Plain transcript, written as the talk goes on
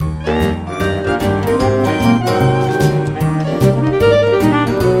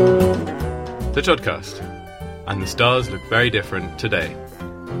The Jodcast. And the stars look very different today.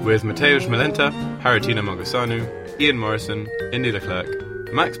 With Mateusz Malenta, Haritina Mogosanu, Ian Morison, Indy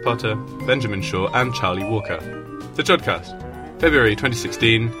Leclerc, Max Potter, Benjamin Shaw and Charlie Walker. The Jodcast. February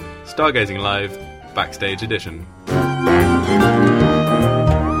 2016, Stargazing Live, Backstage Edition.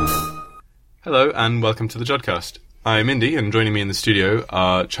 Hello and welcome to The Jodcast. I'm Indy and joining me in the studio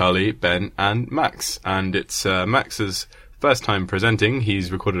are Charlie, Ben and Max. And it's Max's first time presenting.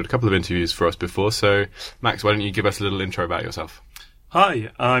 He's recorded a couple of interviews for us before, so Max, why don't you give us a little intro about yourself?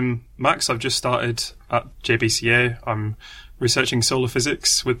 Hi, I'm Max. I've just started at JBCA. I'm researching solar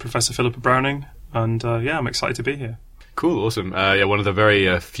physics with Professor Philippa Browning, and I'm excited to be here. Cool, awesome. One of the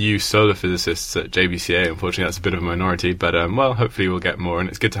very few solar physicists at JBCA. Unfortunately, that's a bit of a minority, but hopefully we'll get more, and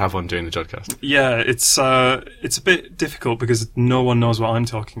it's good to have one doing the Jodcast. Yeah, it's a bit difficult because no one knows what I'm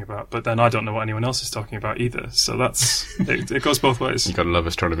talking about, but then I don't know what anyone else is talking about either, so that's it goes both ways. You gotta love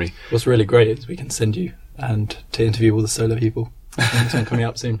astronomy. What's really great is we can send you and to interview all the solar people. There's one coming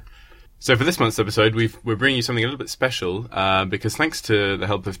up soon. So for this month's episode, we're bringing you something a little bit special because thanks to the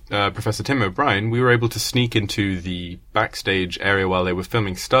help of Professor Tim O'Brien, we were able to sneak into the backstage area while they were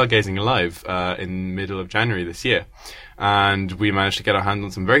filming Stargazing Live in the middle of January this year. And we managed to get our hands on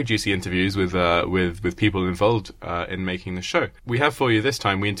some very juicy interviews with people involved in making the show. We have for you this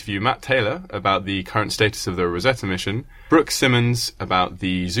time, we interview Matt Taylor about the current status of the Rosetta mission, Brooke Simmons about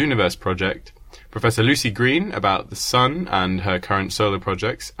the Zooniverse project, Professor Lucie Green about the Sun and her current solar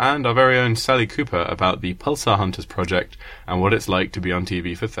projects, and our very own Sally Cooper about the Pulsar Hunters project and what it's like to be on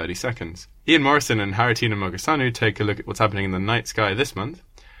TV for 30 seconds. Ian Morison and Haritina Mogosanu take a look at what's happening in the night sky this month.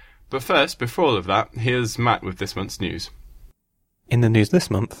 But first, before all of that, here's Matt with this month's news. In the news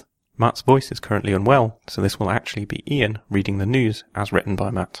this month, Matt's voice is currently unwell, so this will actually be Ian reading the news as written by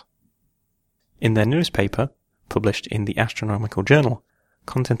Matt. In their newspaper, published in the Astronomical Journal,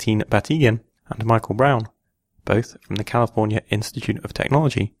 Konstantin Batygin and Michael Brown, both from the California Institute of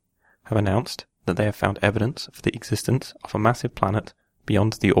Technology, have announced that they have found evidence for the existence of a massive planet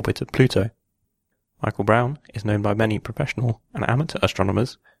beyond the orbit of Pluto. Michael Brown is known by many professional and amateur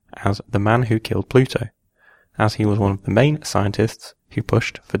astronomers as the man who killed Pluto, as he was one of the main scientists who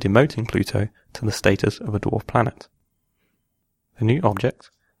pushed for demoting Pluto to the status of a dwarf planet. The new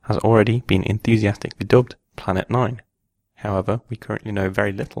object has already been enthusiastically dubbed Planet 9. However, we currently know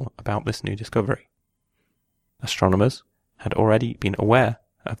very little about this new discovery. Astronomers had already been aware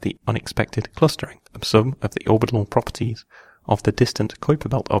of the unexpected clustering of some of the orbital properties of the distant Kuiper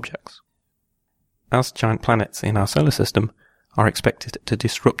Belt objects. As giant planets in our solar system are expected to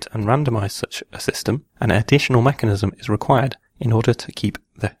disrupt and randomize such a system, an additional mechanism is required in order to keep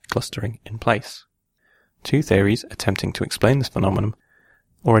the clustering in place. Two theories attempting to explain this phenomenon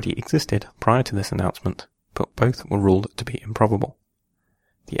already existed prior to this announcement, but both were ruled to be improbable.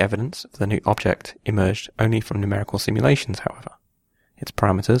 The evidence of the new object emerged only from numerical simulations, however. Its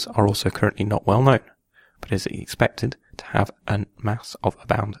parameters are also currently not well known, but is expected to have a mass of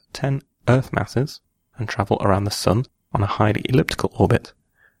about 10 Earth masses and travel around the Sun on a highly elliptical orbit,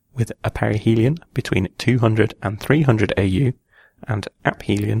 with a perihelion between 200 and 300 AU and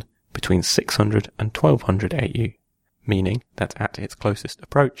aphelion between 600 and 1200 AU. Meaning that at its closest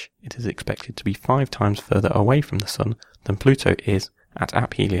approach, it is expected to be 5 times further away from the Sun than Pluto is at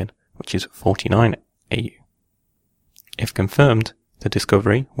aphelion, which is 49 AU. If confirmed, the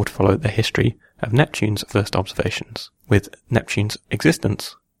discovery would follow the history of Neptune's first observations, with Neptune's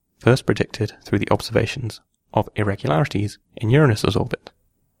existence first predicted through the observations of irregularities in Uranus's orbit.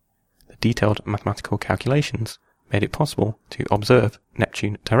 The detailed mathematical calculations made it possible to observe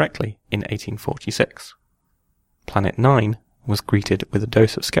Neptune directly in 1846. Planet 9 was greeted with a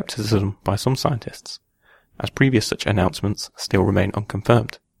dose of skepticism by some scientists, as previous such announcements still remain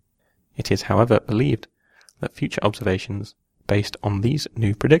unconfirmed. It is, however, believed that future observations based on these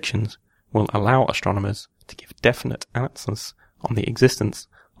new predictions will allow astronomers to give definite answers on the existence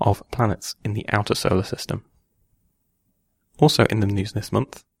of planets in the outer solar system. Also in the news this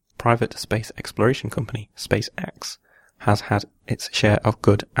month, private space exploration company SpaceX has had its share of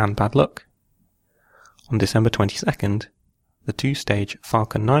good and bad luck. On December 22nd, the two-stage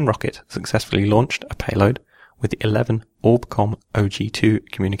Falcon 9 rocket successfully launched a payload with 11 Orbcomm OG-2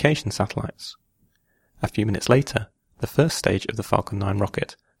 communication satellites. A few minutes later, the first stage of the Falcon 9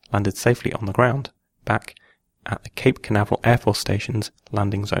 rocket landed safely on the ground, back at the Cape Canaveral Air Force Station's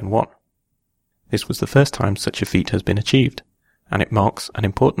Landing Zone 1. This was the first time such a feat has been achieved, and it marks an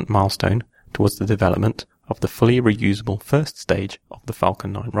important milestone towards the development of the fully reusable first stage of the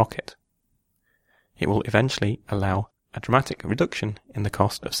Falcon 9 rocket. It will eventually allow a dramatic reduction in the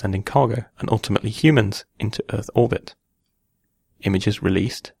cost of sending cargo and ultimately humans into Earth orbit. images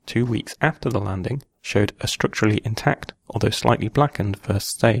released 2 weeks after the landing showed a structurally intact, although slightly blackened, first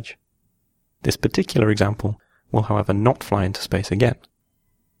stage. This particular example will, however, not fly into space again.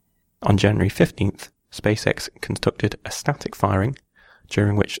 On January 15th, SpaceX conducted a static firing,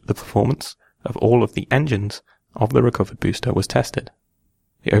 during which the performance of all of the engines of the recovered booster was tested.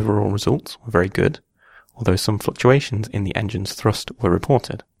 The overall results were very good, although some fluctuations in the engine's thrust were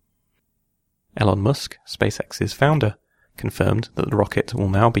reported. Elon Musk, SpaceX's founder, confirmed that the rocket will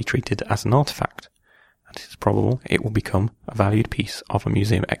now be treated as an artifact, and it is probable it will become a valued piece of a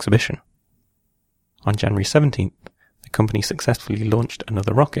museum exhibition. On January 17th, the company successfully launched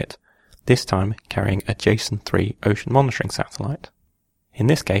another rocket, this time carrying a Jason 3 ocean monitoring satellite. In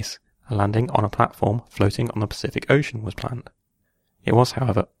this case, a landing on a platform floating on the Pacific Ocean was planned. It was,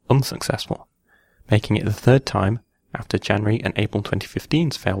 however, unsuccessful, making it the third time after January and April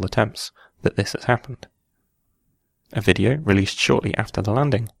 2015's failed attempts that this has happened. A video released shortly after the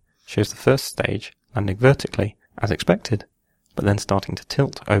landing shows the first stage landing vertically as expected, but then starting to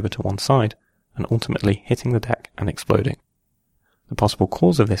tilt over to one side and ultimately hitting the deck and exploding. The possible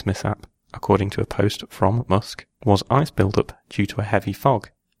cause of this mishap, according to a post from Musk, was ice buildup due to a heavy fog,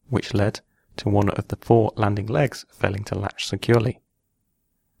 which led to one of the 4 landing legs failing to latch securely.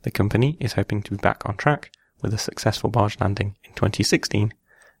 The company is hoping to be back on track with a successful barge landing in 2016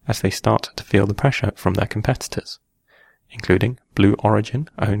 as they start to feel the pressure from their competitors, including Blue Origin,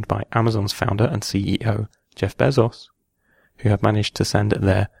 owned by Amazon's founder and CEO Jeff Bezos, who have managed to send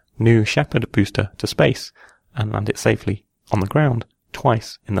their New Shepard booster to space and land it safely on the ground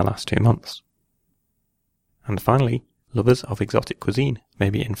twice in the last 2 months. And finally, lovers of exotic cuisine may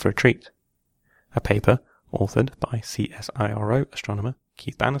be in for a treat. A paper authored by CSIRO astronomer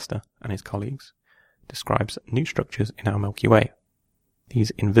Keith Bannister and his colleagues describes new structures in our Milky Way.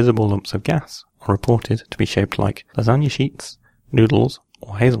 These invisible lumps of gas are reported to be shaped like lasagna sheets, noodles,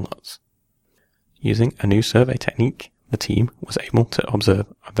 or hazelnuts. Using a new survey technique, the team was able to observe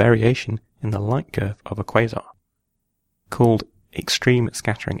a variation in the light curve of a quasar. Called extreme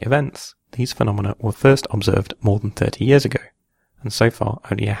scattering events, these phenomena were first observed more than 30 years ago, and so far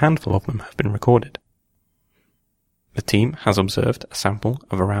only a handful of them have been recorded. The team has observed a sample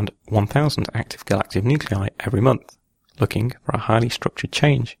of around 1,000 active galactic nuclei every month, looking for a highly structured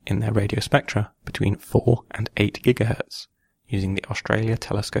change in their radio spectra between 4 and 8 GHz, using the Australia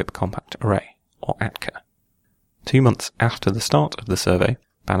Telescope Compact Array, or ATCA. 2 months after the start of the survey,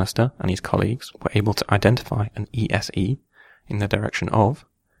 Bannister and his colleagues were able to identify an ESE in the direction of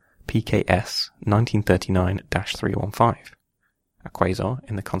PKS 1939-315, a quasar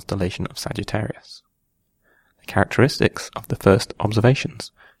in the constellation of Sagittarius. The characteristics of the first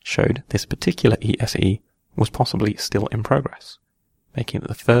observations showed this particular ESE was possibly still in progress, making it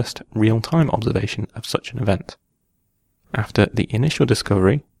the first real-time observation of such an event. After the initial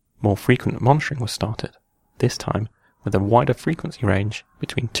discovery, more frequent monitoring was started, this time with a wider frequency range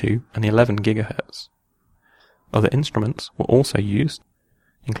between 2 and 11 GHz. Other instruments were also used,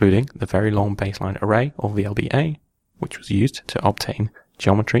 including the Very Long Baseline Array, or VLBA, which was used to obtain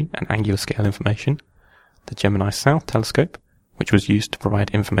geometry and angular scale information, the Gemini South Telescope, which was used to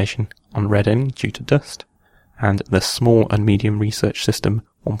provide information on reddening due to dust, and the Small and Medium Research System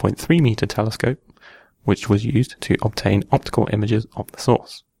 1.3 meter telescope, which was used to obtain optical images of the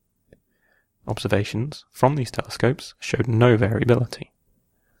source. Observations from these telescopes showed no variability.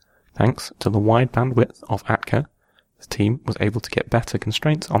 Thanks to the wide bandwidth of ATCA, the team was able to get better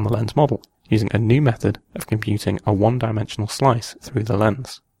constraints on the lens model, using a new method of computing a one-dimensional slice through the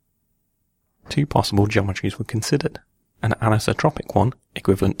lens. 2 possible geometries were considered, an anisotropic one,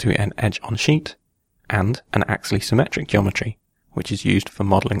 equivalent to an edge-on sheet, and an axially symmetric geometry, which is used for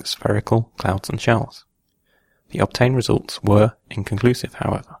modelling spherical clouds and shells. The obtained results were inconclusive,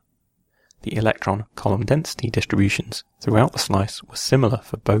 however. The electron column density distributions throughout the slice were similar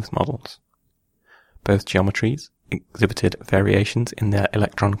for both models. Both geometries exhibited variations in their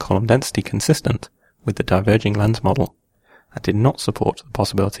electron column density consistent with the diverging lens model, and did not support the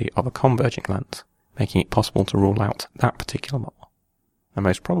possibility of a converging lens, making it possible to rule out that particular model. The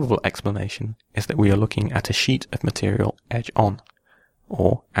most probable explanation is that we are looking at a sheet of material edge-on,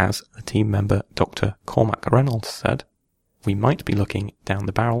 or, as the team member Dr. Cormac Reynolds said, we might be looking down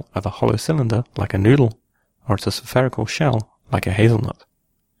the barrel of a hollow cylinder like a noodle, or at a spherical shell like a hazelnut.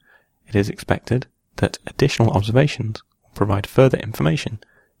 It is expected that additional observations will provide further information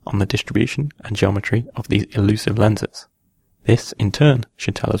on the distribution and geometry of these elusive lenses. This, in turn,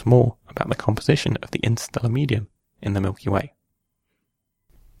 should tell us more about the composition of the interstellar medium in the Milky Way.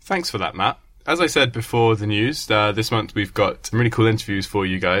 Thanks for that, Matt. as I said before the news, this month we've got some really cool interviews for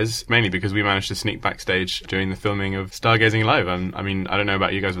you guys, mainly because we managed to sneak backstage during the filming of Stargazing Live. I mean, I don't know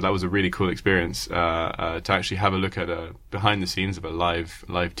about you guys, but that was a really cool experience to actually have a look at behind the scenes of a live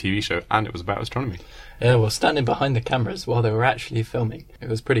TV show, and it was about astronomy. Yeah, well, standing behind the cameras while they were actually filming, it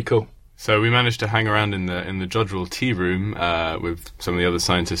was pretty cool. So we managed to hang around in the Jodrell tea room with some of the other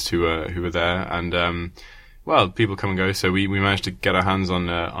scientists who were there, and well, people come and go. So we managed to get our hands on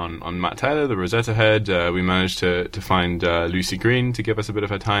Matt Taylor, the Rosetta head. We managed to find Lucie Green to give us a bit of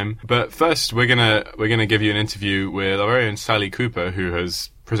her time. But first, we're gonna give you an interview with our very own Sally Cooper, who has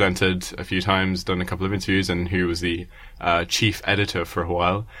presented a few times, done a couple of interviews, and who was the chief editor for a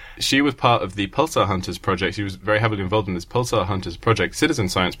while. She was part of the Pulsar Hunters project. She was very heavily involved in this Pulsar Hunters project, citizen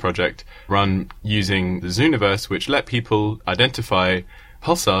science project, run using the Zooniverse, which let people identify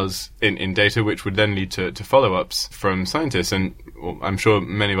pulsars in data, which would then lead to follow-ups from scientists. And I'm sure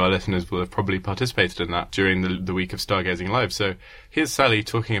many of our listeners will have probably participated in that during the week of Stargazing Live. So here's Sally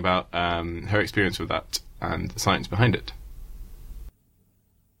talking about her experience with that and the science behind it.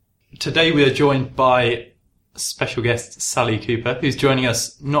 Today we are joined by special guest Sally Cooper, who's joining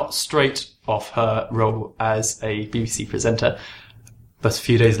us not straight off her role as a BBC presenter, but a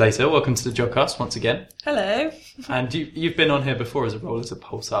few days later. Welcome to the Jodcast once again. Hello. And you've been on here before as a role as a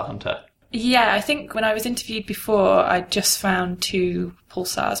Pulsar Hunter. Yeah, I think when I was interviewed before, I just found 2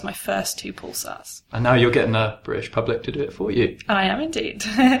 pulsars, my first 2 pulsars. And now you're getting the British public to do it for you. I am indeed.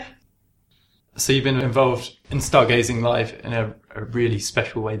 So you've been involved in Stargazing Live in a really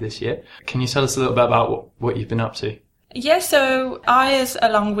special way this year. Can you tell us a little bit about what you've been up to? Yeah, so I,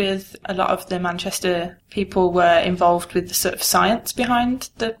 along with a lot of the Manchester people, were involved with the sort of science behind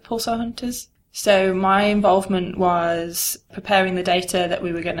the Pulsar Hunters. So my involvement was preparing the data that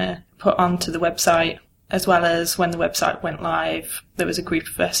we were going to put onto the website, as well as when the website went live, there was a group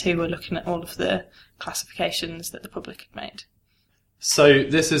of us who were looking at all of the classifications that the public had made. So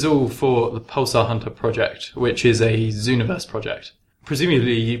this is all for the Pulsar Hunter project, which is a Zooniverse project.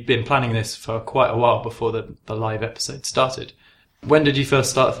 Presumably you've been planning this for quite a while before the live episode started. When did you first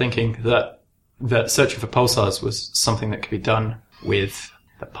start thinking that searching for pulsars was something that could be done with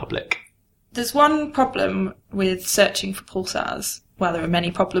the public? There's one problem with searching for pulsars. Well, there are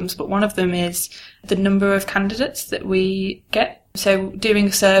many problems, but one of them is the number of candidates that we get. So doing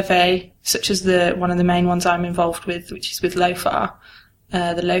a survey, such as one of the main ones I'm involved with, which is with LOFAR,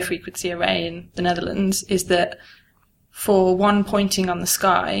 the low frequency array in the Netherlands, is that for one pointing on the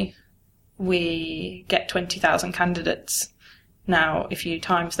sky, we get 20,000 candidates. Now, if you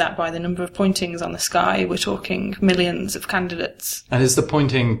times that by the number of pointings on the sky, we're talking millions of candidates. And is the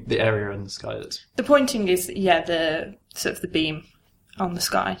pointing the area in the sky that's... The pointing is, the sort of the beam on the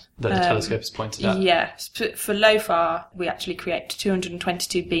sky. That the telescope is pointed at? Yeah. For LOFAR, we actually create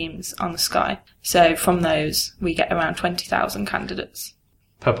 222 beams on the sky. So from those, we get around 20,000 candidates.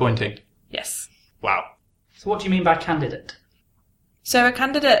 Per pointing? Yes. Wow. So what do you mean by candidate? So a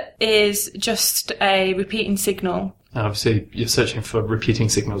candidate is just a repeating signal. And obviously, you're searching for repeating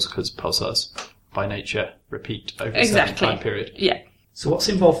signals because pulsars, by nature, repeat over a certain time period. Yeah. So what's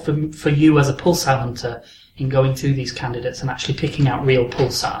involved for you as a pulsar hunter in going through these candidates and actually picking out real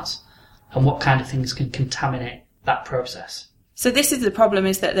pulsars? And what kind of things can contaminate that process? So this is the problem,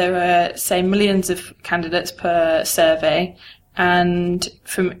 is that there are, say, millions of candidates per survey, and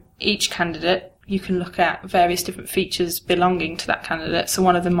from each candidate, you can look at various different features belonging to that candidate. So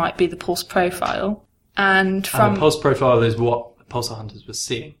one of them might be the pulse profile. And the pulse profile is what the Pulsar Hunters were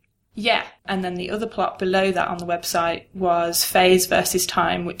seeing. Yeah, and then the other plot below that on the website was phase versus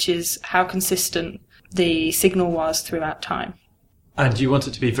time, which is how consistent the signal was throughout time. And you want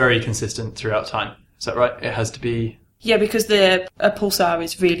it to be very consistent throughout time. Is that right? It has to be... Yeah, because a pulsar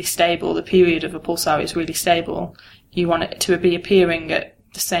is really stable. The period of a pulsar is really stable. You want it to be appearing at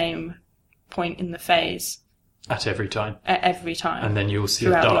the same point in the phase. At every time? At every time. And then you'll see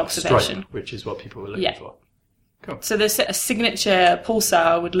a dark stripe, which is what people were looking for. Cool. So a signature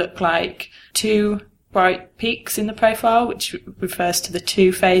pulsar would look like 2 bright peaks in the profile, which refers to the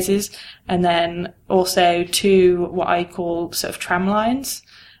 2 phases, and then also 2 what I call sort of tram lines,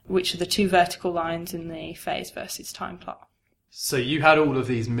 which are the 2 vertical lines in the phase versus time plot. So you had all of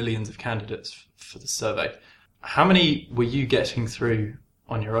these millions of candidates for the survey. How many were you getting through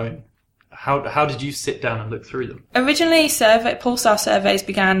on your own? How did you sit down and look through them? Originally, pulsar surveys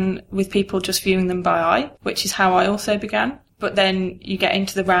began with people just viewing them by eye, which is how I also began. But then you get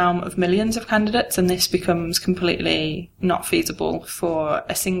into the realm of millions of candidates, and this becomes completely not feasible for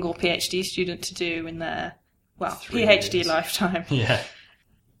a single PhD student to do in their, PhD lifetime. Yeah.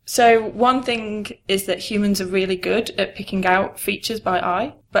 So one thing is that humans are really good at picking out features by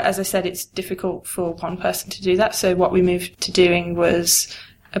eye, but as I said, it's difficult for one person to do that. So what we moved to doing was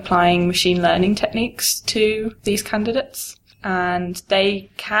applying machine learning techniques to these candidates, and they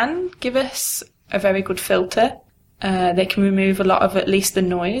can give us a very good filter. They can remove a lot of at least the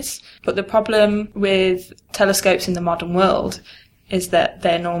noise, but the problem with telescopes in the modern world is that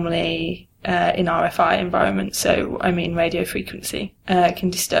they're normally in RFI environments, so I mean radio frequency,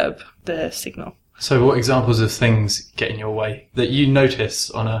 can disturb the signal. So what examples of things get in your way that you notice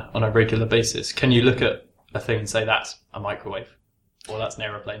on a regular basis? Can you look at a thing and say that's a microwave or that's an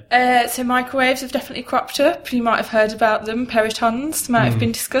aeroplane? So microwaves have definitely cropped up. You might have heard about them. Peritons might have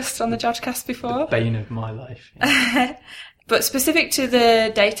been discussed on the Jodcast before. The bane of my life. Yeah. But specific to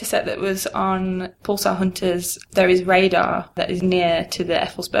the data set that was on Pulsar Hunters, there is radar that is near to the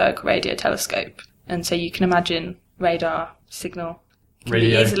Effelsberg radio telescope. And so you can imagine radar signal can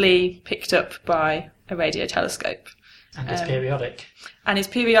be easily picked up by a radio telescope. And it's periodic. And it's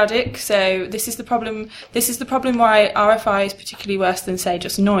periodic, so this is the problem. This is the problem why RFI is particularly worse than, say,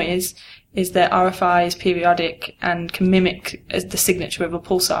 just noise, is that RFI is periodic and can mimic the signature of a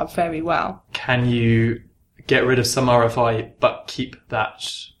pulsar very well. Can you get rid of some RFI but keep that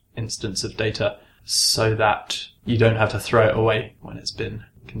instance of data so that you don't have to throw it away when it's been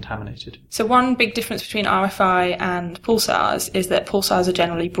contaminated? So one big difference between RFI and pulsars is that pulsars are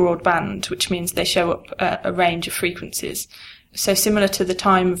generally broadband, which means they show up a range of frequencies. So similar to the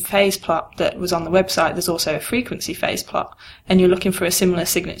time phase plot that was on the website, there's also a frequency phase plot, and you're looking for a similar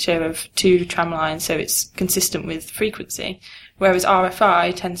signature of 2 tramlines, so it's consistent with frequency, whereas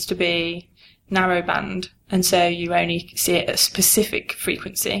RFI tends to be narrowband, and so you only see it at a specific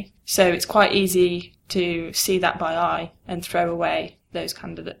frequency. So it's quite easy to see that by eye and throw away those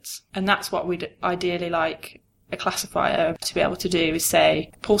candidates. And that's what we'd ideally like a classifier to be able to do, is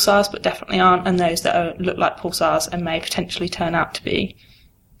say pulsars but definitely aren't, and those that look like pulsars and may potentially turn out to be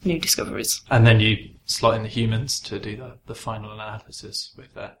new discoveries. And then you slot in the humans to do the final analysis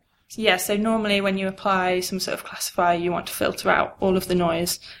with that. Yeah, so normally when you apply some sort of classifier, you want to filter out all of the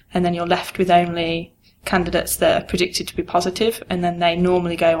noise, and then you're left with only candidates that are predicted to be positive, and then they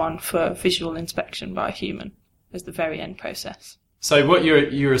normally go on for visual inspection by a human as the very end process. So what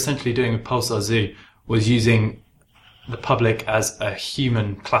you're essentially doing with Pulsar Zoo was using the public as a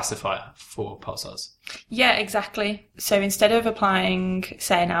human classifier for pulsars. Yeah, exactly. So instead of applying,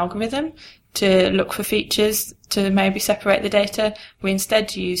 say, an algorithm to look for features to maybe separate the data, we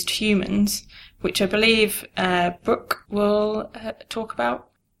instead used humans, which I believe Brooke will talk about.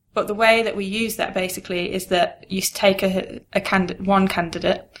 But the way that we use that basically is that you take one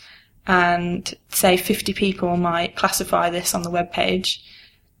candidate, and say 50 people might classify this on the web page.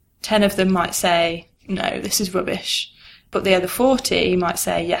 10 of them might say, no, this is rubbish. But the other 40 might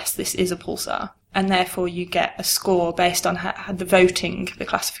say, yes, this is a pulsar. And therefore you get a score based on the voting, the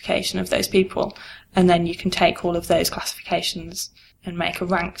classification of those people. And then you can take all of those classifications and make a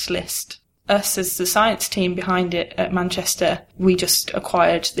ranked list. Us as the science team behind it at Manchester, we just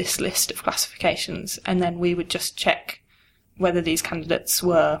acquired this list of classifications, and then we would just check whether these candidates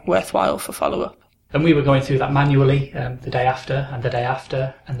were worthwhile for follow-up. And we were going through that manually the day after, and the day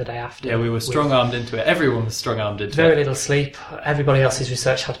after, and the day after. Yeah, we were strong-armed into it. Everyone was strong-armed into it. Very little sleep. Everybody else's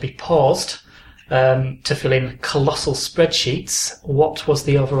research had to be paused to fill in colossal spreadsheets. What was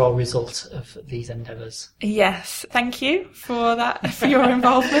the overall result of these endeavours? Yes, thank you for that, for your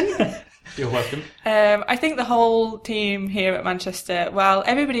involvement. You're welcome. I think the whole team here at Manchester, well,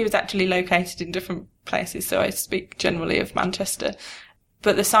 everybody was actually located in different places, so I speak generally of Manchester.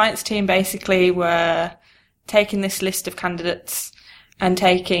 But the science team basically were taking this list of candidates and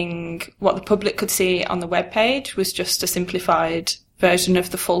taking what the public could see on the webpage was just a simplified version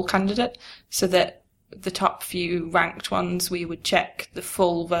of the full candidate, so that the top few ranked ones, we would check the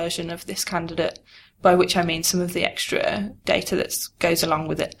full version of this candidate, by which I mean some of the extra data that goes along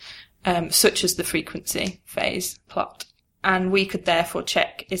with it. Such as the frequency phase plot. And we could therefore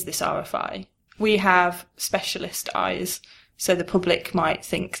check, is this RFI? We have specialist eyes, so the public might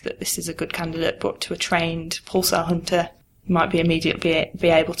think that this is a good candidate, but to a trained Pulsar Hunter, you might be immediately be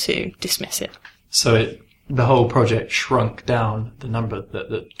able to dismiss it. So the whole project shrunk down the number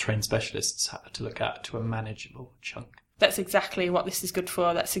that trained specialists had to look at to a manageable chunk. That's exactly what this is good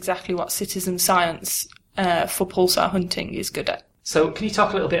for. That's exactly what citizen science for pulsar hunting is good at. So can you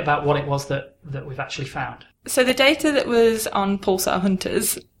talk a little bit about what it was that we've actually found? So the data that was on Pulsar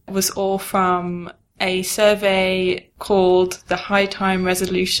Hunters was all from a survey called the High Time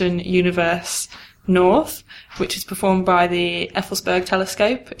Resolution Universe north, which is performed by the Effelsberg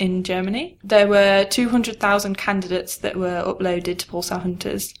telescope in Germany. There were 200,000 candidates that were uploaded to Pulsar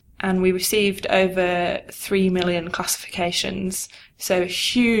Hunters, and we received over 3 million classifications. So a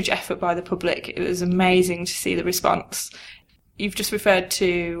huge effort by the public. It was amazing to see the response. You've just referred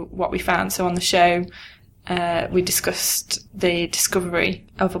to what we found. So on the show, we discussed the discovery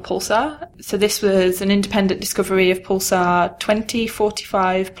of a pulsar. So this was an independent discovery of pulsar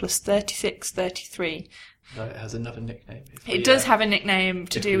 2045 plus 3633. No, it has another nickname. It does have a nickname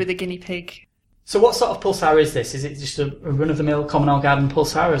to do with a guinea pig. So what sort of pulsar is this? Is it just a run-of-the-mill common or garden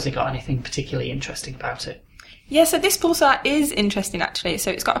pulsar, or has it got anything particularly interesting about it? Yeah, so this pulsar is interesting actually.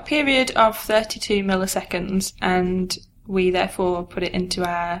 So it's got a period of 32 milliseconds, and we therefore put it into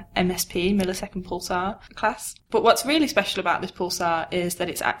our MSP, millisecond pulsar class. But what's really special about this pulsar is that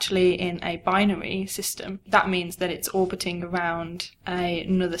it's actually in a binary system. That means that it's orbiting around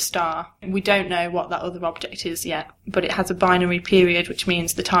another star. We don't know what that other object is yet, but it has a binary period, which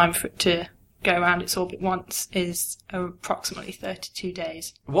means the time for it to go around its orbit once is approximately 32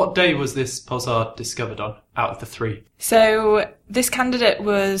 days. What day was this pulsar discovered on, out of the 3? So this candidate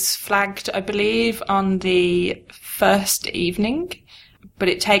was flagged, I believe, on the first evening, but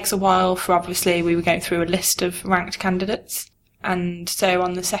it takes a while for, obviously, we were going through a list of ranked candidates. And so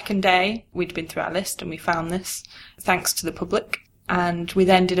on the second day, we'd been through our list and we found this, thanks to the public. And we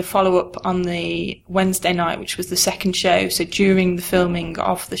then did a follow-up on the Wednesday night, which was the second show. So during the filming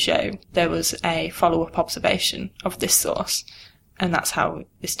of the show, there was a follow-up observation of this source. And that's how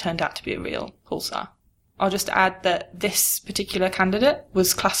this turned out to be a real pulsar. I'll just add that this particular candidate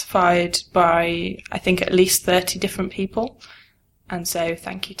was classified by, I think, at least 30 different people. And so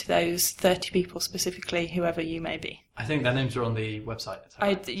thank you to those 30 people specifically, whoever you may be. I think their names are on the website.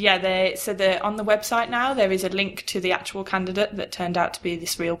 They're on the website now. There is a link to the actual candidate that turned out to be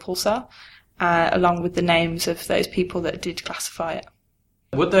this real pulsar, along with the names of those people that did classify it.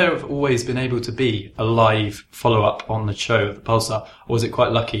 Would there have always been able to be a live follow-up on the show of the pulsar, or was it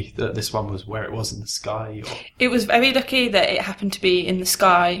quite lucky that this one was where it was in the sky? Or? It was very lucky that it happened to be in the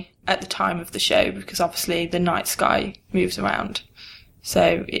sky at the time of the show, because obviously the night sky moves around.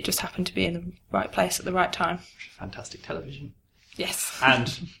 So it just happened to be in the right place at the right time. Fantastic television. Yes.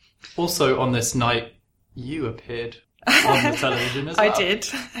 And also on this night, you appeared on the television as well. I did.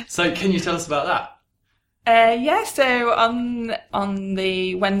 So can you tell us about that? So on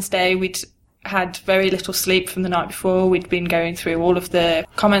the Wednesday, we'd had very little sleep from the night before. We'd been going through all of the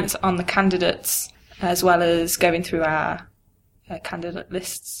comments on the candidates, as well as going through our candidate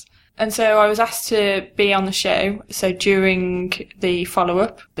lists. And so I was asked to be on the show. So during the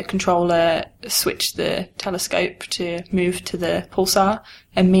follow-up, the controller switched the telescope to move to the pulsar.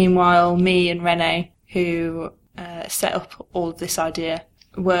 And meanwhile, me and Renee, who set up all of this idea,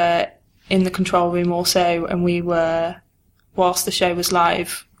 were in the control room also. And we were, whilst the show was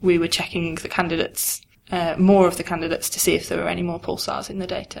live, we were checking the candidates, more of the candidates, to see if there were any more pulsars in the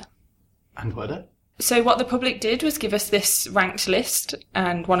data. And were there? So what the public did was give us this ranked list,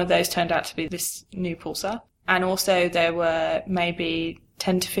 and one of those turned out to be this new pulsar. And also there were maybe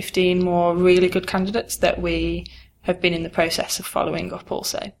 10 to 15 more really good candidates that we have been in the process of following up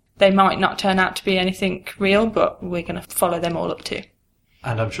also. They might not turn out to be anything real, but we're going to follow them all up too.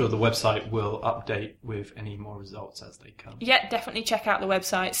 And I'm sure the website will update with any more results as they come. Yeah, definitely check out the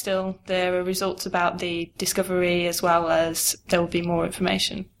website still. There are results about the discovery, as well as there will be more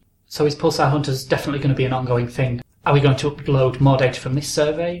information. So is Pulsar Hunters definitely going to be an ongoing thing? Are we going to upload more data from this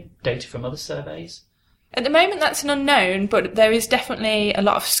survey, data from other surveys? At the moment, that's an unknown, but there is definitely a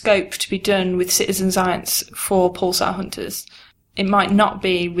lot of scope to be done with citizen science for Pulsar Hunters. It might not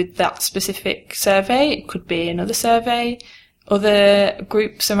be with that specific survey. It could be another survey. Other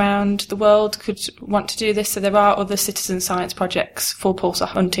groups around the world could want to do this, so there are other citizen science projects for pulsar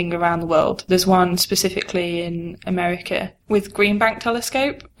hunting around the world. There's one specifically in America with Green Bank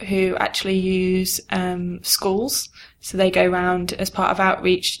Telescope, who actually use schools. So they go around as part of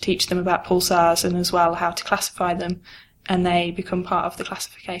outreach to teach them about pulsars and as well how to classify them, and they become part of the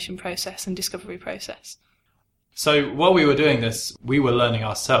classification process and discovery process. So while we were doing this, we were learning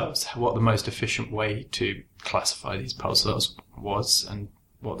ourselves what the most efficient way to classify these pulsars was and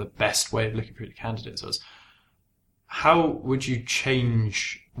what the best way of looking through the candidates was. How would you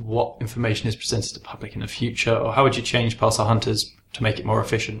change what information is presented to the public in the future, or how would you change Pulsar Hunters to make it more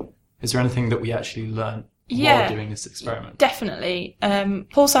efficient? Is there anything that we actually learned while doing this experiment? Definitely.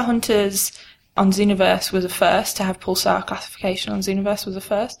 Pulsar Hunters on Zooniverse was a first. To have pulsar classification on Zooniverse was a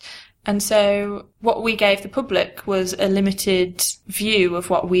first. And so what we gave the public was a limited view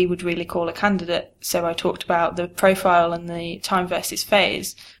of what we would really call a candidate. So I talked about the profile and the time versus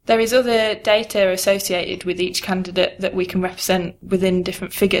phase. There is other data associated with each candidate that we can represent within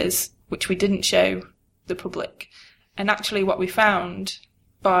different figures, which we didn't show the public. And actually what we found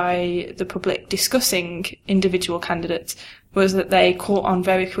by the public discussing individual candidates was that they caught on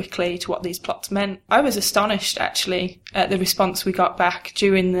very quickly to what these plots meant. I was astonished, actually, at the response we got back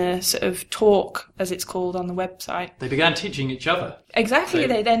during the sort of talk, as it's called on the website. They began teaching each other. Exactly,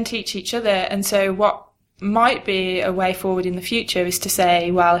 they then teach each other. And so what might be a way forward in the future is to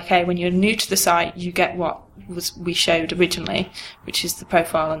say, well, okay, when you're new to the site, you get what we showed originally, which is the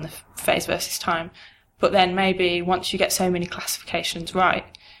profile and the phase versus time. But then maybe once you get so many classifications right,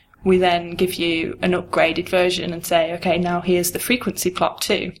 we then give you an upgraded version and say, okay, now here's the frequency plot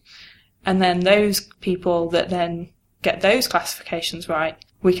too. And then those people that then get those classifications right,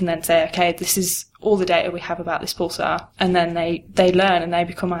 we can then say, okay, this is all the data we have about this pulsar. And then they learn and they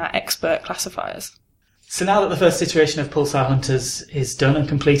become our expert classifiers. So now that the first iteration of Pulsar Hunters is done and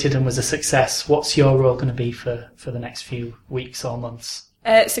completed and was a success, what's your role going to be for the next few weeks or months?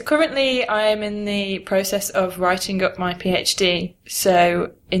 So currently I'm in the process of writing up my PhD.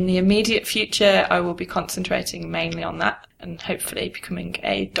 So in the immediate future, I will be concentrating mainly on that and hopefully becoming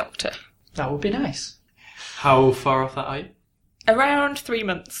a doctor. That would be nice. How far off that are you? Around 3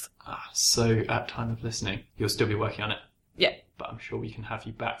 months. So at time of listening, you'll still be working on it? Yeah. But I'm sure we can have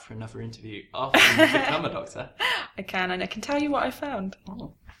you back for another interview after you become a doctor. I can, and I can tell you what I found.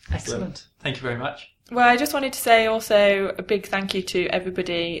 Oh, Excellent. Thank you very much. Well, I just wanted to say also a big thank you to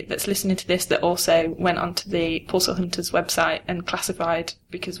everybody that's listening to this that also went onto the Pulsar Hunters website and classified,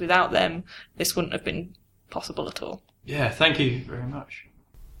 because without them, this wouldn't have been possible at all. Yeah, thank you very much.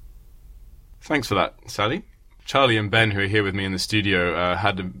 Thanks for that, Sally. Charlie and Ben, who are here with me in the studio,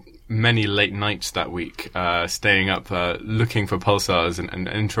 had many late nights that week, staying up, looking for pulsars and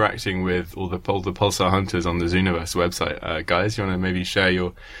interacting with all the Pulsar Hunters on the Zooniverse website. Guys, you want to maybe share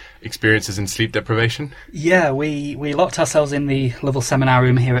your experiences in sleep deprivation? Yeah, we locked ourselves in the Lovell seminar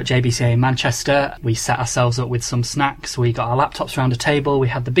room here at JBCA in Manchester. We set ourselves up with some snacks. We got our laptops around a table. We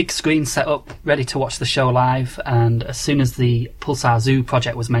had the big screen set up, ready to watch the show live. And as soon as the Pulsar Zoo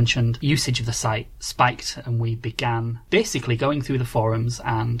project was mentioned, usage of the site spiked, and we began basically going through the forums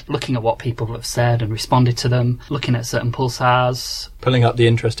and looking at what people have said and responded to them, looking at certain pulsars, Pulling up the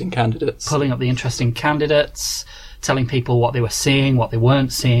interesting candidates. telling people what they were seeing, what they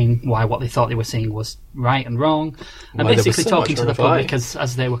weren't seeing, why what they thought they were seeing was right and wrong, and Why there basically was so talking much to the reply. public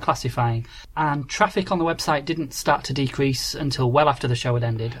as they were classifying. And traffic on the website didn't start to decrease until well after the show had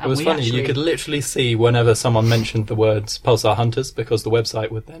ended. It was funny, you could literally see whenever someone mentioned the words Pulsar Hunters, because the website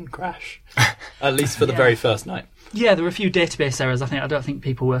would then crash. At least for the very first night. Yeah, there were a few database errors. I don't think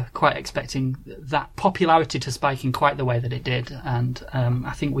people were quite expecting that popularity to spike in quite the way that it did. And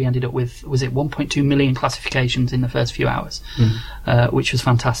I think we ended up with, was it 1.2 million classifications in the first few hours, which was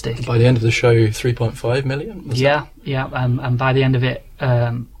fantastic. By the end of the show, 3.5 million? Yeah. And by the end of it,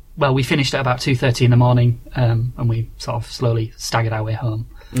 we finished at about 2:30 in the morning, and we sort of slowly staggered our way home.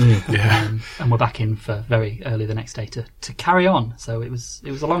 And we're back in for very early the next day to carry on. So it was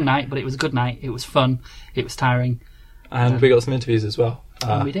a long night, but it was a good night. It was fun. It was tiring. And we got some interviews as well.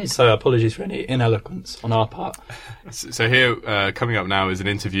 We did. So apologies for any ineloquence on our part. So here, coming up now is an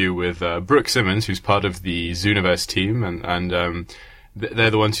interview with Brooke Simmons, who's part of the Zooniverse team, and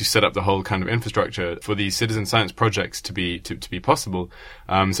they're the ones who set up the whole kind of infrastructure for these citizen science projects to be possible.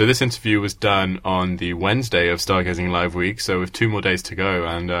 So this interview was done on the Wednesday of Stargazing Live Week, so with 2 more days to go.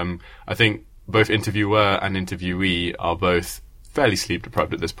 And I think both interviewer and interviewee are both fairly sleep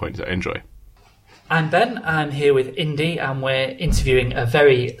deprived at this point, so enjoy. I'm Ben. I'm here with Indy, and we're interviewing a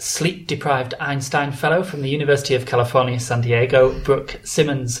very sleep-deprived Einstein Fellow from the University of California, San Diego, Brooke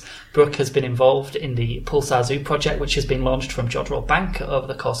Simmons. Brooke has been involved in the Pulsar Zoo project, which has been launched from Jodrell Bank over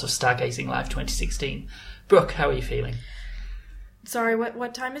the course of Stargazing Live 2016. Brooke, how are you feeling? Sorry,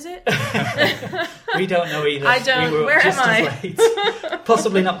 what time is it? We don't know either. I don't. We were Where just am I? as late.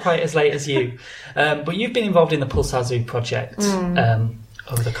 Possibly not quite as late as you. But you've been involved in the Pulsar Zoo project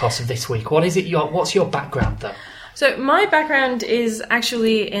over the course of this week. What's your background, though? So my background is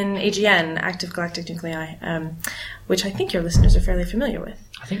actually in AGN, Active Galactic Nuclei, which I think your listeners are fairly familiar with.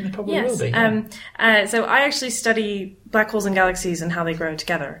 I think they probably Yes. will be. Yeah. So I actually study black holes and galaxies and how they grow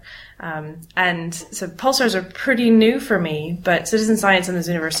together. And so pulsars are pretty new for me, but citizen science in the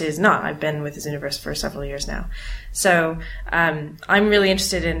Zooniverse is not. I've been with the Zooniverse for several years now. So I'm really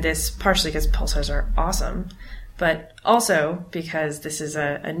interested in this partially because pulsars are awesome, but also because this is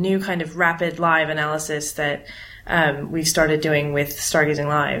a new kind of rapid live analysis that we've started doing with Stargazing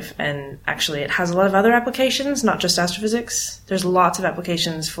Live. And actually it has a lot of other applications, not just astrophysics. There's lots of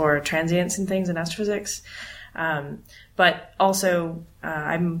applications for transients and things in astrophysics. But also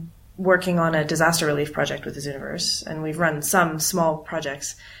I'm working on a disaster relief project with the Zooniverse, and we've run some small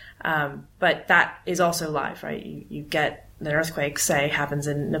projects. But that is also live, right? You get an earthquake, say, happens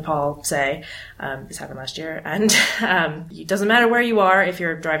in Nepal, say, this happened last year, and it doesn't matter where you are, if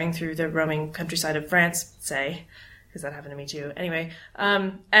you're driving through the roaming countryside of France, say, because that happened to me too. Anyway,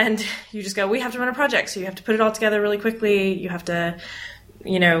 and you just go, we have to run a project, so you have to put it all together really quickly. You have to,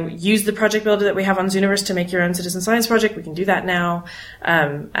 use the project builder that we have on Zooniverse to make your own citizen science project. We can do that now,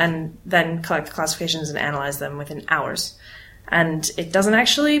 and then collect the classifications and analyze them within hours. And it doesn't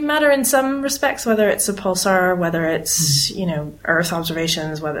actually matter in some respects whether it's a pulsar, whether it's, Earth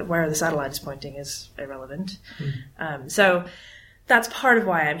observations, where the satellite is pointing is irrelevant. So that's part of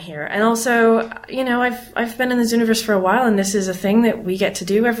why I'm here. And also, I've been in the Zooniverse for a while, and this is a thing that we get to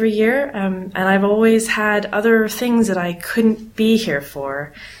do every year. And I've always had other things that I couldn't be here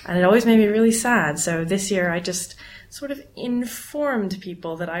for, and it always made me really sad. So this year I just sort of informed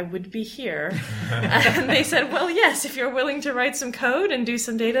people that I would be here. And they said, well, yes, if you're willing to write some code and do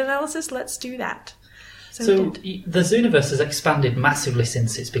some data analysis, let's do that. So the Zooniverse has expanded massively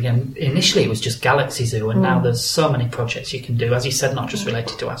since its began. Initially, it was just Galaxy Zoo, and now there's so many projects you can do, as you said, not just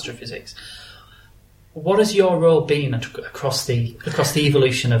related to astrophysics. What has your role been across the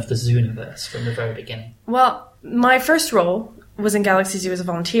evolution of the Zooniverse from the very beginning? Well, my first role was in Galaxy Zoo as a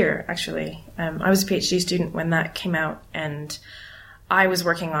volunteer, actually. I was a PhD student when that came out, and I was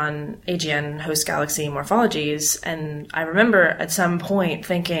working on AGN host galaxy morphologies, and I remember at some point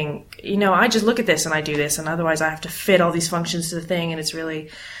thinking, I just look at this and I do this, and otherwise I have to fit all these functions to the thing, and it's really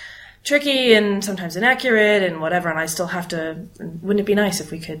tricky and sometimes inaccurate and whatever, and I still have to, wouldn't it be nice if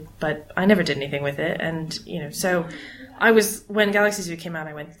we could, but I never did anything with it, and, so when Galaxy Zoo came out,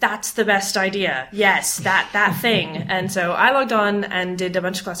 I went, that's the best idea. Yes, that thing. And so I logged on and did a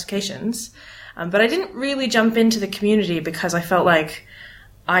bunch of classifications. But I didn't really jump into the community because I felt like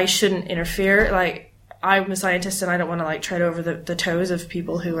I shouldn't interfere. Like, I'm a scientist and I don't want to tread over the toes of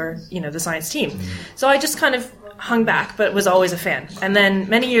people who are, the science team. So I just kind of hung back, but was always a fan. And then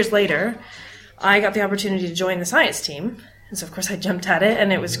many years later, I got the opportunity to join the science team. And so, of course, I jumped at it,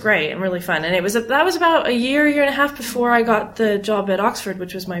 and it was great and really fun. And that was about a year and a half before I got the job at Oxford,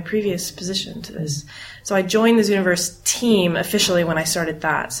 which was my previous position to this. So I joined the Zooniverse team officially when I started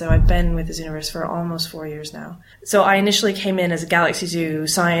that. So I've been with the Zooniverse for almost 4 years now. So I initially came in as a Galaxy Zoo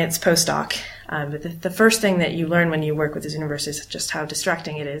science postdoc. But the first thing that you learn when you work with the Zooniverse is just how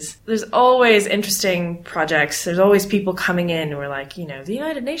distracting it is. There's always interesting projects. There's always people coming in who are like, the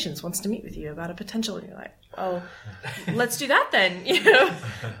United Nations wants to meet with you about a potential. And you're like, oh, let's do that then.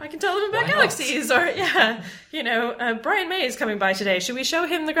 I can tell them about galaxies. Or, Brian May is coming by today. Should we show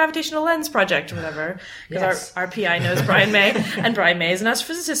him the gravitational lens project or whatever? Because our PI knows Brian May, and Brian May is an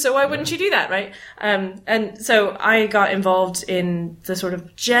astrophysicist, so why wouldn't you do that, right? And so I got involved in the sort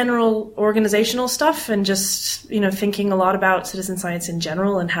of general organizational stuff and just, thinking a lot about citizen science in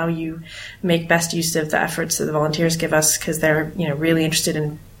general and how you make best use of the efforts that the volunteers give us, because they're, really interested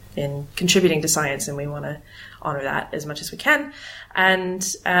in contributing to science, and we want to honor that as much as we can. And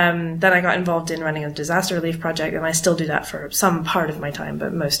then I got involved in running a disaster relief project, and I still do that for some part of my time,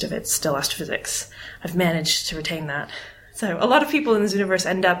 but most of it's still astrophysics. I've managed to retain that. So a lot of people in the Zooniverse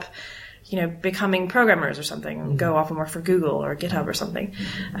end up, becoming programmers or something, and go off and work for Google or GitHub or something.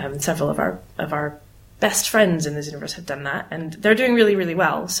 Several of our best friends in the Zooniverse have done that, and they're doing really, really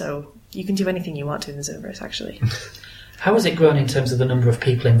well. So you can do anything you want to in the Zooniverse, actually. How has it grown in terms of the number of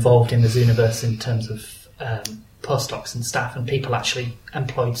people involved in the Zooniverse, in terms of postdocs and staff and people actually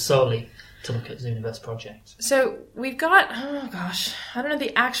employed solely to look at Zooniverse projects? So we've got, I don't know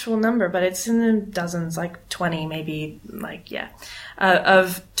the actual number, but it's in the dozens, 20 maybe,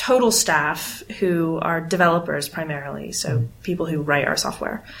 of total staff who are developers primarily, so people who write our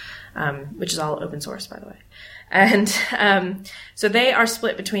software, which is all open source, by the way. And so they are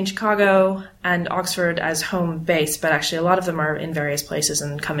split between Chicago and Oxford as home base, but actually a lot of them are in various places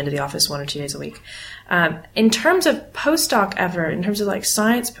and come into the office 1 or 2 days a week. In terms of postdoc effort, in terms of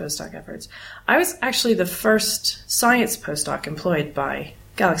science postdoc efforts, I was actually the first science postdoc employed by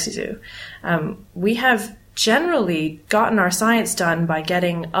Galaxy Zoo. We have generally gotten our science done by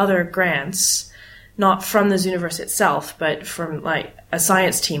getting other grants, not from the Zooniverse itself, but from a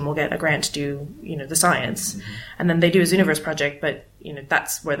science team will get a grant to do, the science. Mm-hmm. And then they do a Zooniverse project, but,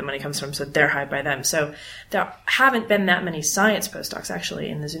 that's where the money comes from, so they're hired by them. So there haven't been that many science postdocs actually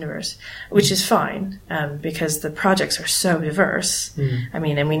in the Zooniverse, which is fine, because the projects are so diverse.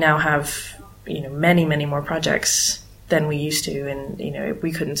 Mm-hmm. And we now have, many, many more projects than we used to, and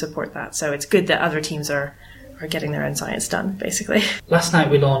we couldn't support that. So it's good that other teams are getting their own science done, basically. Last night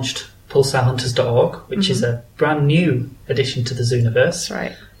we launched pulsarhunters.org, which is a brand new addition to the Zooniverse. That's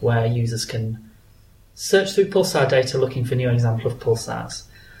right. Where users can search through pulsar data looking for new examples of pulsars.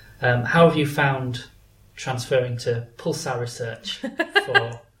 How have you found transferring to pulsar research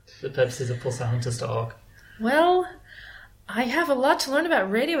for the purposes of pulsarhunters.org? Well, I have a lot to learn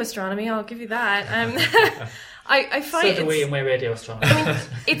about radio astronomy, I'll give you that. I find so do we, and we're radio astronomers. I mean,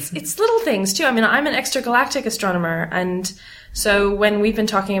 it's little things too. I mean, I'm an extragalactic astronomer, and so when we've been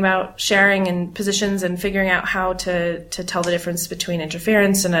talking about sharing and positions and figuring out how to tell the difference between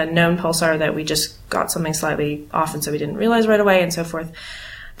interference and a known pulsar that we just got something slightly off and so we didn't realize right away and so forth,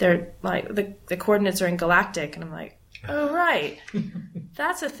 they're like the coordinates are in galactic, and I'm like, oh right,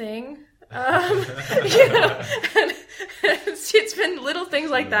 that's a thing. And it's been little things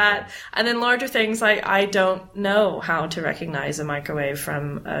like that, and then larger things like I don't know how to recognize a microwave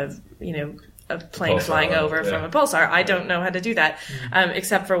from a plane Pulsar, flying over yeah. from a pulsar. I don't know how to do that,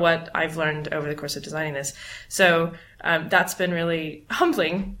 except for what I've learned over the course of designing this. So that's been really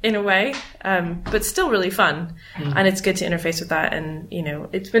humbling in a way, but still really fun. And it's good to interface with that. And,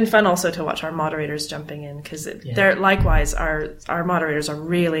 it's been fun also to watch our moderators jumping in, because they're likewise, our moderators are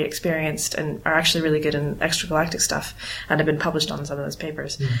really experienced and are actually really good in extragalactic stuff and have been published on some of those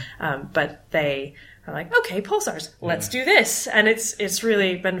papers. But they are like, okay, pulsars, let's do this. And it's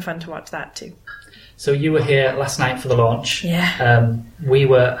really been fun to watch that too. So you were here last night for the launch. Yeah. We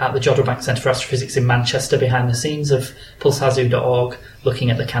were at the Jodrell Bank Centre for Astrophysics in Manchester, behind the scenes of pulsarzoo.org, looking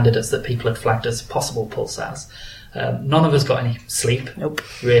at the candidates that people had flagged as possible pulsars. None of us got any sleep. Nope.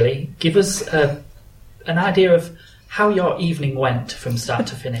 Really. Give us an idea of how your evening went from start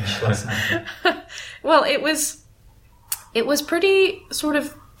to finish last night. Well, it was pretty sort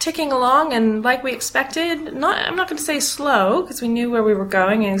of ticking along and like we expected. I'm not going to say slow, because we knew where we were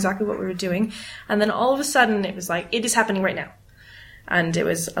going and exactly what we were doing. And then all of a sudden it was like, it is happening right now. And it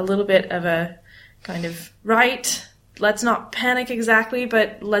was a little bit of a kind of, right, let's not panic exactly,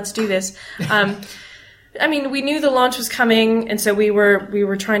 but let's do this. I mean, we knew the launch was coming, and so we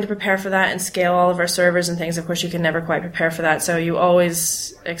were trying to prepare for that and scale all of our servers and things. Of course, you can never quite prepare for that, so you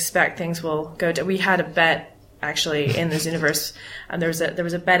always expect things will go we had a bet actually in the Zooniverse, and there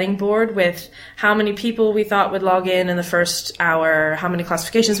was a betting board with how many people we thought would log in the first hour, how many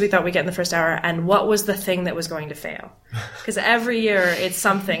classifications we thought we'd get in the first hour, and what was the thing that was going to fail. Because every year it's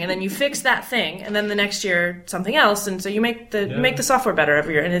something, and then you fix that thing, and then the next year something else, and so you make the software better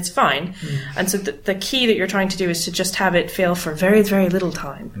every year, and it's fine. And so the key that you're trying to do is to just have it fail for very, very little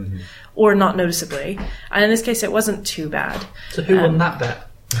time, or not noticeably. And in this case, it wasn't too bad. So who won that bet?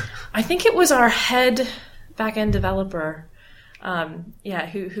 I think it was our head back-end developer, who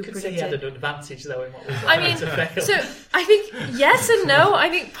predicted. He had an advantage though in what was so I think yes and no. I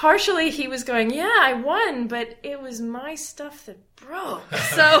think partially he was going, yeah, I won, but it was my stuff that broke.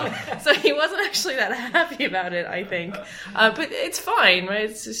 So he wasn't actually that happy about it, I think. But it's fine, right?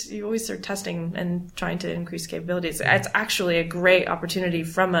 It's just, you always start testing and trying to increase capabilities. It's actually a great opportunity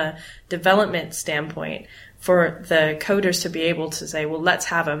from a development standpoint for the coders to be able to say, well, let's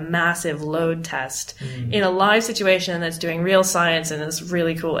have a massive load test in a live situation that's doing real science, and it's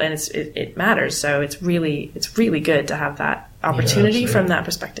really cool, and it matters. So it's really good to have that opportunity from that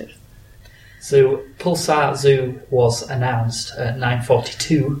perspective. So Pulsar Zoo was announced at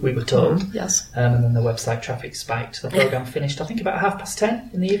 9:42, we were told. Yes. And then the website traffic spiked. The programme finished, I think, about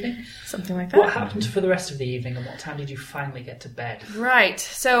 10:30 in the evening. Something like that. What happened for the rest of the evening, and what time did you finally get to bed? Right.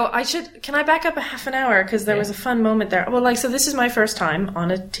 So can I back up a half an hour? Because there was a fun moment there. Well, so this is my first time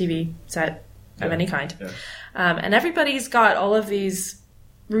on a TV set of any kind. Yeah. And everybody's got all of these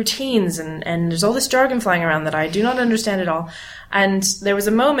routines, and there's all this jargon flying around that I do not understand at all. And there was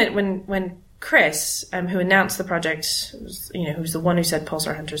a moment when Chris, who announced the project, who's the one who said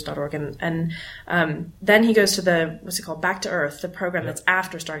pulsarhunters.org, and then he goes to the, what's it called, Back to Earth, the program that's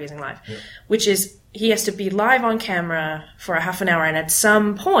after Stargazing Live, which is he has to be live on camera for a half an hour, and at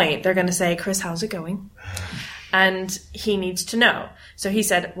some point they're going to say, Chris, how's it going? And he needs to know. So he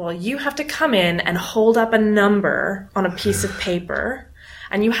said, well, you have to come in and hold up a number on a piece of paper,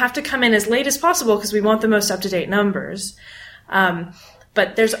 and you have to come in as late as possible because we want the most up-to-date numbers.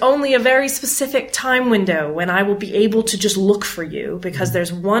 But there's only a very specific time window when I will be able to just look for you, because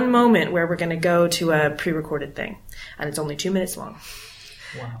there's one moment where we're going to go to a pre-recorded thing, and it's only 2 minutes long.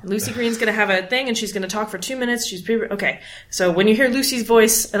 Wow. Lucie Green's going to have a thing, and she's going to talk for 2 minutes. Okay. So when you hear Lucie's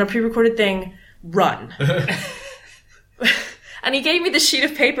voice in a pre-recorded thing, run. And he gave me this sheet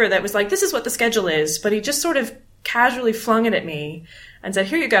of paper that was like, this is what the schedule is, but he just sort of casually flung it at me and said,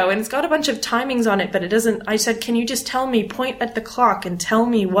 here you go. And it's got a bunch of timings on it, but it doesn't, I said, can you just tell me, point at the clock and tell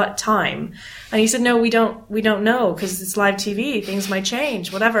me what time? And he said, no, we don't know, because it's live TV. Things might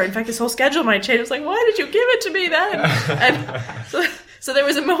change, whatever. In fact, this whole schedule might change. I was like, why did you give it to me then? And so there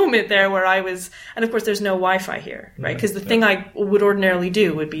was a moment there where I was, and of course there's no Wi-Fi here, right? Because the thing I would ordinarily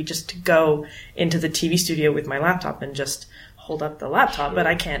do would be just to go into the TV studio with my laptop and just hold up the laptop, but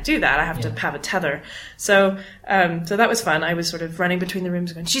I can't do that. I have to have a tether. So that was fun. I was sort of running between the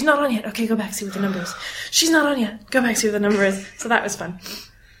rooms going, she's not on yet. Okay, go back, see what the number is. She's not on yet. Go back, see what the number is. So that was fun.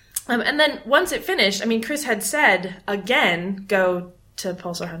 And then once it finished, I mean, Chris had said, again, go to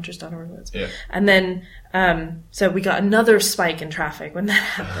pulsarhunters.org. Yeah. And then, so we got another spike in traffic when that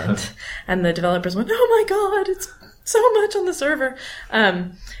happened. And the developers went, oh my God, it's so much on the server.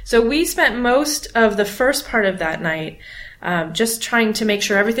 So we spent most of the first part of that night just trying to make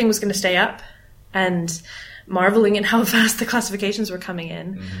sure everything was going to stay up and marveling at how fast the classifications were coming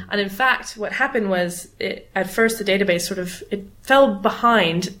in. Mm-hmm. And in fact, what happened was at first the database it fell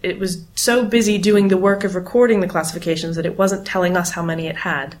behind. It was so busy doing the work of recording the classifications that it wasn't telling us how many it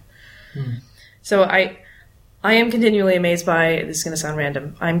had. So I am continually amazed by, this is going to sound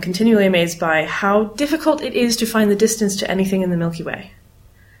random, I'm continually amazed by how difficult it is to find the distance to anything in the Milky Way.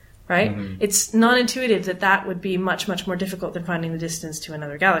 Right? Mm-hmm. It's non-intuitive that would be much, much more difficult than finding the distance to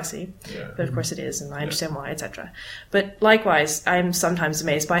another galaxy. Yeah. But of course it is, and I understand why, etc. But likewise, I'm sometimes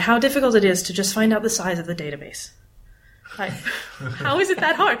amazed by how difficult it is to just find out the size of the database. Like, how is it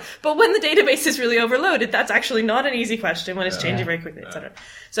that hard? But when the database is really overloaded, that's actually not an easy question when it's changing very quickly, etc.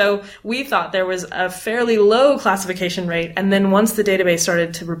 So we thought there was a fairly low classification rate, and then once the database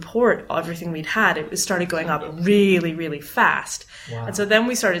started to report everything we'd had, it started going up really, really fast. Wow. And so then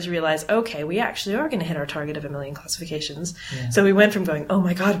we started to realize, okay, we actually are going to hit our target of 1 million classifications. Yeah. So we went from going, oh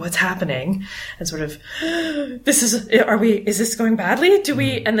my God, what's happening? And sort of, is this going badly?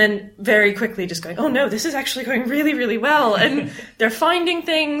 And then very quickly just going, oh no, this is actually going really, really well. And they're finding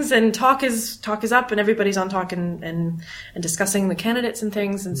things, and talk is up, and everybody's on talk and discussing the candidates and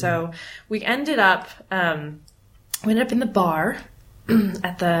things. And so we ended up in the bar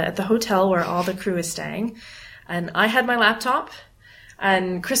at the hotel where all the crew is staying, and I had my laptop,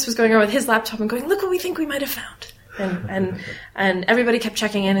 and Chris was going around with his laptop and going, look what we think we might have found. And everybody kept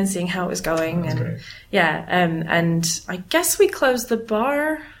checking in and seeing how it was going. That's great. And I guess we closed the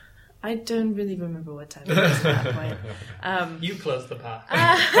bar. I don't really remember what time it was at that point. You closed the bar.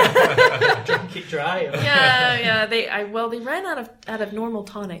 Drink it dry. Yeah. They ran out of normal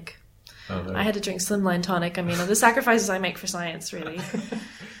tonic. Oh, no. I had to drink slimline tonic. I mean, the sacrifices I make for science, really.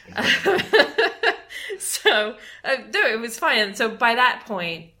 So no, it was fine. So by that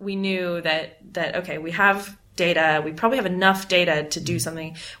point, we knew that okay, we have data. We probably have enough data to do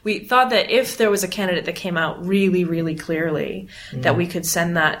something. We thought that if there was a candidate that came out really, really clearly, that we could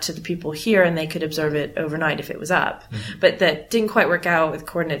send that to the people here and they could observe it overnight if it was up. Mm-hmm. But that didn't quite work out with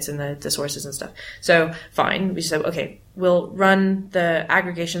coordinates and the sources and stuff. So fine. We said, okay, we'll run the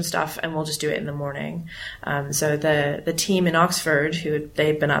aggregation stuff and we'll just do it in the morning. So the team in Oxford,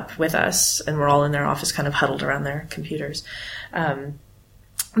 they'd been up with us and we're all in their office kind of huddled around their computers.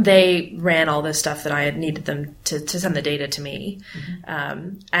 They ran all this stuff that I had needed them to send the data to me.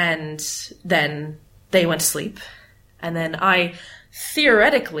 Mm-hmm. And then they went to sleep. And then I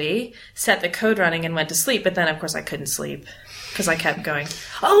theoretically set the code running and went to sleep. But then, of course, I couldn't sleep because I kept going,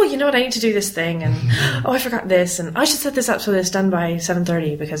 oh, you know what? I need to do this thing. And, oh, I forgot this. And I should set this up so that it's done by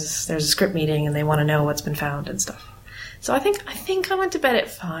 7:30 because there's a script meeting and they want to know what's been found and stuff. So I think I went to bed at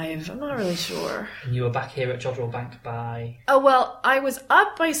 5. I'm not really sure. And you were back here at Jodrell Bank by... Oh, well, I was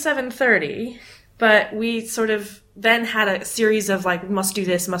up by 7:30, but we sort of then had a series of must do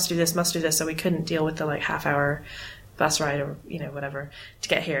this, so we couldn't deal with the half-hour bus ride or, whatever to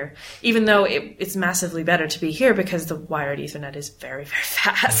get here. Even though it's massively better to be here because the wired Ethernet is very, very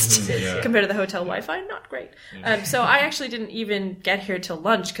fast compared to the hotel Wi-Fi. Not great. So I actually didn't even get here till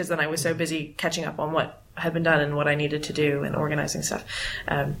lunch because then I was so busy catching up on what had been done and what I needed to do and organizing stuff.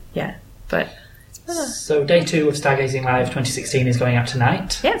 So day 2 of Stargazing Live 2016 is going out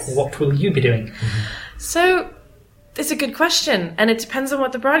tonight. Yes. What will you be doing? So it's a good question, and it depends on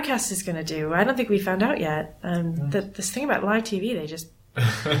what the broadcast is going to do. I don't think we found out yet. This thing about live TV, they just...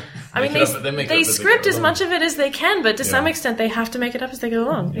 they script as much of it as they can, but to some extent they have to make it up as they go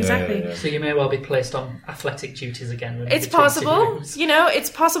along. Exactly. So you may well be placed on athletic duties again. It's possible. It's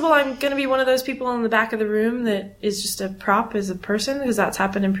possible I'm going to be one of those people in the back of the room that is just a prop as a person, because that's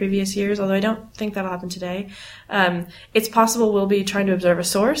happened in previous years, although I don't think that'll happen today. It's possible we'll be trying to observe a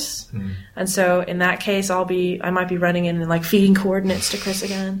source. And so in that case, I might be running in and feeding coordinates to Chris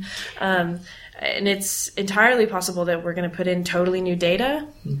again. And it's entirely possible that we're going to put in totally new data,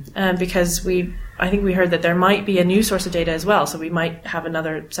 because I think we heard that there might be a new source of data as well. So we might have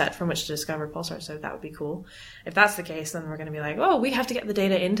another set from which to discover pulsars. So that would be cool. If that's the case, then we're going to be like, oh, we have to get the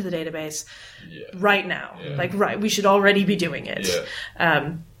data into the database right now. We should already be doing it.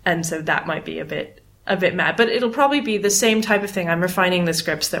 And so that might be a bit mad, but it'll probably be the same type of thing. I'm refining the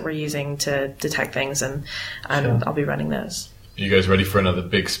scripts that we're using to detect things, and I'll be running those. Are you guys ready for another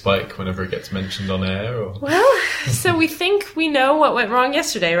big spike whenever it gets mentioned on air? Or? Well, so we think we know what went wrong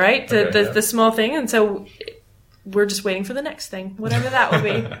yesterday, right? The small thing, and so we're just waiting for the next thing, whatever that will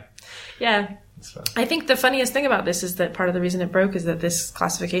be. Yeah. I think the funniest thing about this is that part of the reason it broke is that this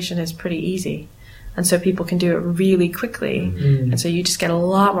classification is pretty easy. And so people can do it really quickly. And so you just get a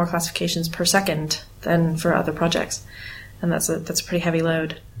lot more classifications per second than for other projects. And that's a pretty heavy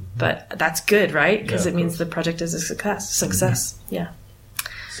load. But that's good, right? Because it means the project is a success. Yeah.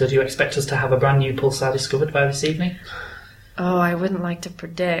 So do you expect us to have a brand new pulsar discovered by this evening? Oh, I wouldn't like to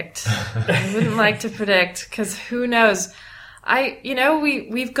predict. Because who knows?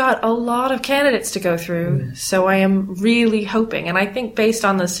 We've got a lot of candidates to go through, so I am really hoping, and I think based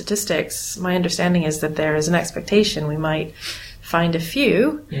on the statistics, my understanding is that there is an expectation we might find a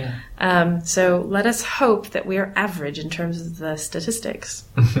few. So let us hope that we are average in terms of the statistics,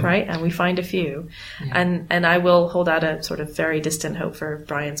 right? And we find a few. And I will hold out a sort of very distant hope for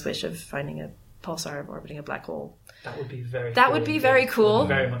Brian's wish of finding a pulsar orbiting a black hole. That would be very cool.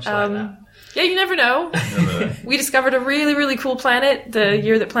 Very much like that. Yeah, you never know. We discovered a really, really cool planet the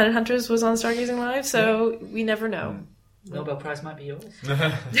year that Planet Hunters was on Stargazing Live, so we never know. Nobel Prize might be yours.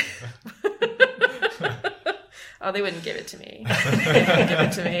 Oh, they wouldn't give it to me. They wouldn't give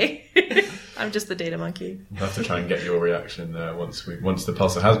it to me. I'm just the data monkey. We'll have to try and get your reaction once the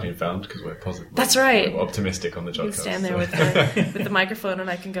pulsar has been found, because we're positive. That's right. We're optimistic on the Jodcast. You stand there with the microphone, and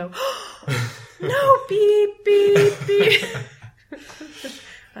I can go, no, beep, beep, beep.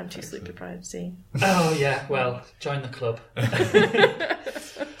 I'm too sleep deprived, see. Oh, yeah, well, join the club.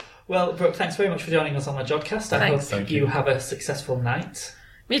 Well, Brooke, thanks very much for joining us on the Jodcast. I hope you have a successful night.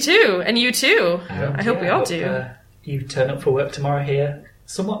 Me too, and you too. And I hope we all do. You turn up for work tomorrow here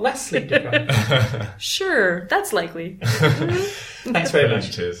somewhat less sleep deprived. Sure, that's likely. Thanks very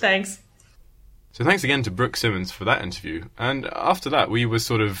much. Cheers. Thanks. So thanks again to Brooke Simmons for that interview. And after that, we were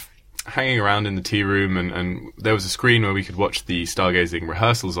sort of hanging around in the tea room, and there was a screen where we could watch the Stargazing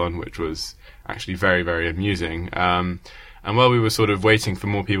rehearsals on, which was actually very, very amusing. And while we were sort of waiting for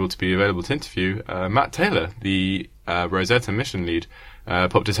more people to be available to interview, Matt Taylor, the Rosetta mission lead,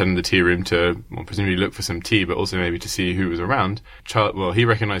 popped his head in the tea room to presumably look for some tea, but also maybe to see who was around. He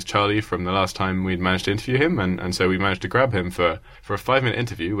recognised Charlie from the last time we'd managed to interview him, and so we managed to grab him for a 5-minute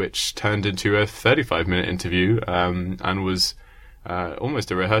interview, which turned into a 35-minute interview, and was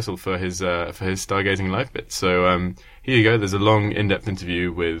almost a rehearsal for his Stargazing Live bit. So here you go. There's a long, in-depth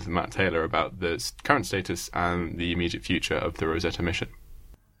interview with Matt Taylor about the current status and the immediate future of the Rosetta mission.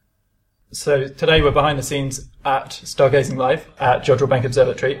 So today we're behind the scenes at Stargazing Live at Jodrell Bank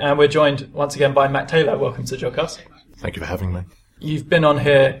Observatory, and we're joined once again by Matt Taylor. Welcome to the Jodcast. Thank you for having me. You've been on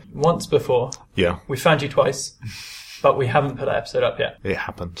here once before. Yeah. We found you twice, but we haven't put that episode up yet. It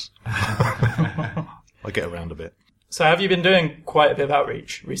happens. I get around a bit. So have you been doing quite a bit of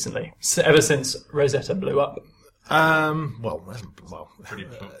outreach recently, ever since Rosetta blew up? Pretty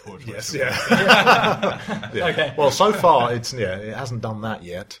poor choice. Yes, yeah. Yeah. Okay. Well, so far it hasn't done that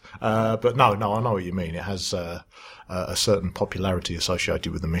yet. But no, I know what you mean. It has a certain popularity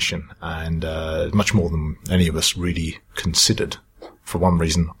associated with the mission, and much more than any of us really considered. For one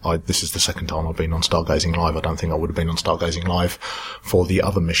reason, this is the second time I've been on Stargazing Live. I don't think I would have been on Stargazing Live for the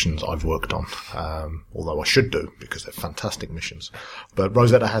other missions I've worked on, although I should do, because they're fantastic missions. But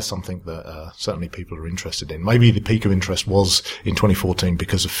Rosetta has something that certainly people are interested in. Maybe the peak of interest was in 2014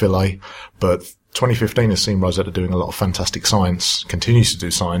 because of Philae, but 2015 has seen Rosetta doing a lot of fantastic science, continues to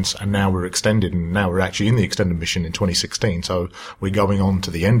do science, and now we're extended, and now we're actually in the extended mission in 2016, so we're going on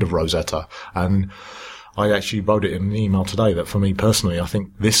to the end of Rosetta, and I actually wrote it in an email today that for me personally, I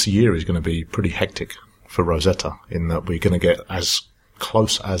think this year is going to be pretty hectic for Rosetta, in that we're going to get as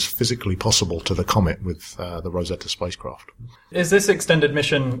close as physically possible to the comet with the Rosetta spacecraft. Is this extended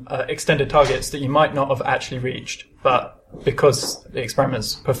mission extended targets that you might not have actually reached, but because the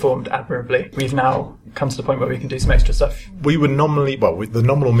experiments performed admirably, we've now come to the point where we can do some extra stuff? We would normally, the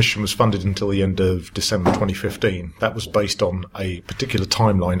nominal mission was funded until the end of December 2015. That was based on a particular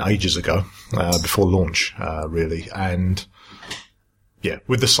timeline ages ago, before launch, really. And yeah,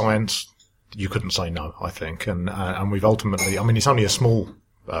 with the science, you couldn't say no, I think. And we've ultimately, it's only a small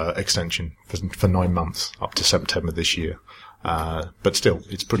extension for 9 months up to September this year. But still,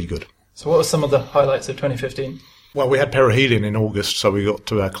 it's pretty good. So what were some of the highlights of 2015? Well, we had perihelion in August, so we got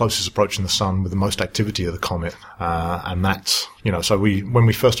to our closest approach in the sun with the most activity of the comet. And that's, so when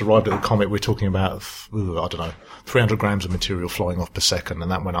we first arrived at the comet, we're talking about, 300 grams of material flying off per second,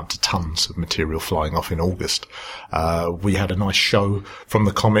 and that went up to tons of material flying off in August. We had a nice show from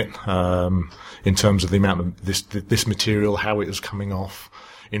the comet, in terms of the amount of this material, how it was coming off.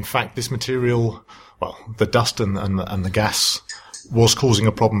 In fact, this material, the dust and the gas was causing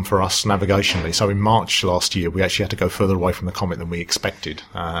a problem for us navigationally. So in March last year, we actually had to go further away from the comet than we expected.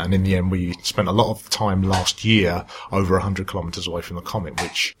 And in the end, we spent a lot of time last year over 100 kilometers away from the comet,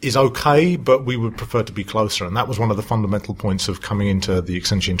 which is okay, but we would prefer to be closer. And that was one of the fundamental points of coming into the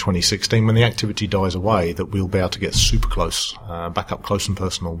extension in 2016. When the activity dies away, that we'll be able to get super close, back up close and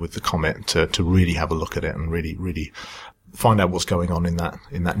personal with the comet to really have a look at it and really find out what's going on in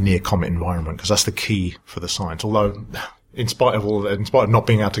that near comet environment, because that's the key for the science. Although, in spite of not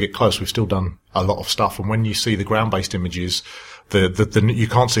being able to get close, we've still done a lot of stuff. And when you see the ground-based images, you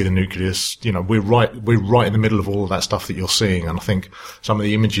can't see the nucleus. We're right in the middle of all of that stuff that you're seeing. And I think some of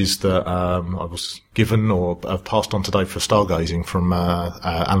the images that I was given or have passed on today for stargazing from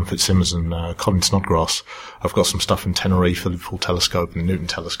Alan Fitzsimmons and Colin Snodgrass, I've got some stuff from Tenerife, the Liverpool Telescope and the Newton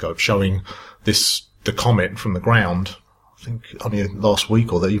Telescope, showing the comet from the ground. I think only last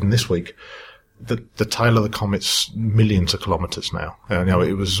week or even this week. The tail of the comet's millions of kilometres now.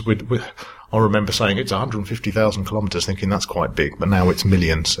 It was. I remember saying it's 150,000 kilometres, thinking that's quite big, but now it's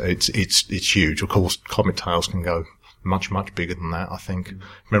millions. It's huge. Of course, comet tails can go much bigger than that. I think,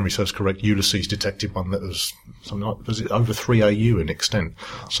 if memory serves correct, Ulysses detected one that was something like, was it over 3 AU in extent?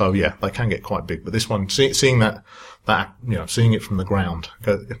 So yeah, they can get quite big. But this one, seeing seeing it from the ground,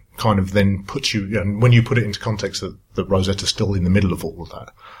 kind of then puts you. When you put it into context that Rosetta's still in the middle of all of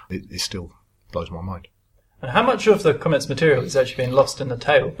that, it still blows my mind. And how much of the comet's material is actually being lost in the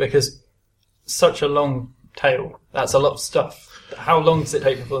tail? Because such a long tail, that's a lot of stuff. How long does it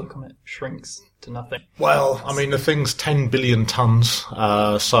take before the comet shrinks to nothing? Well, the thing's 10 billion tons.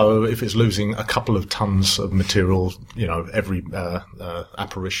 So if it's losing a couple of tons of material, every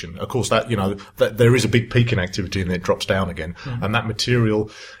apparition, of course that there is a big peak in activity and then it drops down again. Mm-hmm. And that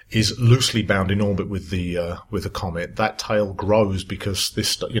material is loosely bound in orbit with the comet. That tail grows because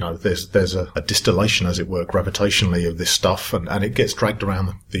this, there's a distillation, as it were, gravitationally of this stuff, and it gets dragged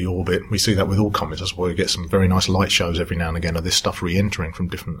around the orbit. We see that with all comets as well. You get some very nice light shows every now and again of this stuff re-entering from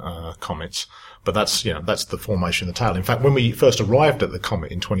different comets. But that's the formation of the tail. In fact, when we first arrived at the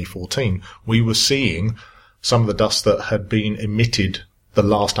comet in 2014, we were seeing some of the dust that had been emitted the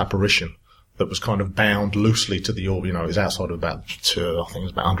last apparition, that was kind of bound loosely to the orbit. It was outside of I think it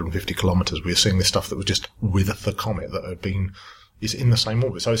was about 150 kilometers. We were seeing this stuff that was just with the comet that is in the same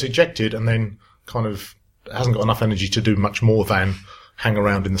orbit. So it's ejected and then kind of hasn't got enough energy to do much more than hang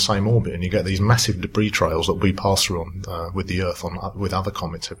around in the same orbit. And you get these massive debris trails that we pass through with the Earth with other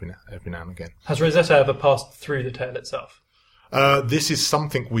comets every now and again. Has Rosetta ever passed through the tail itself? This is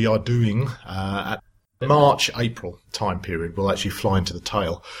something we are doing at March, April time period. We'll actually fly into the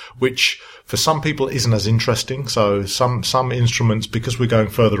tail, which for some people isn't as interesting. So some instruments, because we're going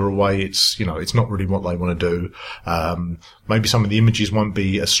further away, it's not really what they want to do. Maybe some of the images won't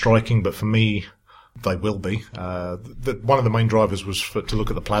be as striking, but for me, they will be. One of the main drivers was to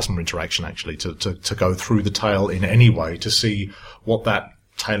look at the plasma interaction, actually, to go through the tail in any way to see what that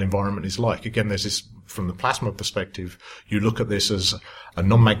tail environment is like. Again, there's this, from the plasma perspective, you look at this as a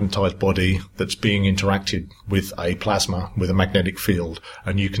non-magnetized body that's being interacted with a plasma, with a magnetic field,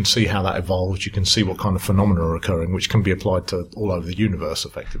 and you can see how that evolves. You can see what kind of phenomena are occurring, which can be applied to all over the universe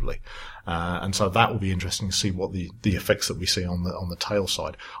effectively. And so that will be interesting to see what the effects that we see on the tail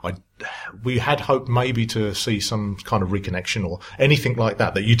side. We had hoped maybe to see some kind of reconnection or anything like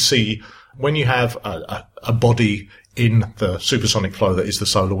that you'd see when you have a body in the supersonic flow that is the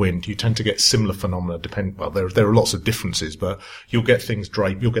solar wind. You tend to get similar phenomena. There are lots of differences, but you'll get things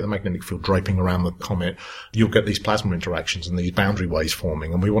you'll get the magnetic field draping around the comet. You'll get these plasma interactions and these boundary waves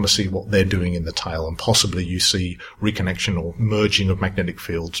forming, and we want to see what they're doing in the tail, and possibly you see reconnection or merging of magnetic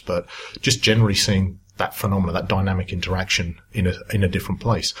fields, but just generally seeing that phenomena, that dynamic interaction in a different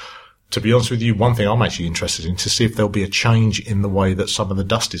place. To be honest with you, one thing I'm actually interested in to see if there'll be a change in the way that some of the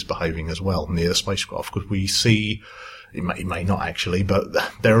dust is behaving as well near the spacecraft, because we see, it may not actually, but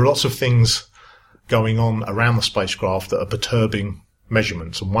there are lots of things going on around the spacecraft that are perturbing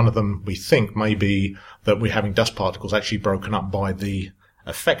measurements. And one of them, we think, may be that we're having dust particles actually broken up by the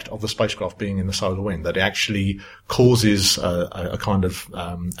effect of the spacecraft being in the solar wind, that it actually causes a kind of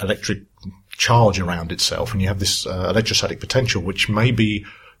electric charge around itself, and you have this electrostatic potential, which may be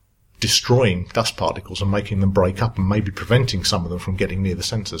destroying dust particles and making them break up and maybe preventing some of them from getting near the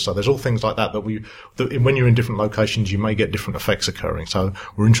sensors. So there's all things like that when you're in different locations, you may get different effects occurring. So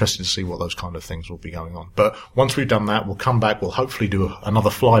we're interested to see what those kind of things will be going on. But once we've done that, we'll come back, we'll hopefully do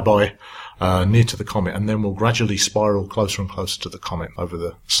another flyby near to the comet, and then we'll gradually spiral closer and closer to the comet over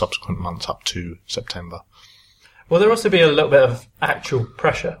the subsequent months up to September. Will there also be a little bit of actual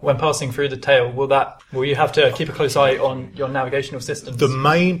pressure when passing through the tail? Will you have to keep a close eye on your navigational systems? The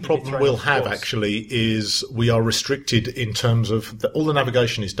main problem we'll have actually is we are restricted in terms of all the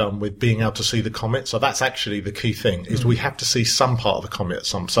navigation is done with being able to see the comet. So that's actually the key thing, is we have to see some part of the comet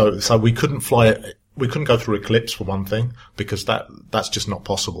so we couldn't fly it. We couldn't go through eclipse for one thing, because that's just not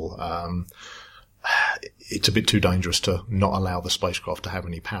possible. It's a bit too dangerous to not allow the spacecraft to have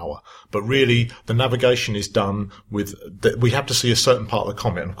any power. But really, the navigation is done we have to see a certain part of the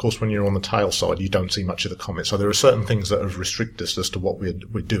comet. And of course, when you're on the tail side, you don't see much of the comet. So there are certain things that have restricted us as to what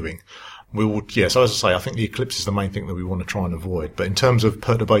we're doing. So as I say, I think the eclipse is the main thing that we want to try and avoid. But in terms of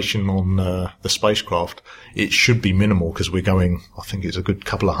perturbation on the spacecraft, it should be minimal, because we're going, I think it's a good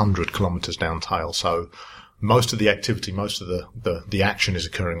couple of 100 kilometers down tail. So most of the activity, most of the action is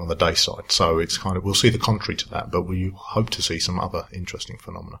occurring on the day side. So it's we'll see the contrary to that, but we hope to see some other interesting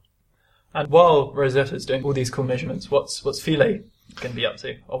phenomena. And while Rosetta's doing all these cool measurements, what's Philae going to be up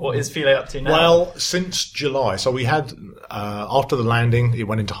to? Or what is Philae up to now? Well, since July. So we had, after the landing, it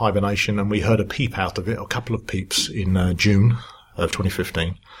went into hibernation, and we heard a peep out of it, a couple of peeps in June of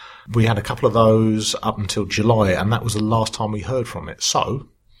 2015. We had a couple of those up until July, and that was the last time we heard from it. So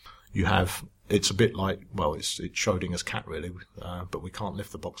you have... It's a bit like, it's Schrodinger's cat, really, but we can't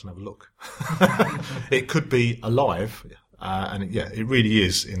lift the box and have a look. It could be alive, and it really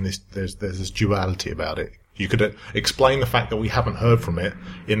is. In this, there's this duality about it. You could explain the fact that we haven't heard from it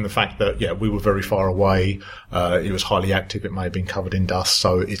in the fact that, we were very far away. It was highly active. It may have been covered in dust,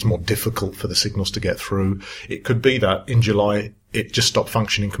 so it's more difficult for the signals to get through. It could be that in July it just stopped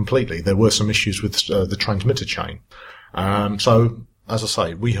functioning completely. There were some issues with the transmitter chain. As I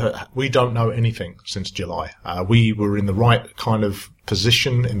say, we don't know anything since July. We were in the right kind of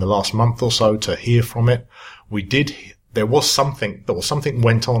position in the last month or so to hear from it. There was something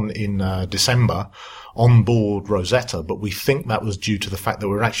went on in December on board Rosetta, but we think that was due to the fact that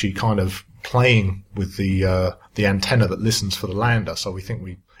we're actually kind of playing with the antenna that listens for the lander. So we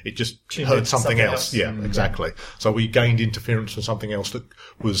think it just heard something else. Yeah, exactly. So we gained interference from something else that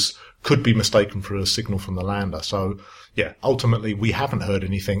could be mistaken for a signal from the lander. So, ultimately we haven't heard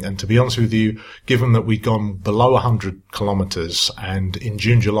anything. And to be honest with you, given that we'd gone below 100 kilometers, and in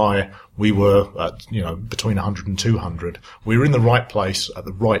June, July, we were at, between 100 and 200, we were in the right place at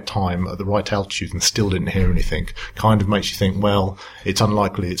the right time, at the right altitude, and still didn't hear anything. Kind of makes you think, well, it's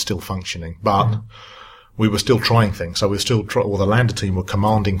unlikely it's still functioning. But we were still trying things. So we're still the lander team were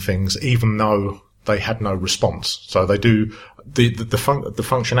commanding things, even though they had no response. So they do, the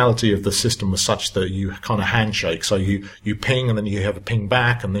functionality of the system was such that you kind of handshake. So you ping, and then you have a ping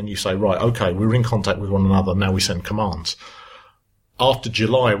back, and then you say, right, okay, we're in contact with one another. Now we send commands. After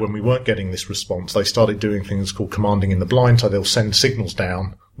July, when we weren't getting this response, they started doing things called commanding in the blind. So they'll send signals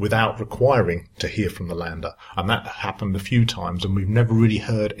down without requiring to hear from the lander. And that happened a few times, and we've never really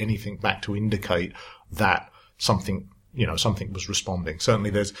heard anything back to indicate that something was responding.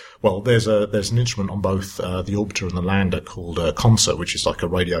 Certainly there's an instrument on both the orbiter and the lander called Concert, which is like a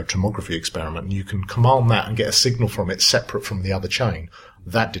radio tomography experiment, and you can command that and get a signal from it separate from the other chain.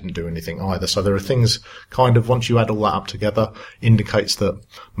 That didn't do anything either. So there are things kind of, once you add all that up together, indicates that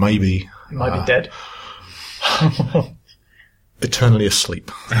maybe it might be dead. Eternally asleep.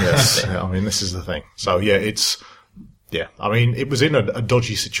 Yes. This is the thing. So it was in a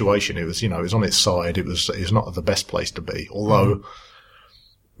dodgy situation. It was, it was on its side. It was not the best place to be, although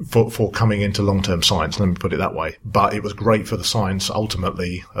for coming into long-term science, let me put it that way. But it was great for the science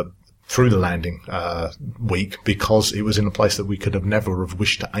ultimately through the landing week, because it was in a place that we could have never have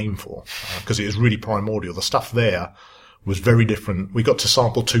wished to aim for, because it was really primordial. The stuff there was very different. We got to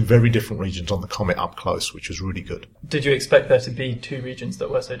sample two very different regions on the comet up close, which was really good. Did you expect there to be two regions that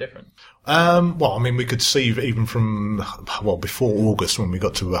were so different? We could see even from, before August, when we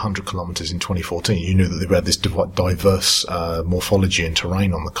got to 100 kilometers in 2014, you knew that they had this diverse morphology and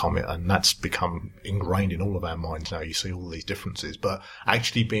terrain on the comet, and that's become ingrained in all of our minds now. You see all these differences, but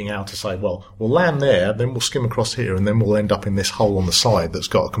actually being able to say, well, we'll land there, then we'll skim across here, and then we'll end up in this hole on the side that's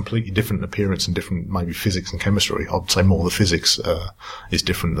got a completely different appearance and different maybe physics and chemistry. I'd say more the physics is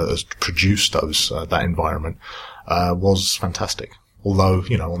different that has produced that environment was fantastic. Although,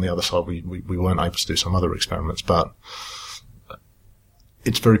 on the other side we weren't able to do some other experiments, but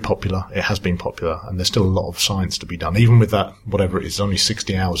it's very popular. It has been popular, and there's still a lot of science to be done. Even with that, whatever it is, only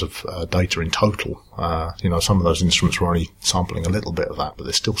 60 hours of data in total. Some of those instruments were only sampling a little bit of that, but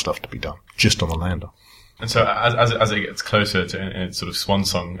there's still stuff to be done just on the lander. And so as it gets closer to in its sort of swan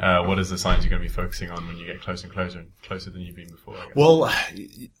song, what is the science you're going to be focusing on when you get closer and closer than you've been before, I guess? Well,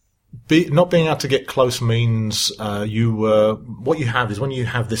 not being able to get close means what you have is when you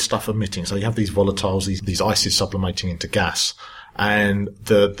have this stuff emitting, so you have these volatiles, these ices sublimating into gas, and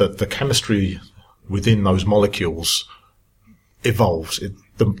the chemistry within those molecules evolves.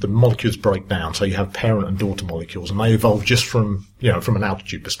 The molecules break down, so you have parent and daughter molecules, and they evolve just from an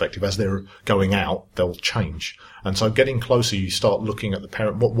altitude perspective. As they're going out, they'll change. And so getting closer, you start looking at the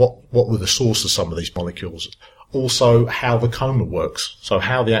parent, what were the source of some of these molecules? Also, how the coma works. So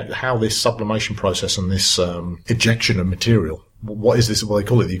how this sublimation process and this ejection of material. What is this? Well, they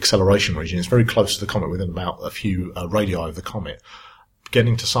call it the acceleration region. It's very close to the comet, within about a few radii of the comet.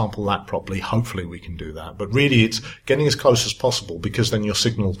 Getting to sample that properly, hopefully we can do that. But really it's getting as close as possible, because then your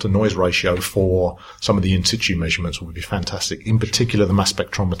signal to noise ratio for some of the in situ measurements will be fantastic. In particular, the mass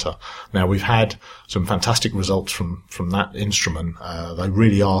spectrometer. Now, we've had some fantastic results from that instrument. They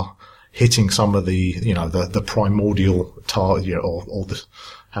really are hitting some of the primordial target, or the,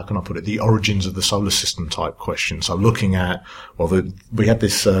 how can I put it, the origins of the solar system type question. So looking at, we had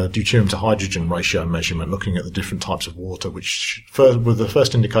this deuterium to hydrogen ratio measurement, looking at the different types of water, which was the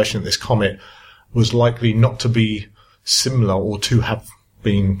first indication that this comet was likely not to be similar or to have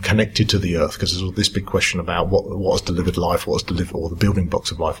been connected to the Earth, because there's this big question about what has delivered life, or the building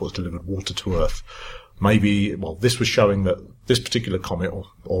blocks of life, what has delivered water to Earth. Maybe, this was showing that this particular comet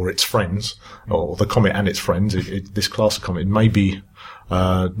or its friends, or the comet and its friends, this class of comet may be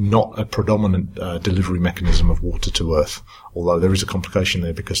not a predominant delivery mechanism of water to Earth, although there is a complication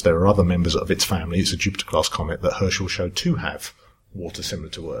there because there are other members of its family. It's a Jupiter-class comet that Herschel showed to have water similar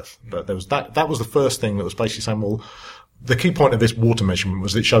to Earth. But there was that was the first thing that was basically saying, the key point of this water measurement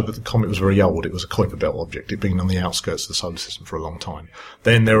was that it showed that the comet was very old. It was a Kuiper belt object. It had been on the outskirts of the solar system for a long time.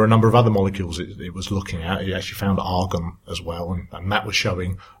 Then there were a number of other molecules it was looking at. It actually found argon as well, and that was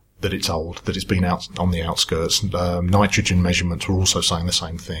showing that it's old, that it's been out on the outskirts. Nitrogen measurements were also saying the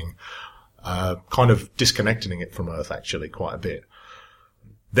same thing, kind of disconnecting it from Earth actually quite a bit.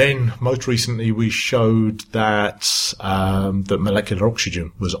 Then, most recently, we showed that molecular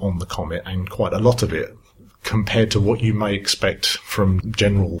oxygen was on the comet, and quite a lot of it, compared to what you may expect from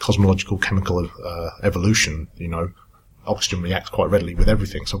general cosmological chemical evolution. Oxygen reacts quite readily with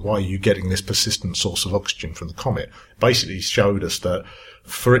everything, so why are you getting this persistent source of oxygen from the comet? Basically showed us that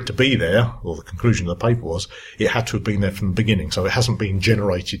for it to be there, or the conclusion of the paper was, it had to have been there from the beginning, so it hasn't been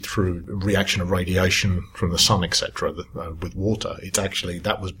generated through reaction of radiation from the sun, etc., with water. It's actually,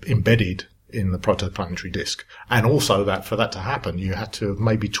 that was embedded in the protoplanetary disk. And also that for that to happen, you had to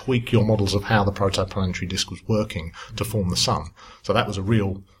maybe tweak your models of how the protoplanetary disk was working to form the sun. So that was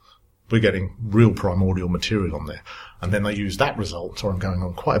we're getting real primordial material on there. And then they used that result. So I'm going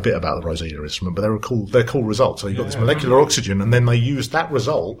on quite a bit about the Rosetta instrument, but they're cool results. So you've got this molecular oxygen, and then they used that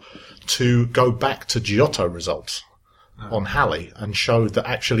result to go back to Giotto results on Halley, and showed that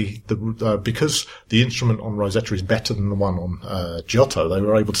actually because the instrument on Rosetta is better than the one on Giotto, they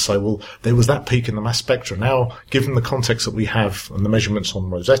were able to say, there was that peak in the mass spectra. Now, given the context that we have and the measurements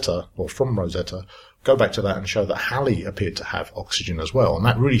on Rosetta, or from Rosetta, go back to that and show that Halley appeared to have oxygen as well. And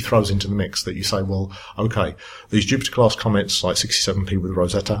that really throws into the mix that you say, okay, these Jupiter-class comets like 67P with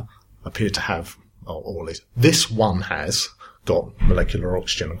Rosetta appear to have, or at least this one has got molecular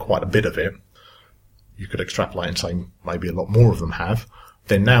oxygen, and quite a bit of it. You could extrapolate and say maybe a lot more of them have.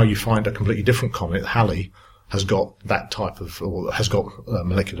 Then now you find a completely different comet, Halley, has got that type of, or has got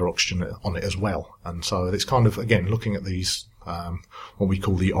molecular oxygen on it as well. And so it's kind of, again, looking at these, what we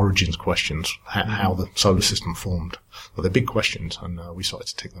call the origins questions, how the solar system formed. Well, they're big questions, and we started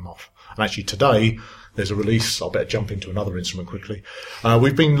to tick them off. And actually today, there's a release. I'll better jump into another instrument quickly.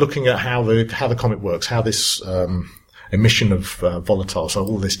 We've been looking at how the comet works, how this, emission of volatile, so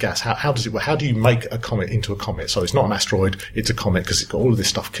all this gas, how does it work? How do you make a comet into a comet? So it's not an asteroid, it's a comet, because it's got all of this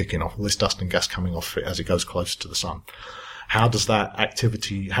stuff kicking off, all this dust and gas coming off it as it goes closer to the sun. How does that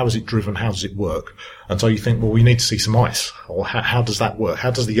activity, how is it driven, how does it work? And so you think, we need to see some ice, or how does that work?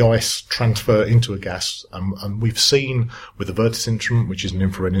 How does the ice transfer into a gas? And we've seen with the Vertis instrument, which is an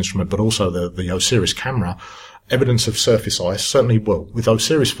infrared instrument, but also the OSIRIS camera, evidence of surface ice. Certainly, with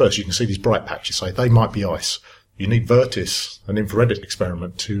OSIRIS first, you can see these bright patches, say they might be ice. You need Vertis, an infrared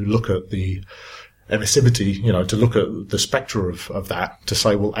experiment, to look at the emissivity, to look at the spectra of that to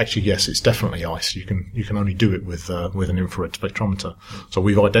say, well, actually, yes, it's definitely ice. You can only do it with an infrared spectrometer. So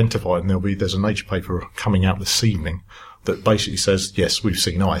we've identified, and there's a Nature paper coming out this evening that basically says, yes, we've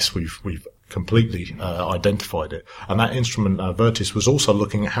seen ice. We've completely identified it. And that instrument, Vertis, was also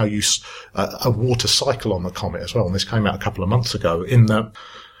looking at how a water cycle on the comet as well. And this came out a couple of months ago in that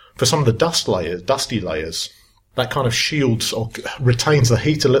for some of the dusty layers, that kind of shields or retains the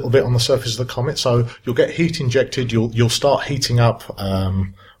heat a little bit on the surface of the comet. So you'll get heat injected. You'll start heating up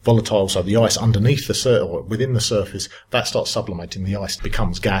volatile, so the ice underneath or within the surface, that starts sublimating. The ice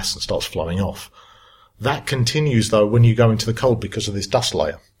becomes gas and starts flowing off. That continues, though, when you go into the cold because of this dust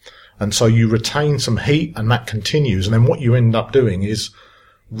layer. And so you retain some heat, and that continues. And then what you end up doing is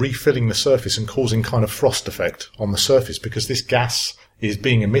refilling the surface and causing kind of frost effect on the surface, because this gas is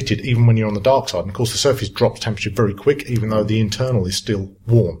being emitted even when you're on the dark side. And of course, the surface drops temperature very quick, even though the internal is still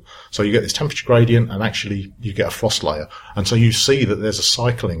warm. So you get this temperature gradient, and actually you get a frost layer. And so you see that there's a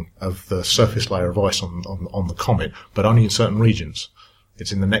cycling of the surface layer of ice on the comet, but only in certain regions.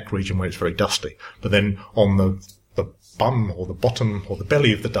 It's in the neck region where it's very dusty. But then on the bum or the bottom or the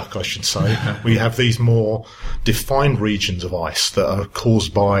belly of the duck, I should say, we have these more defined regions of ice that are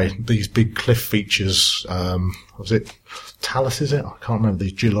caused by these big cliff features. Was it talus, is it? I can't remember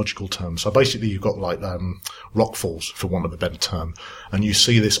the geological term. So basically you've got like rock falls, for want of a better term, and you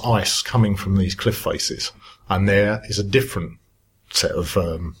see this ice coming from these cliff faces, and there is a different set of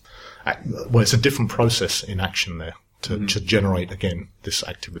it's a different process in action there to generate again this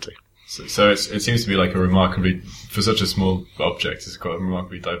activity. So it seems to be like for such a small object, it's got a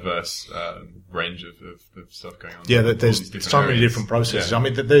remarkably diverse range of stuff going on. Yeah, there's so many different processes. Yeah. I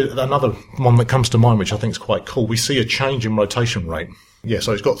mean, there's another one that comes to mind, which I think is quite cool. We see a change in rotation rate. Yeah,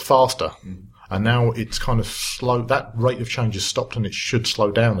 so it's got faster, and now it's kind of slow. That rate of change has stopped, and it should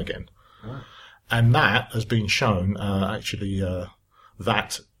slow down again. Oh. And that has been shown,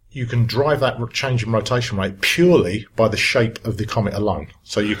 that you can drive that change in rotation rate purely by the shape of the comet alone.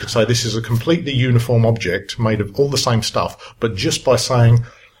 So you could say this is a completely uniform object made of all the same stuff, but just by saying,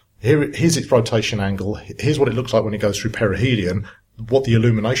 here's its rotation angle, here's what it looks like when it goes through perihelion, what the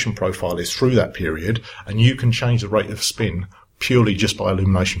illumination profile is through that period, and you can change the rate of spin purely just by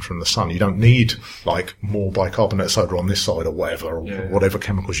illumination from the sun. You don't need like more bicarbonate of soda on this side or whatever, or whatever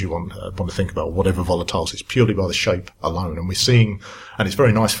chemicals you want to think about, whatever volatiles. It's purely by the shape alone. And we're seeing, and it's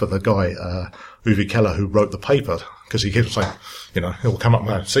very nice for the guy, Uwe Keller, who wrote the paper, because he keeps saying, he'll come up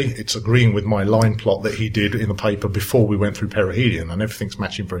and see, it's agreeing with my line plot that he did in the paper before we went through perihelion, and everything's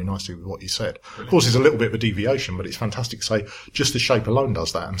matching very nicely with what he said. Of course, it's a little bit of a deviation, but it's fantastic to say just the shape alone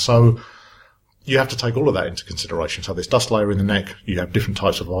does that. And so you have to take all of that into consideration. So this dust layer in the neck, you have different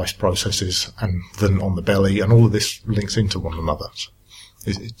types of ice processes, and then on the belly, and all of this links into one another. So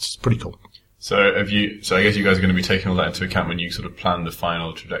it's pretty cool. So I guess you guys are going to be taking all that into account when you sort of plan the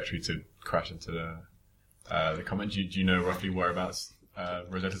final trajectory to crash into the comet. Do you know roughly whereabouts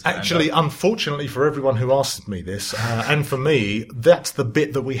Rosetta's going to Actually, unfortunately for everyone who asks me this, and for me, that's the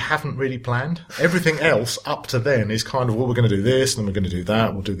bit that we haven't really planned. Everything else up to then is kind of, well, we're going to do this, and then we're going to do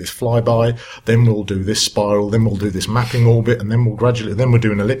that, we'll do this flyby, then we'll do this spiral, then we'll do this mapping orbit, and then we'll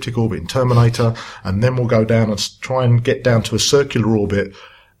do an elliptic orbit in Terminator, and then we'll go down and try and get down to a circular orbit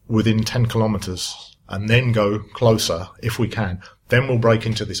within 10 kilometers, and then go closer if we can. Then we'll break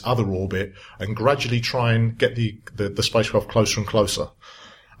into this other orbit and gradually try and get the spacecraft closer and closer.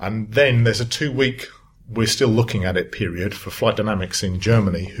 And then there's a 2-week, we're still looking at it period for Flight Dynamics in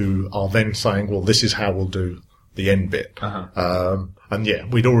Germany, who are then saying, well, this is how we'll do the end bit. And yeah,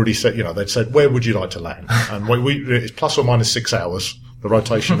 we'd already said, they'd said, where would you like to land? And it's plus or minus 6 hours. The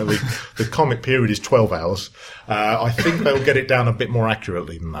rotation of the comet period is 12 hours. I think they'll get it down a bit more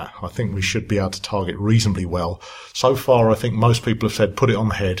accurately than that. I think we should be able to target reasonably well. So far, I think most people have said put it on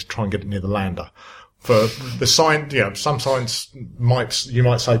the head, try and get it near the lander. For the science, some science you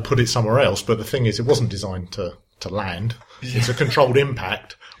might say put it somewhere else, but the thing is, it wasn't designed to land. It's a controlled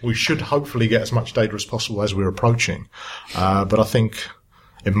impact. We should hopefully get as much data as possible as we're approaching. But I think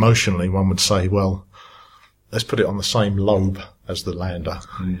emotionally, one would say, well, let's put it on the same lobe as the lander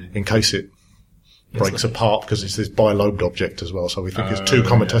in case it breaks apart, because it's this bilobed object as well. So we think it's 2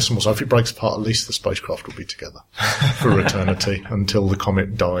 cometesimal. So if it breaks apart, at least the spacecraft will be together for eternity until the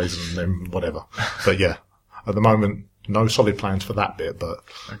comet dies and then whatever. But yeah, at the moment, no solid plans for that bit, but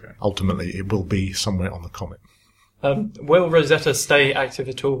ultimately it will be somewhere on the comet. Will Rosetta stay active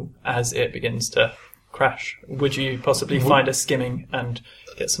at all as it begins to crash? Would you possibly find a skimming and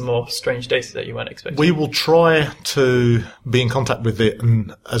get some more strange data that you weren't expecting? We will try to be in contact with it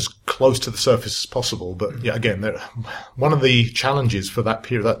and as close to the surface as possible. But yeah, again, one of the challenges for that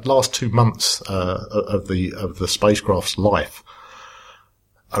period, that last 2 months of the spacecraft's life,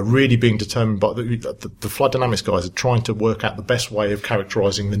 are really being determined by the flight dynamics guys are trying to work out the best way of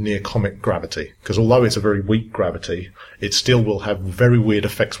characterizing the near comet gravity. Because although it's a very weak gravity, it still will have very weird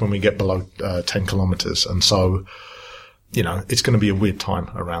effects when we get below 10 kilometers. And so, it's going to be a weird time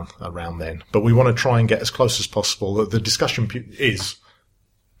around then. But we want to try and get as close as possible. The discussion is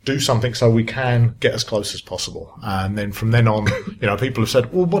do something so we can get as close as possible. And then from then on, people have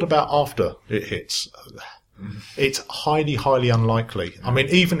said, well, what about after it hits? It's highly, highly unlikely. I mean,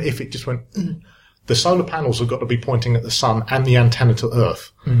 even if it just went, the solar panels have got to be pointing at the sun and the antenna to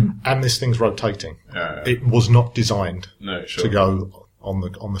Earth, and this thing's rotating. It was not designed to go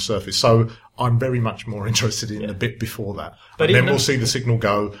on the surface. So I'm very much more interested in the bit before that. But then we'll see the signal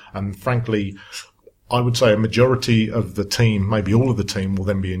go, and frankly, I would say a majority of the team, maybe all of the team, will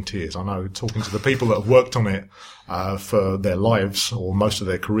then be in tears. I know, talking to the people that have worked on it for their lives or most of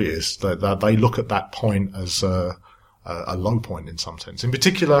their careers, that they look at that point as a low point in some sense. In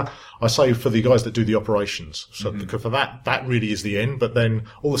particular, I say for the guys that do the operations. So because for that really is the end. But then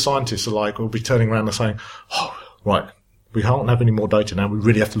all the scientists are like, will be turning around and saying, oh, right, we can't have any more data now. We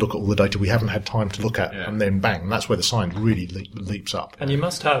really have to look at all the data we haven't had time to look at. And then bang, that's where the science really leaps up. And you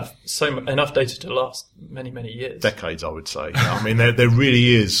must have enough data to last many, many years. Decades, I would say. I mean, there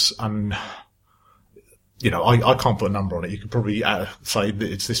really is, and I can't put a number on it. You could probably say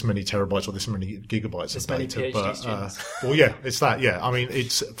that it's this many terabytes or this many gigabytes of data. PhD students. Well, yeah, it's that. Yeah, I mean,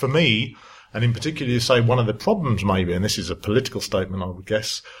 it's for me, and in particular, you say one of the problems maybe, and this is a political statement, I would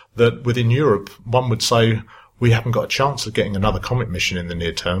guess, that within Europe, one would say we haven't got a chance of getting another comet mission in the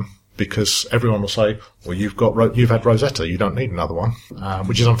near term because everyone will say, well, you've had Rosetta, you don't need another one,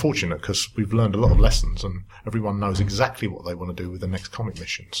 which is unfortunate because we've learned a lot of lessons and everyone knows exactly what they want to do with the next comet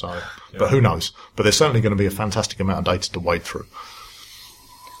mission. So, but who knows? But there's certainly going to be a fantastic amount of data to wade through.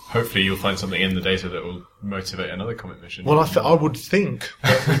 Hopefully you'll find something in the data that will motivate another comet mission. Well, I would think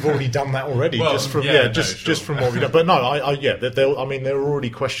that we've already done that already, just from what we've done. But no, there are already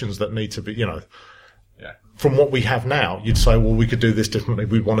questions that need to be, from what we have now, you'd say, well, we could do this differently.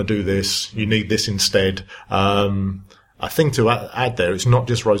 We want to do this. You need this instead. I think to add there, it's not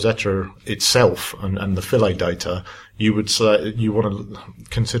just Rosetta itself and the Philae data. You would say you want to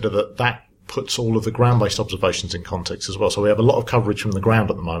consider that puts all of the ground-based observations in context as well. So we have a lot of coverage from the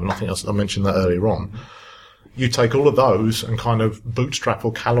ground at the moment. I think I mentioned that earlier on. You take all of those and kind of bootstrap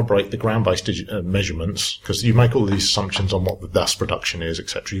or calibrate the ground-based measurements because you make all these assumptions on what the dust production is,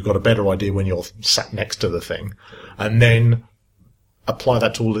 etc. You've got a better idea when you're sat next to the thing, and then apply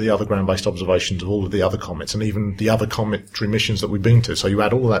that to all of the other ground-based observations of all of the other comets and even the other cometary missions that we've been to. So you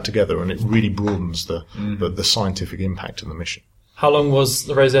add all of that together, and it really broadens the scientific impact of the mission. How long was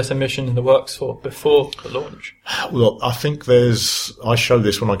the Rosetta mission in the works for before the launch? Well, I think I show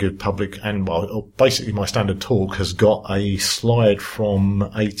this when I give public, and basically my standard talk has got a slide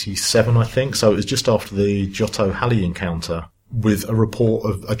from 87, I think. So it was just after the Giotto-Halley encounter with a report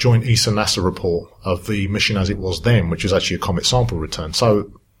of a joint ESA-NASA report of the mission as it was then, which was actually a comet sample return.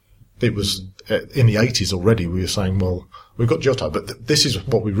 So it was in the 80s already. We were saying, well, we've got Giotto, but this is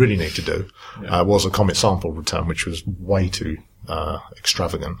what we really need to do, was a comet sample return, which was way too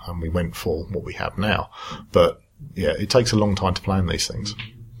extravagant, and we went for what we have now. But yeah, it takes a long time to plan these things.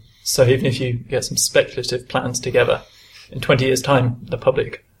 So even if you get some speculative plans together, in 20 years' time, the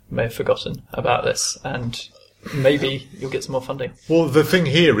public may have forgotten about this, and maybe you'll get some more funding. Well, the thing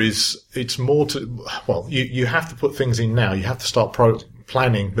here is it's more you have to put things in now. You have to start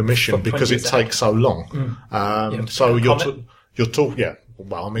planning the mission because it takes so long. So you're talking,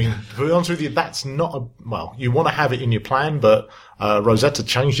 well, I mean, to be honest with you, that's not you want to have it in your plan, but Rosetta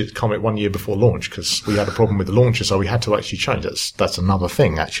changed its comet 1 year before launch because we had a problem with the launcher, so we had to actually change it. That's another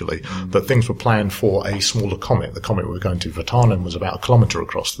thing, actually. But things were planned for a smaller comet. The comet we were going to, Haritina, was about 1 kilometre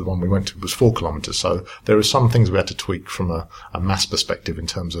across. The one we went to was 4 kilometres. So there are some things we had to tweak from a mass perspective in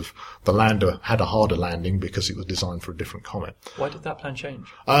terms of the lander had a harder landing because it was designed for a different comet. Why did that plan change?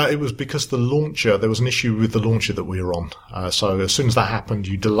 It was because the launcher, there was an issue with the launcher that we were on. So as soon as that happened,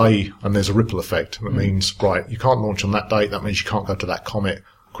 you delay, and there's a ripple effect. That means, right, you can't launch on that date. That means you can't go to that comet.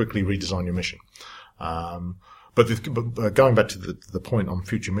 Quickly redesign your mission. But going back to the point on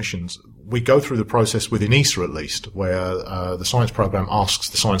future missions, we go through the process within ESA at least, where the science program asks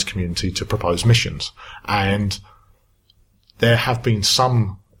the science community to propose missions. And there have been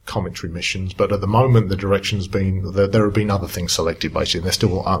some cometary missions, but at the moment the direction's been, there have been other things selected basically. They're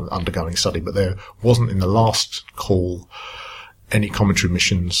still undergoing study, but there wasn't in the last call any commentary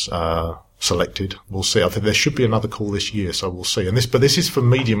missions selected. We'll see. I think there should be another call this year, so we'll see. But this is for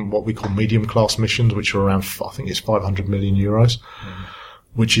what we call medium class missions, which are around, I think it's 500 million euros,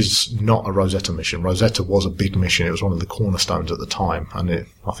 which is not a Rosetta mission. Rosetta was a big mission. It was one of the cornerstones at the time, and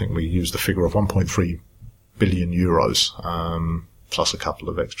I think we used the figure of 1.3 billion euros, plus a couple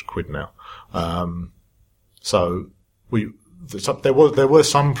of extra quid now. There were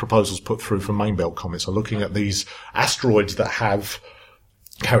some proposals put through from main belt comets, so looking at these asteroids that have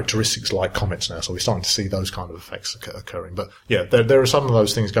characteristics like comets now, so we're starting to see those kind of effects occurring. But yeah, there are some of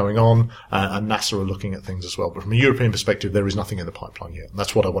those things going on, and NASA are looking at things as well. But from a European perspective, there is nothing in the pipeline yet. And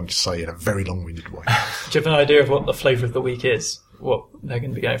that's what I wanted to say in a very long-winded way. Do you have an idea of what the flavour of the week is? What they're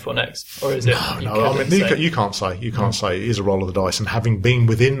going to be going for next? Or is it... No, you can't say. You can't say. It is a roll of the dice. And having been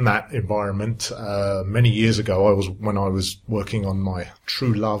within that environment many years ago, when I was working on my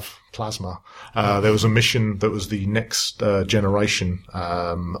true love, plasma, there was a mission that was the next generation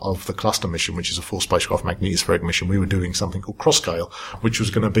of the cluster mission, which is a full spacecraft magnetospheric mission. We were doing something called cross-scale, which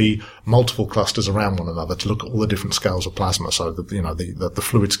was going to be multiple clusters around one another to look at all the different scales of plasma. So the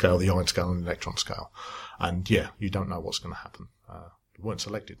fluid scale, the ion scale, and the electron scale. And yeah, you don't know what's going to happen. We weren't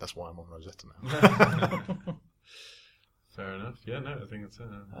selected. That's why I'm on Rosetta now. Fair enough. Yeah, no, I think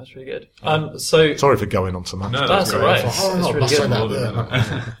that's really good. So sorry for going on so much. No, that's all right. That's really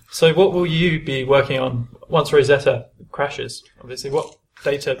good. So what will you be working on once Rosetta crashes? Obviously, what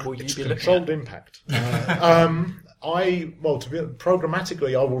data will you be looking at? Controlled impact.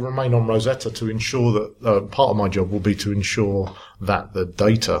 Programmatically, I will remain on Rosetta to ensure that part of my job will be to ensure that the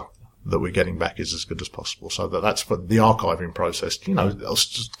data that we're getting back is as good as possible. So that's for the archiving process,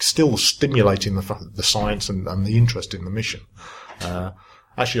 still stimulating the science and the interest in the mission.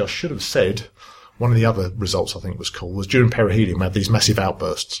 Actually, I should have said one of the other results I think was cool was during perihelion we had these massive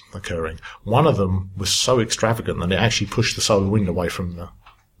outbursts occurring. One of them was so extravagant that it actually pushed the solar wind away from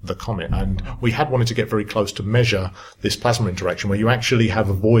the comet, and we had wanted to get very close to measure this plasma interaction where you actually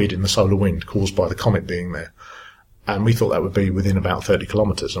have a void in the solar wind caused by the comet being there. And we thought that would be within about 30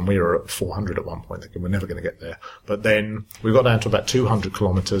 kilometres, and we were at 400 at one point, thinking we're never going to get there. But then we got down to about 200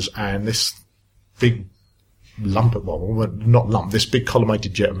 kilometres, and this big this big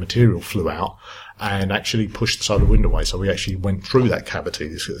collimated jet of material flew out and actually pushed the solar wind away. So we actually went through that cavity.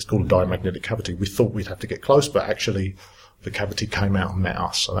 It's called a diamagnetic cavity. We thought we'd have to get close, but actually the cavity came out and met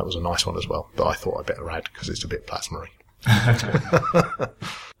us. So that was a nice one as well. But I thought I'd better add because it's a bit plasma-y.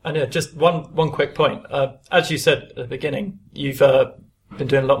 And yeah, just one quick point. As you said at the beginning, you've been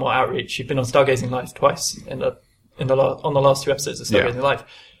doing a lot more outreach. You've been on Stargazing Live twice on the last two episodes of Stargazing Live.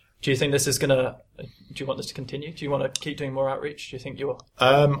 Do you think this is gonna? Do you want this to continue? Do you want to keep doing more outreach? Do you think you will?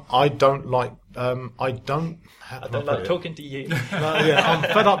 I don't like talking to you. I'm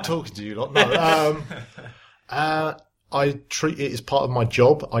fed up talking to you lot. No. I treat it as part of my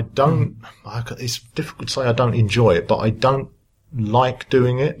job. It's difficult to say I don't enjoy it, but I don't like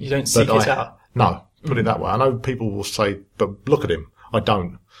doing it. You don't seek it out? No, put it that way. I know people will say, but look at him. I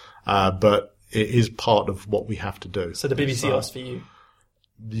don't. But it is part of what we have to do. So the BBC asked for you?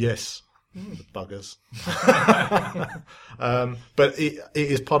 Yes. The buggers. But it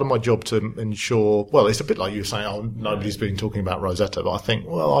is part of my job to ensure, well, it's a bit like you were saying, nobody's been talking about Rosetta, but I think,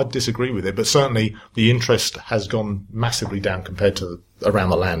 I disagree with it. But certainly the interest has gone massively down compared to around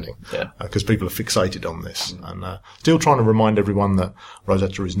the landing. Yeah. Because people are fixated on this. And still trying to remind everyone that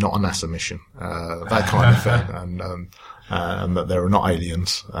Rosetta is not a NASA mission, that kind of thing. And that there are not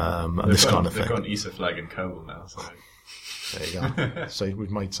aliens, and this kind of thing. They've got an ESA flag in Kerbal now, so... There you go. See,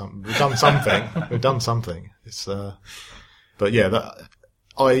 we've done something. We've done something. It's, but yeah,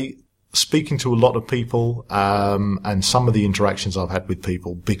 speaking to a lot of people, and some of the interactions I've had with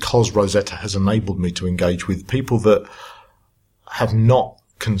people, because Rosetta has enabled me to engage with people that have not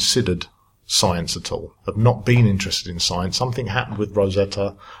considered science at all, have not been interested in science. Something happened with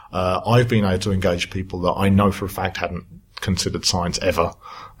Rosetta. I've been able to engage people that I know for a fact hadn't considered science ever.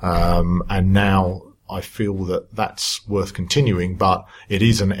 And now, I feel that that's worth continuing, but it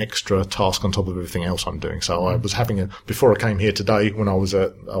is an extra task on top of everything else I'm doing. So I was before I came here today, when I was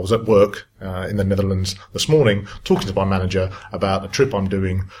at work, in the Netherlands this morning, talking to my manager about a trip I'm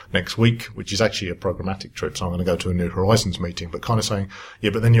doing next week, which is actually a programmatic trip. So I'm going to go to a New Horizons meeting, but kind of saying, yeah,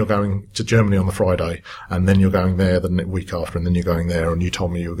 but then you're going to Germany on the Friday, and then you're going there the week after, and then you're going there, and you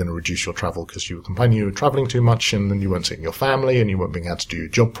told me you were going to reduce your travel because you were complaining you were traveling too much, and then you weren't seeing your family, and you weren't being able to do your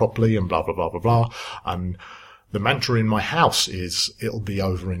job properly, and blah, blah, blah, blah, blah. And The mantra in my house is it'll be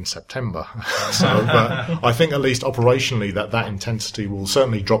over in September. But I think at least operationally that intensity will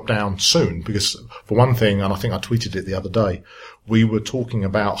certainly drop down soon, because for one thing, and I think I tweeted it the other day, we were talking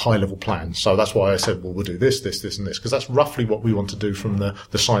about high level plans. So that's why I said, well, we'll do this, this, this and this, because that's roughly what we want to do from the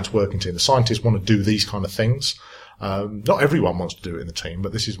science working team. The scientists want to do these kind of things. Not everyone wants to do it in the team,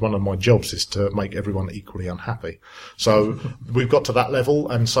 but this is one of my jobs, is to make everyone equally unhappy. So we've got to that level,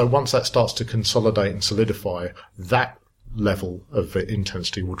 and so once that starts to consolidate and solidify, that level of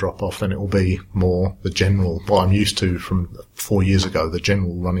intensity will drop off, and it will be more the general, what I'm used to from 4 years ago, the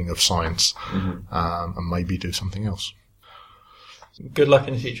general running of science, and maybe do something else. Good luck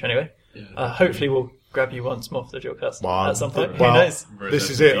in the future anyway. Hopefully we'll grab you once more for the Jodcast at some point. Well, who knows? This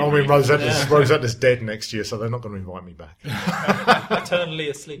is it. I mean, Rosetta's dead next year, so they're not going to invite me back. Eternally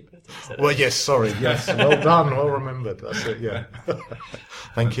asleep. Well, yes, sorry. Yes, well done. Well remembered. That's it, yeah.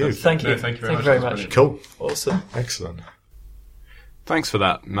 Thank you. Thank you. Thank you Thank you very very much. much. Cool. Awesome. Excellent. Thanks for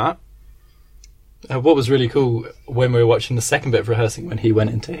that, Matt. What was really cool when we were watching the second bit of rehearsing, when he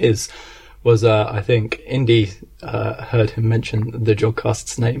went into his, was I think Indy heard him mention the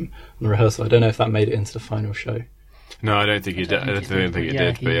Jodcast's name on the rehearsal. I don't know if that made it into the final show. No, I don't think he did. I don't think it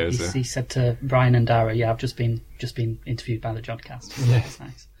did. But yeah, he said to Brian and Dara, "Yeah, I've just been interviewed by the Jodcast." Yeah. That's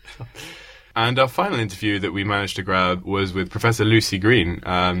nice. And our final interview that we managed to grab was with Professor Lucie Green.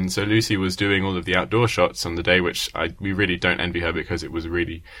 So Lucie was doing all of the outdoor shots on the day, which we really don't envy her, because it was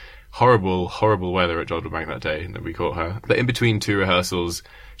really horrible, horrible weather at Jodrell Bank that day that we caught her. But in between two rehearsals,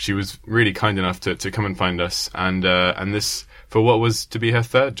 she was really kind enough to come and find us, and this for what was to be her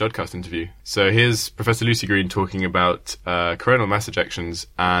third Jodcast interview. So here's Professor Lucie Green talking about coronal mass ejections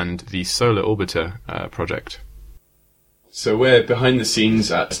and the Solar Orbiter project. So we're behind the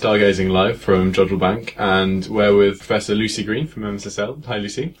scenes at Stargazing Live from Jodrell Bank, and we're with Professor Lucie Green from MSSL. Hi,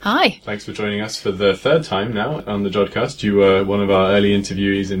 Lucie. Hi. Thanks for joining us for the third time now on the Jodcast. You were one of our early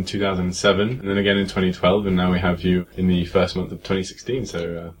interviewees in 2007, and then again in 2012, and now we have you in the first month of 2016,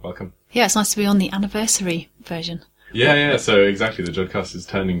 so welcome. Yeah, it's nice to be on the anniversary version. Yeah, so exactly, the Jodcast is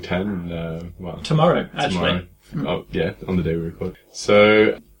turning 10, Tomorrow, actually. Oh, yeah, on the day we record.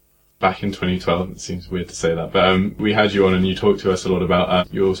 So back in 2012, it seems weird to say that, but we had you on and you talked to us a lot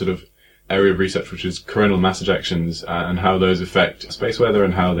about your sort of area of research, which is coronal mass ejections and how those affect space weather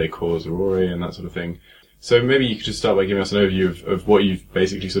and how they cause aurorae and that sort of thing. So maybe you could just start by giving us an overview of what you've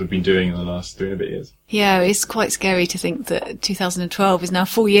basically sort of been doing in the last 3 and a bit years. Yeah, it's quite scary to think that 2012 is now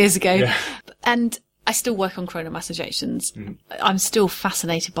 4 years ago. Yeah. And I still work on coronal mass ejections. I'm still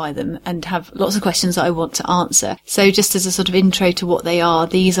fascinated by them and have lots of questions that I want to answer. So just as a sort of intro to what they are,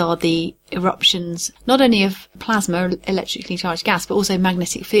 these are the eruptions, not only of plasma, electrically charged gas, but also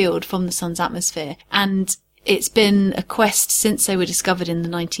magnetic field from the sun's atmosphere. And it's been a quest since they were discovered in the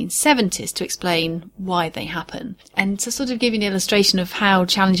 1970s to explain why they happen. And to sort of give you an illustration of how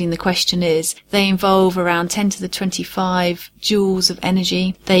challenging the question is, they involve around 10 to the 25 joules of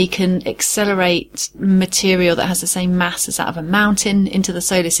energy. They can accelerate material that has the same mass as that of a mountain into the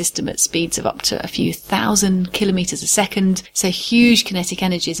solar system at speeds of up to a few thousand kilometres a second. So huge kinetic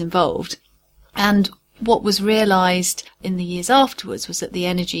energy is involved. And what was realised in the years afterwards was that the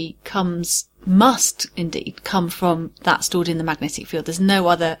energy must indeed come from that stored in the magnetic field. There's no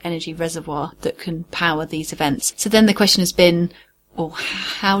other energy reservoir that can power these events. So then the question has been, well,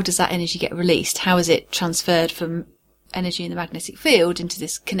 how does that energy get released? How is it transferred from energy in the magnetic field into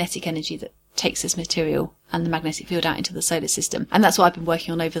this kinetic energy that takes this material and the magnetic field out into the solar system? And that's what I've been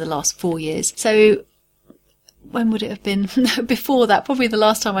working on over the last 4 years. So when would it have been? Before that, probably the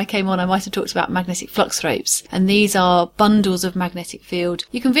last time I came on, I might have talked about magnetic flux ropes. And these are bundles of magnetic field.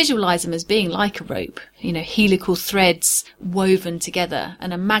 You can visualize them as being like a rope, helical threads woven together.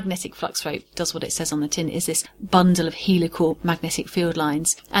 And a magnetic flux rope does what it says on the tin, is this bundle of helical magnetic field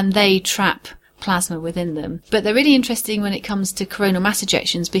lines. And they trap plasma within them. But they're really interesting when it comes to coronal mass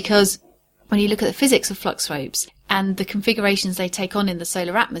ejections, because when you look at the physics of flux ropes and the configurations they take on in the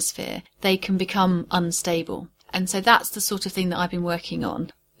solar atmosphere, they can become unstable. And so that's the sort of thing that I've been working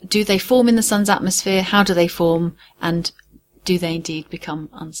on. Do they form in the sun's atmosphere? How do they form? And do they indeed become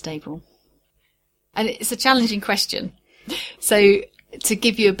unstable? And it's a challenging question. So to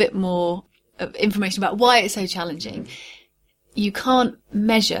give you a bit more information about why it's so challenging, you can't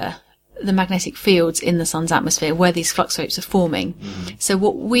measure the magnetic fields in the sun's atmosphere where these flux ropes are forming. So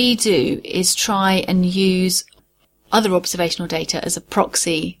what we do is try and use other observational data as a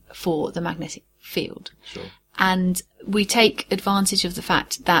proxy for the magnetic field. Sure. And we take advantage of the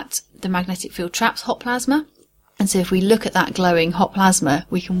fact that the magnetic field traps hot plasma. And so if we look at that glowing hot plasma,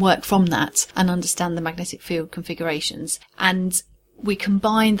 we can work from that and understand the magnetic field configurations. And we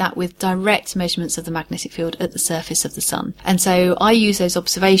combine that with direct measurements of the magnetic field at the surface of the sun. And so I use those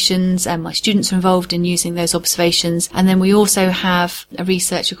observations, and my students are involved in using those observations. And then we also have a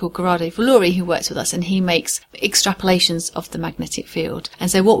researcher called Gerardo Valori who works with us, and he makes extrapolations of the magnetic field.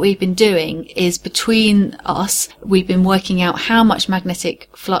 And so what we've been doing is, between us, we've been working out how much magnetic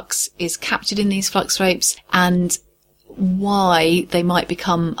flux is captured in these flux ropes and why they might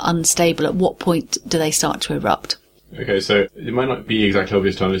become unstable. At what point do they start to erupt? Okay, so it might not be exactly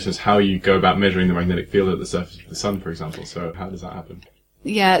obvious to our listeners how you go about measuring the magnetic field at the surface of the sun, for example. So how does that happen?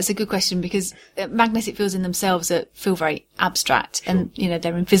 Yeah, it's a good question, because magnetic fields in themselves feel very abstract, and,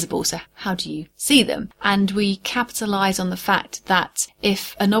 they're invisible. So how do you see them? And we capitalise on the fact that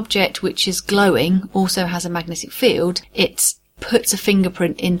if an object which is glowing also has a magnetic field, it puts a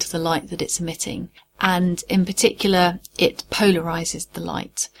fingerprint into the light that it's emitting. And in particular, it polarises the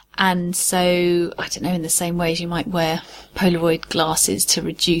light. And so, I don't know, in the same way as you might wear Polaroid glasses to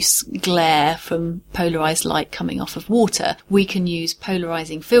reduce glare from polarised light coming off of water, we can use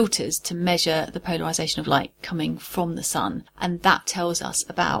polarising filters to measure the polarisation of light coming from the sun. And that tells us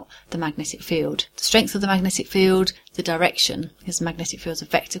about the magnetic field, the strength of the magnetic field, the direction, because magnetic fields are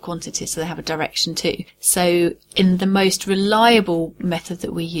vector quantities, so they have a direction too. So in the most reliable method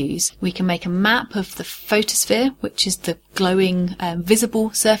that we use, we can make a map of the photosphere, which is the glowing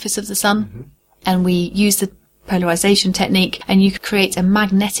visible surface of the sun, and we use the polarization technique, and you can create a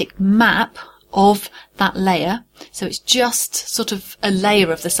magnetic map of that layer. So it's just sort of a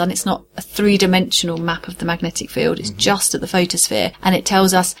layer of the sun. It's not a three-dimensional map of the magnetic field. It's just at the photosphere, and it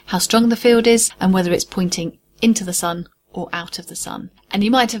tells us how strong the field is and whether it's pointing into the sun or out of the sun. And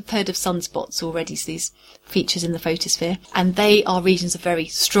you might have heard of sunspots already, so these features in the photosphere, and they are regions of very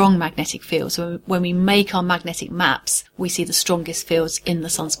strong magnetic fields. So when we make our magnetic maps, we see the strongest fields in the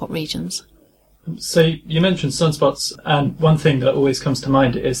sunspot regions. So you mentioned sunspots, and one thing that always comes to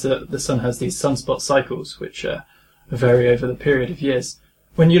mind is that the sun has these sunspot cycles, which vary over the period of years.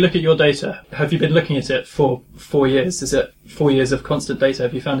 When you look at your data, have you been looking at it for 4 years? Is it 4 years of constant data?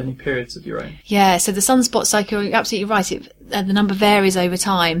 Have you found any periods of your own? Yeah, so the sunspot cycle, you're absolutely right. The number varies over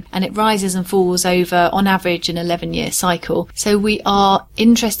time, and it rises and falls over, on average, an 11-year cycle. So we are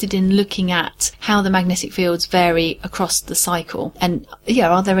interested in looking at how the magnetic fields vary across the cycle. And,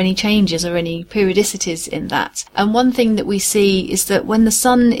 are there any changes or any periodicities in that? And one thing that we see is that when the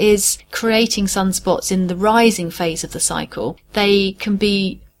sun is creating sunspots in the rising phase of the cycle, they can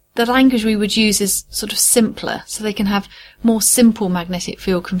be, the language we would use is sort of simpler, so they can have more simple magnetic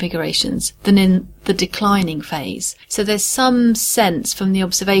field configurations than in the declining phase. So there's some sense from the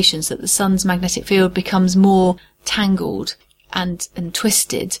observations that the sun's magnetic field becomes more tangled and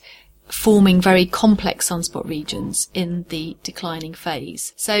twisted, forming very complex sunspot regions in the declining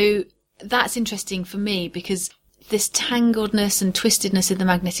phase. So that's interesting for me, because this tangledness and twistedness in the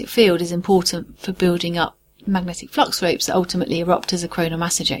magnetic field is important for building up magnetic flux ropes that ultimately erupt as a coronal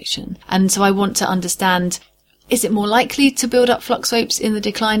mass ejection. And so I want to understand, is it more likely to build up flux ropes in the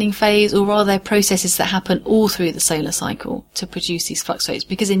declining phase, or are there processes that happen all through the solar cycle to produce these flux ropes?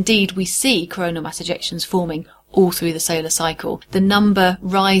 Because indeed we see coronal mass ejections forming all through the solar cycle. The number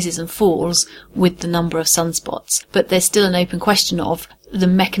rises and falls with the number of sunspots, but there's still an open question of the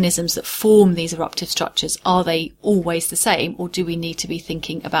mechanisms that form these eruptive structures. Are they always the same, or do we need to be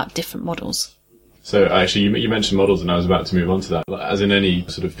thinking about different models? So actually, you mentioned models, and I was about to move on to that. As in any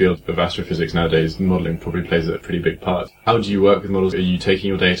sort of field of astrophysics nowadays, modelling probably plays a pretty big part. How do you work with models? Are you taking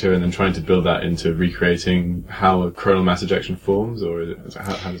your data and then trying to build that into recreating how a coronal mass ejection forms, or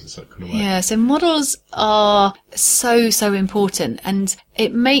how does this kind of work? Yeah, so models are so important, and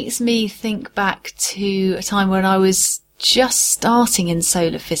it makes me think back to a time when I was just starting in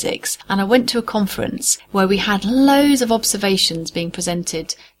solar physics, and I went to a conference where we had loads of observations being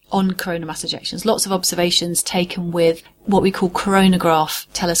presented on coronal mass ejections, lots of observations taken with what we call coronagraph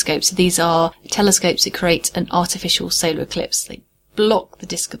telescopes. So these are telescopes that create an artificial solar eclipse. They block the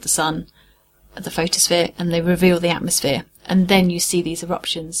disk of the sun, the photosphere, and they reveal the atmosphere. And then you see these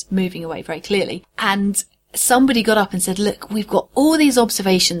eruptions moving away very clearly. And somebody got up and said, look, we've got all these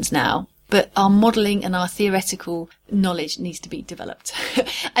observations now, but our modelling and our theoretical knowledge needs to be developed.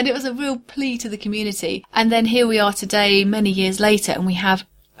 And it was a real plea to the community. And then here we are today, many years later, and we have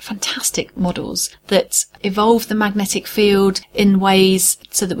fantastic models that evolve the magnetic field in ways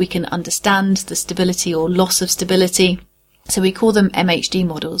so that we can understand the stability or loss of stability. So we call them MHD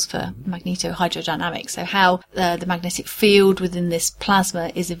models for magnetohydrodynamics. So how the magnetic field within this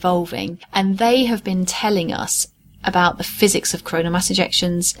plasma is evolving. And they have been telling us about the physics of coronal mass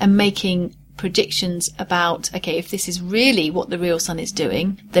ejections and making predictions about, okay, if this is really what the real sun is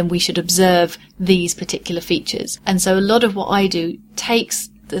doing, then we should observe these particular features. And so a lot of what I do takes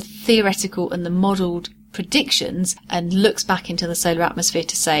the theoretical and the modelled predictions and looks back into the solar atmosphere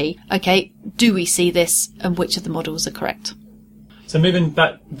to say, okay, do we see this and which of the models are correct? So moving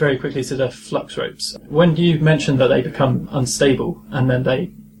back very quickly to the flux ropes, when you mentioned that they become unstable and then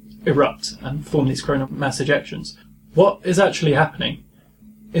they erupt and form these coronal mass ejections, what is actually happening?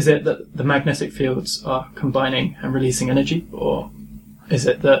 Is it that the magnetic fields are combining and releasing energy, or is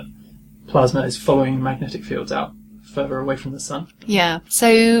it that plasma is following magnetic fields out further away from the sun? Yeah,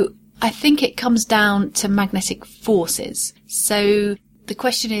 so I think it comes down to magnetic forces. So the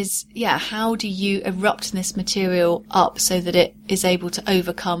question is, how do you erupt this material up so that it is able to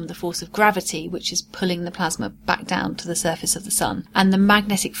overcome the force of gravity, which is pulling the plasma back down to the surface of the sun? And the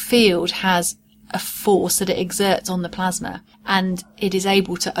magnetic field has a force that it exerts on the plasma, and it is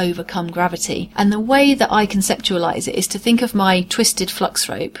able to overcome gravity. And the way that I conceptualize it is to think of my twisted flux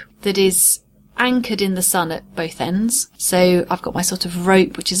rope that is anchored in the sun at both ends. So I've got my sort of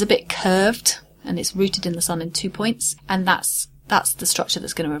rope, which is a bit curved, and it's rooted in the sun in 2 points, and that's the structure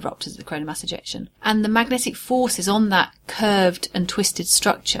that's going to erupt as the coronal mass ejection. And the magnetic forces on that curved and twisted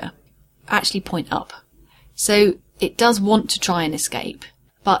structure actually point up. So it does want to try and escape,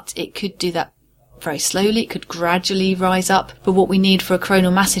 but it could do that very slowly. It could gradually rise up. But what we need for a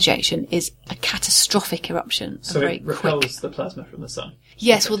coronal mass ejection is a catastrophic eruption. So it repels the plasma from the sun?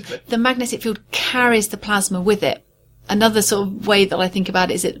 Yes, well, the magnetic field carries the plasma with it. Another sort of way that I think about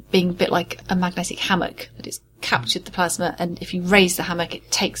it is it being a bit like a magnetic hammock, that it's captured the plasma, and if you raise the hammock,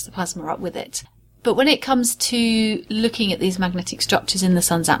 it takes the plasma up with it. But when it comes to looking at these magnetic structures in the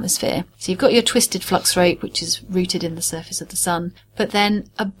sun's atmosphere, so you've got your twisted flux rope, which is rooted in the surface of the sun, but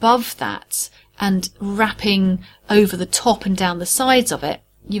then above that, and wrapping over the top and down the sides of it,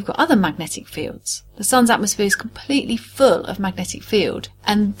 you've got other magnetic fields. The sun's atmosphere is completely full of magnetic field,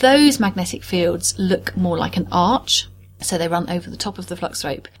 and those magnetic fields look more like an arch. So they run over the top of the flux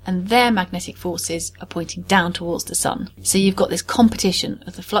rope, and their magnetic forces are pointing down towards the sun. So you've got this competition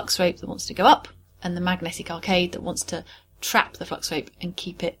of the flux rope that wants to go up and the magnetic arcade that wants to trap the flux rope and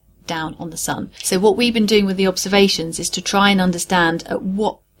keep it down on the sun. So what we've been doing with the observations is to try and understand at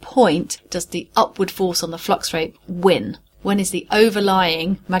what point does the upward force on the flux rope win? When is the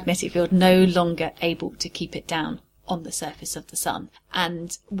overlying magnetic field no longer able to keep it down on the surface of the sun?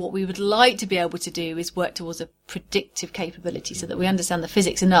 And what we would like to be able to do is work towards a predictive capability so that we understand the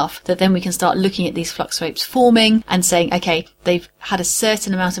physics enough that then we can start looking at these flux ropes forming and saying, okay, they've had a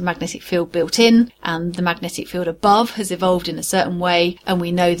certain amount of magnetic field built in, and the magnetic field above has evolved in a certain way, and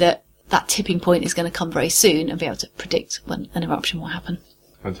we know that that tipping point is going to come very soon, and be able to predict when an eruption will happen.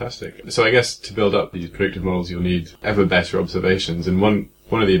 Fantastic. So I guess to build up these predictive models, you'll need ever better observations. And one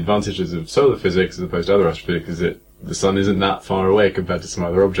of the advantages of solar physics as opposed to other astrophysics is that the sun isn't that far away compared to some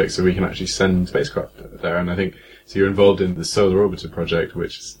other objects, so we can actually send spacecraft there. And I think, so you're involved in the Solar Orbiter project,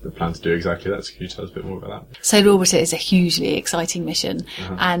 which is the plan to do exactly that. So can you tell us a bit more about that? Solar Orbiter is a hugely exciting mission,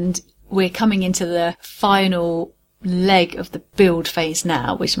 and we're coming into the final leg of the build phase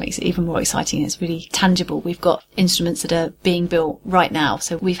now, which makes it even more exciting. It's really tangible. We've got instruments that are being built right now.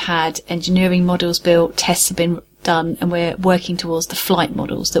 So we've had engineering models built, tests have been done, and we're working towards the flight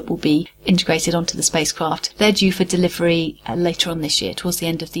models that will be integrated onto the spacecraft. They're due for delivery later on this year, towards the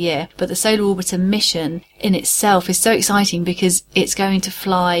end of the year. But the Solar Orbiter mission in itself is so exciting because it's going to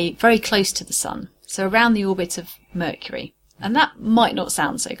fly very close to the sun, so around the orbit of Mercury. And that might not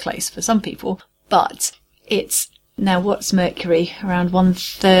sound so close for some people, but it's now, what's Mercury? Around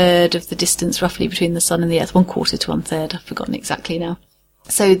 1/3 of the distance roughly between the sun and the Earth. 1/4 to 1/3. I've forgotten exactly now.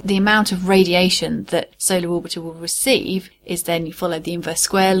 So the amount of radiation that Solar Orbiter will receive is then, you follow the inverse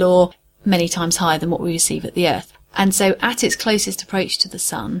square law, many times higher than what we receive at the Earth. And so at its closest approach to the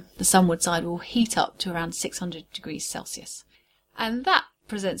sunward side will heat up to around 600 degrees Celsius. And that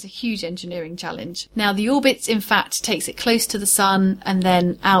presents a huge engineering challenge. Now, the orbit, in fact, takes it close to the sun and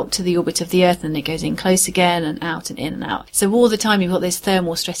then out to the orbit of the Earth, and it goes in close again and out and in and out. So all the time you've got those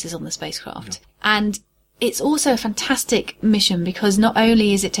thermal stresses on the spacecraft. And it's also a fantastic mission because not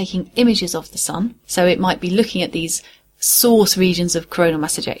only is it taking images of the sun, so it might be looking at these source regions of coronal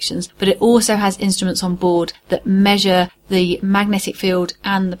mass ejections, but it also has instruments on board that measure the magnetic field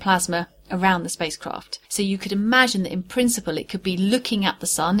and the plasma around the spacecraft. So you could imagine that in principle it could be looking at the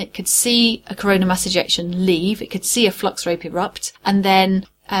sun, it could see a coronal mass ejection leave, it could see a flux rope erupt, and then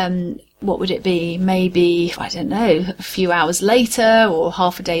what would it be? Maybe, I don't know, a few hours later or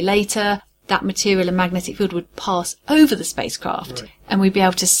half a day later, that material and magnetic field would pass over the spacecraft, and we'd be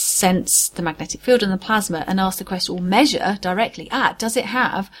able to sense the magnetic field and the plasma and ask the question, or measure directly does it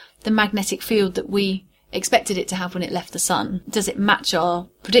have the magnetic field that we expected it to have when it left the sun? Does it match our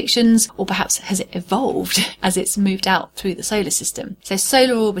predictions, or perhaps has it evolved as it's moved out through the solar system? So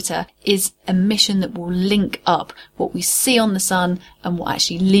Solar Orbiter is a mission that will link up what we see on the sun and what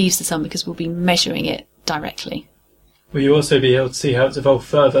actually leaves the sun, because we'll be measuring it directly. Will you also be able to see how it's evolved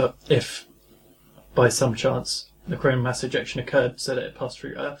further if, by some chance, the coronal mass ejection occurred so that it passed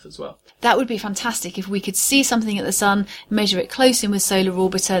through Earth as well? That would be fantastic if we could see something at the sun, measure it close in with Solar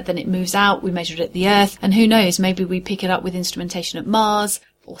Orbiter, then it moves out, we measure it at the Earth, and who knows, maybe we pick it up with instrumentation at Mars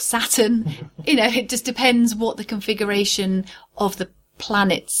or Saturn. It just depends what the configuration of the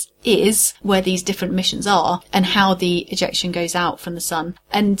planets is, where these different missions are, and how the ejection goes out from the sun.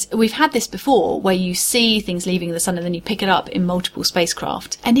 And we've had this before, where you see things leaving the sun and then you pick it up in multiple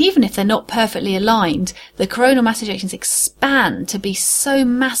spacecraft. And even if they're not perfectly aligned, the coronal mass ejections expand to be so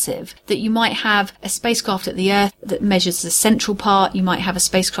massive that you might have a spacecraft at the Earth that measures the central part, you might have a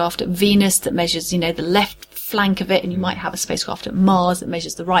spacecraft at Venus that measures, the left flank of it, and you might have a spacecraft at Mars that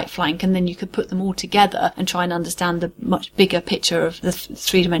measures the right flank, and then you could put them all together and try and understand the much bigger picture of the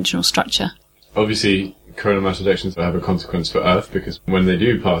three-dimensional structure. Obviously, coronal mass ejections have a consequence for Earth, because when they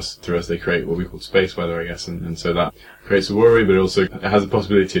do pass through us, they create what we call space weather, I guess, and so that creates a worry, but also it has a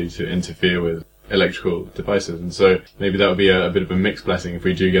possibility to interfere with electrical devices, and so maybe that would be a bit of a mixed blessing if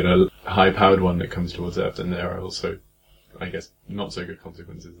we do get a high-powered one that comes towards Earth, and there are also, I guess, not so good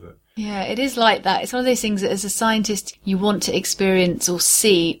consequences there. Yeah, it is like that. It's one of those things that as a scientist you want to experience or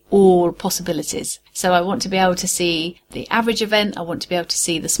see all possibilities. So I want to be able to see the average event, I want to be able to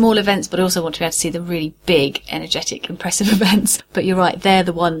see the small events, but I also want to be able to see the really big, energetic, impressive events. But you're right, they're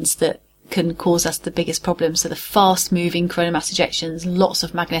the ones that can cause us the biggest problems. So the fast-moving coronal mass ejections, lots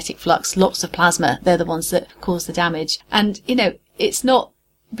of magnetic flux, lots of plasma, they're the ones that cause the damage. And, it's not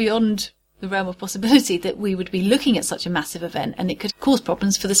beyond the realm of possibility that we would be looking at such a massive event, and it could cause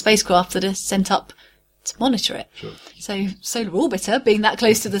problems for the spacecraft that are sent up to monitor it. Sure. So Solar Orbiter, being that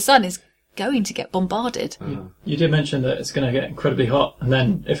close to the sun, is going to get bombarded. You did mention that it's going to get incredibly hot, and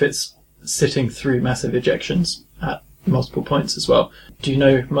then if it's sitting through massive ejections at multiple points as well, do you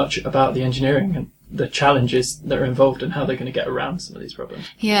know much about the engineering and the challenges that are involved and how they're going to get around some of these problems?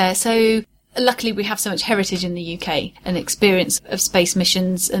 Yeah, so luckily we have so much heritage in the UK and experience of space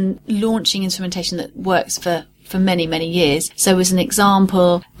missions and launching instrumentation that works for many, many years. So as an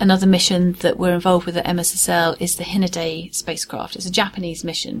example, another mission that we're involved with at MSSL is the Hinode spacecraft. It's a Japanese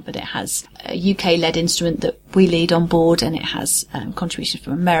mission, but it has a UK-led instrument that we lead on board, and it has contribution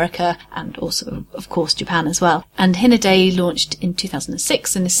from America and also, of course, Japan as well. And Hinode launched in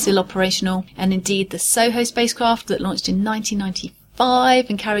 2006 and is still operational. And indeed, the SOHO spacecraft that launched in 1995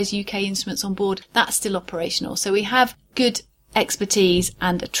 and carries UK instruments on board, that's still operational. So we have good expertise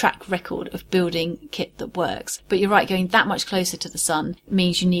and a track record of building kit that works. But you're right, going that much closer to the sun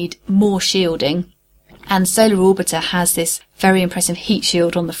means you need more shielding. And Solar Orbiter has this very impressive heat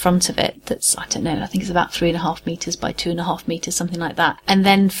shield on the front of it that's, I think it's about 3.5 metres by 2.5 metres, something like that. And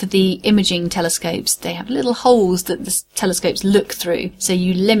then for the imaging telescopes, they have little holes that the telescopes look through, so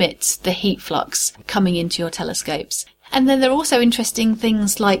you limit the heat flux coming into your telescopes. And then there are also interesting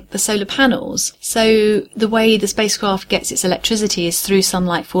things like the solar panels. So the way the spacecraft gets its electricity is through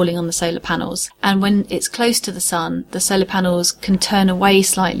sunlight falling on the solar panels. And when it's close to the sun, the solar panels can turn away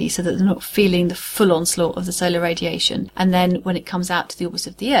slightly so that they're not feeling the full onslaught of the solar radiation. And then when it comes out to the orbit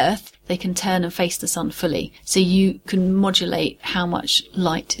of the Earth, they can turn and face the sun fully. So you can modulate how much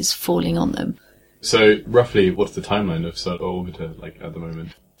light is falling on them. So roughly, what's the timeline of Solar Orbiter like at the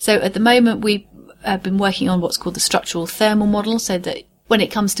moment? So at the moment, we have been working on what's called the structural thermal model, so that when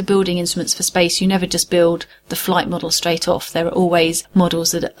it comes to building instruments for space, you never just build the flight model straight off. There are always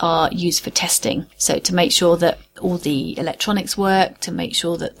models that are used for testing. So to make sure that all the electronics work, to make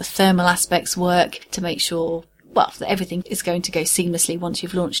sure that the thermal aspects work, to make sure, that everything is going to go seamlessly once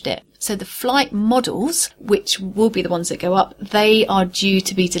you've launched it. So the flight models, which will be the ones that go up, they are due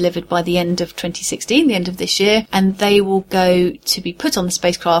to be delivered by the end of 2016, the end of this year, and they will go to be put on the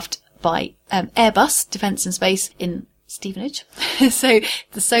spacecraft by Airbus Defence and Space in Stevenage. So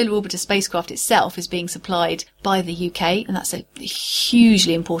the Solar Orbiter spacecraft itself is being supplied by the UK, and that's a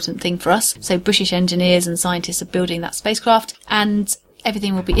hugely important thing for us. So British engineers and scientists are building that spacecraft, and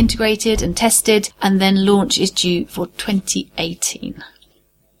everything will be integrated and tested, and then launch is due for 2018.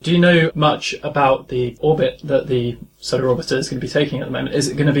 Do you know much about the orbit that the Solar Orbiter is going to be taking at the moment? Is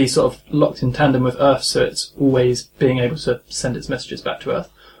it going to be sort of locked in tandem with Earth, so it's always being able to send its messages back to Earth?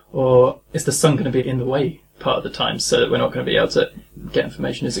 Or is the sun going to be in the way part of the time so that we're not going to be able to get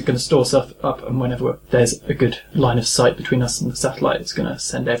information? Is it going to store stuff up, and whenever there's a good line of sight between us and the satellite, it's going to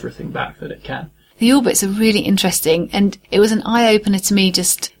send everything back that it can? The orbits are really interesting, and it was an eye-opener to me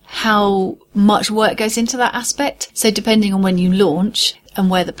just how much work goes into that aspect. So depending on when you launch and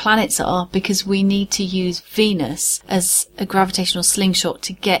where the planets are, because we need to use Venus as a gravitational slingshot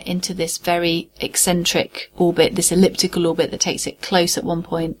to get into this very eccentric orbit, this elliptical orbit that takes it close at one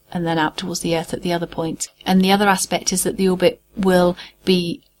point and then out towards the Earth at the other point. And the other aspect is that the orbit will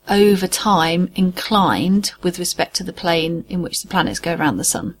be over time inclined with respect to the plane in which the planets go around the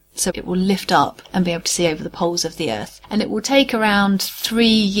Sun. So it will lift up and be able to see over the poles of the Earth. And it will take around 3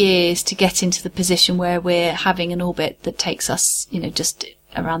 years to get into the position where we're having an orbit that takes us, just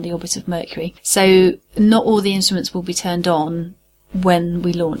around the orbit of Mercury. So not all the instruments will be turned on when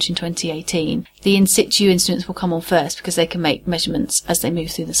we launch in 2018. The in situ instruments will come on first because they can make measurements as they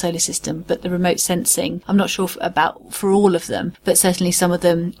move through the solar system. But the remote sensing, I'm not sure about for all of them, but certainly some of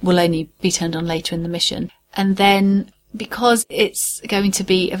them will only be turned on later in the mission. And then, because it's going to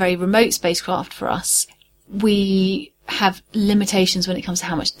be a very remote spacecraft for us, we have limitations when it comes to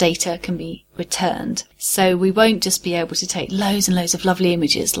how much data can be returned. So we won't just be able to take loads and loads of lovely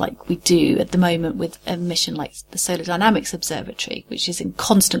images like we do at the moment with a mission like the Solar Dynamics Observatory, which is in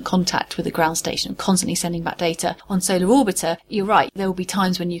constant contact with the ground station and constantly sending back data. On Solar Orbiter, you're right, there will be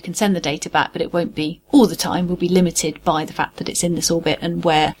times when you can send the data back, but it won't be all the time. We'll be limited by the fact that it's in this orbit and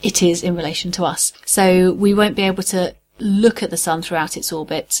where it is in relation to us. So we won't be able to look at the Sun throughout its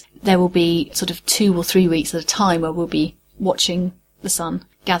orbit. There will be sort of 2 or 3 weeks at a time where we'll be watching the Sun,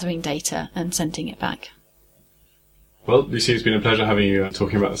 gathering data and sending it back. Well, Lucie, it's been a pleasure having you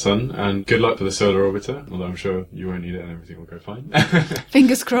talking about the Sun, and good luck for the Solar Orbiter, although I'm sure you won't need it and everything will go fine.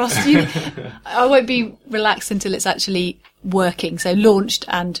 Fingers crossed. I won't be relaxed until it's actually working, so launched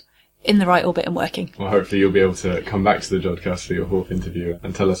and in the right orbit and working. Well, hopefully you'll be able to come back to the Jodcast for your 4th interview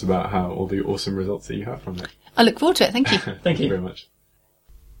and tell us about how all the awesome results that you have from it. I look forward to it. Thank you. Thank you very much.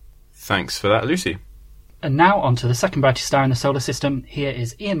 Thanks for that, Lucie. And now on to the second brightest star in the solar system. Here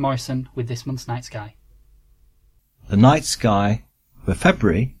is Ian Morison with this month's night sky. The night sky for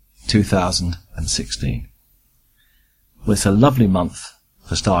February 2016. Well, it's a lovely month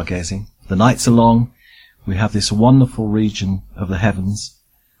for stargazing. The nights are long. We have this wonderful region of the heavens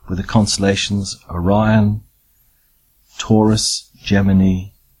with the constellations Orion, Taurus,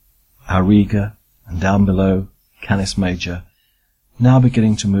 Gemini, Auriga, and down below Canis Major, now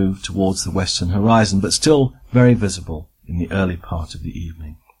beginning to move towards the western horizon, but still very visible in the early part of the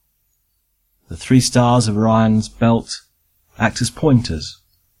evening. The 3 stars of Orion's belt act as pointers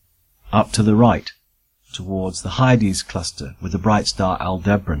up to the right towards the Hyades cluster with the bright star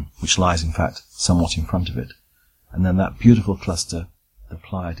Aldebaran, which lies in fact somewhat in front of it, and then that beautiful cluster, the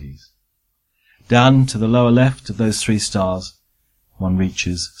Pleiades. Down to the lower left of those 3 stars, one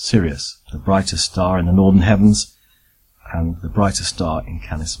reaches Sirius, the brightest star in the northern heavens and the brightest star in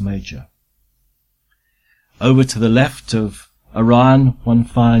Canis Major. Over to the left of Orion, one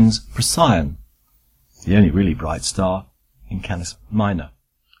finds Procyon, the only really bright star in Canis Minor.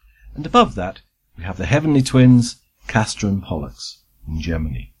 And above that, we have the heavenly twins Castor and Pollux in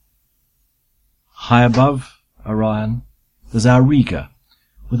Gemini. High above Orion, there's Auriga,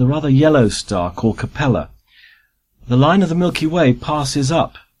 with a rather yellow star called Capella. The line of the Milky Way passes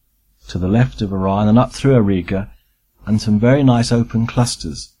up to the left of Orion and up through Auriga, and some very nice open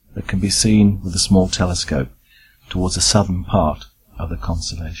clusters that can be seen with a small telescope towards the southern part of the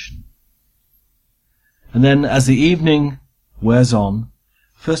constellation. And then as the evening wears on,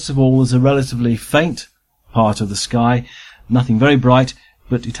 first of all there's a relatively faint part of the sky, nothing very bright,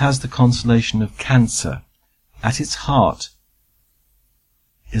 but it has the constellation of Cancer. At its heart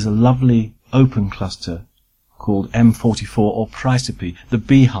is a lovely open cluster called M44 or Chrysope, the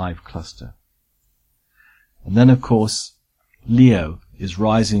beehive cluster. And then, of course, Leo is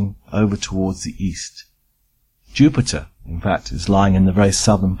rising over towards the east. Jupiter, in fact, is lying in the very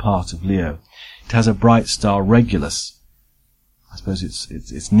southern part of Leo. It has a bright star Regulus, I suppose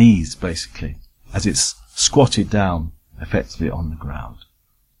its knees, basically, as it's squatted down effectively on the ground.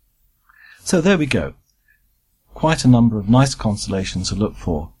 So there we go. Quite a number of nice constellations to look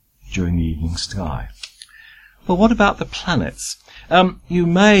for during the evening sky. Well, what about the planets? You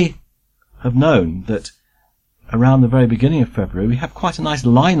may have known that around the very beginning of February we have quite a nice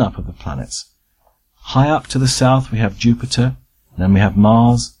lineup of the planets. High up to the south we have Jupiter, then we have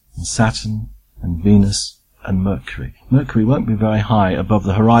Mars and Saturn and Venus and Mercury. Mercury won't be very high above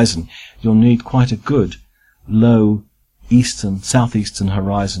the horizon. You'll need quite a good low southeastern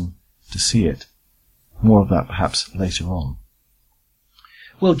horizon to see it. More of that perhaps later on.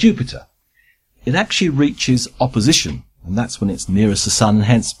 Well, Jupiter. it actually reaches opposition, and that's when it's nearest the Sun, and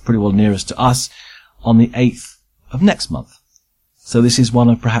hence pretty well nearest to us, on the 8th of next month. So this is one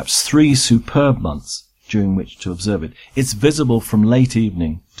of perhaps 3 superb months during which to observe it. It's visible from late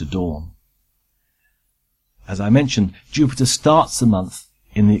evening to dawn. As I mentioned, Jupiter starts the month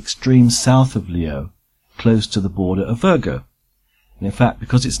in the extreme south of Leo, close to the border of Virgo. And in fact,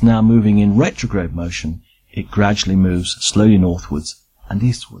 because it's now moving in retrograde motion, it gradually moves slowly northwards and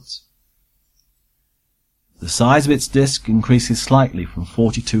eastwards. The size of its disk increases slightly from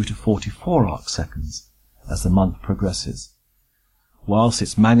 42 to 44 arcseconds as the month progresses, whilst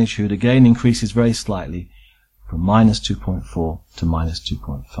its magnitude again increases very slightly from -2.4 to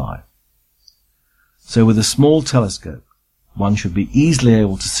 -2.5. So with a small telescope, one should be easily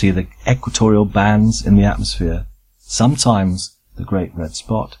able to see the equatorial bands in the atmosphere, sometimes the Great Red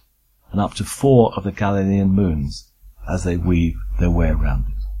Spot, and up to 4 of the Galilean moons as they weave their way around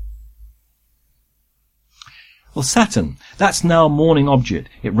it. Well, Saturn, that's now a morning object.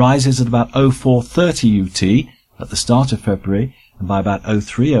 It rises at about 0430 UT at the start of February and by about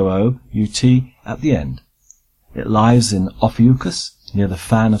 0300 UT at the end. It lies in Ophiuchus, near the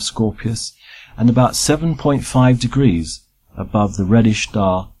fan of Scorpius, and about 7.5 degrees above the reddish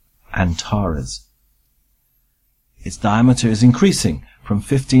star Antares. Its diameter is increasing from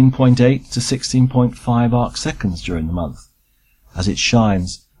 15.8 to 16.5 arcseconds during the month, as it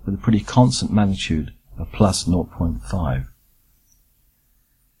shines with a pretty constant magnitude of plus 0.5.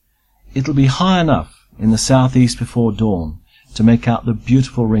 It'll be high enough in the southeast before dawn to make out the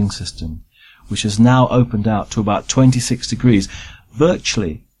beautiful ring system, which has now opened out to about 26 degrees,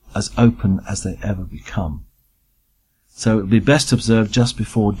 virtually as open as they ever become. So it'll be best observed just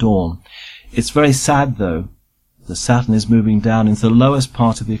before dawn. It's very sad, though, that Saturn is moving down into the lowest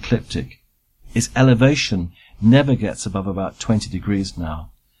part of the ecliptic. Its elevation never gets above about 20 degrees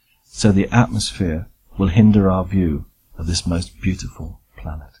now, so the atmosphere will hinder our view of this most beautiful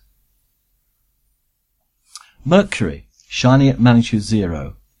planet. Mercury, shining at magnitude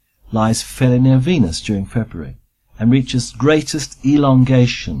 0, lies fairly near Venus during February and reaches greatest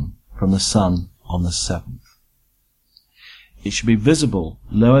elongation from the Sun on the 7th. It should be visible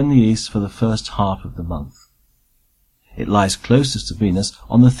low in the east for the first half of the month. It lies closest to Venus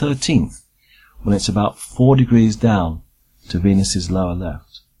on the 13th, when it's about 4 degrees down to Venus's lower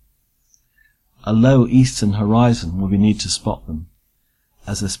left. A low eastern horizon will be needed to spot them,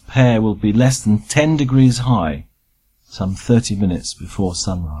 as this pair will be less than 10 degrees high, some 30 minutes before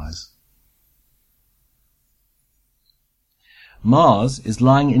sunrise. Mars is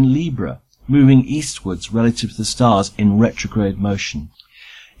lying in Libra, moving eastwards relative to the stars in retrograde motion.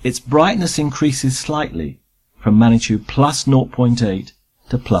 Its brightness increases slightly from magnitude plus 0.8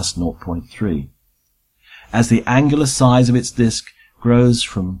 to plus 0.3, as the angular size of its disk grows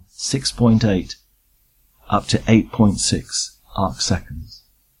from 6.8 up to 8.6 arcseconds.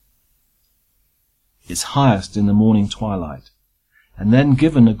 It's highest in the morning twilight, and then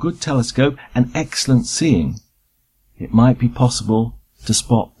given a good telescope and excellent seeing, it might be possible to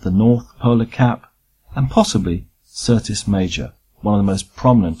spot the North Polar Cap and possibly Syrtis Major, one of the most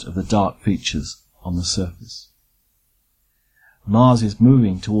prominent of the dark features on the surface. Mars is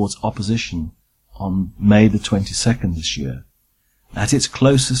moving towards opposition on May the 22nd this year. At its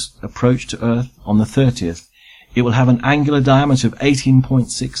closest approach to Earth on the 30th, it will have an angular diameter of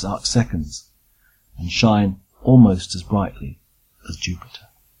 18.6 arcseconds and shine almost as brightly as Jupiter.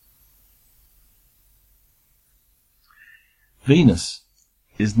 Venus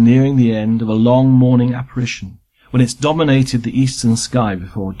is nearing the end of a long morning apparition when it's dominated the eastern sky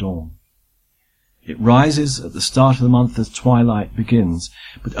before dawn. It rises at the start of the month as twilight begins,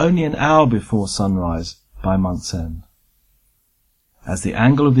 but only an hour before sunrise by month's end. As the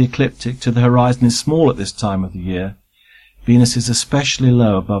angle of the ecliptic to the horizon is small at this time of the year, Venus is especially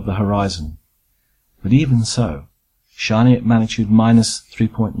low above the horizon. But even so, shining at magnitude minus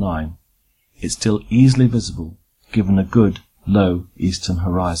 3.9, it's still easily visible given a good low eastern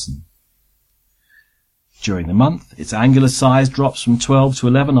horizon. During the month, its angular size drops from 12 to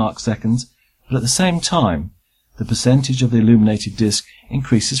 11 arcseconds, but at the same time, the percentage of the illuminated disk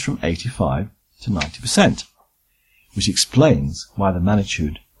increases from 85 to 90%, which explains why the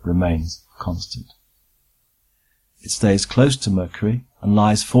magnitude remains constant. It stays close to Mercury and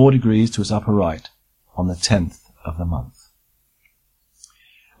lies 4 degrees to its upper right on the 10th of the month.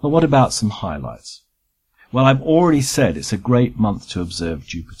 Well, what about some highlights? Well, I've already said it's a great month to observe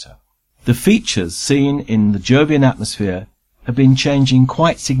Jupiter. The features seen in the Jovian atmosphere have been changing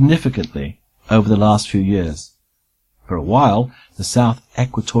quite significantly over the last few years. For a while, the south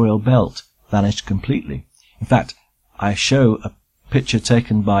equatorial belt vanished completely. In fact, I show a picture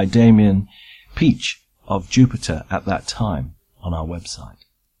taken by Damien peach of Jupiter at that time on our website.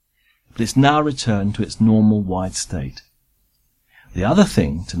 But it's now returned to its normal wide state. The other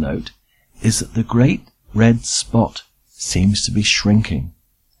thing to note is that the great red spot seems to be shrinking.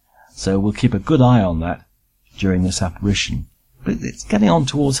 So we'll keep a good eye on that during this apparition. But it's getting on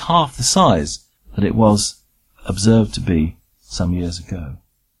towards half the size that it was observed to be some years ago.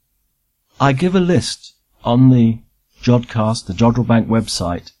 I give a list on the Jodcast, the Jodrell Bank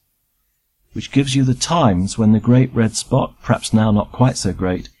website, which gives you the times when the great red spot, perhaps now not quite so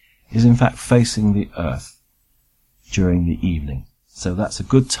great, is in fact facing the Earth during the evening. So that's a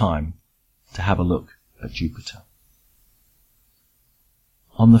good time to have a look at Jupiter.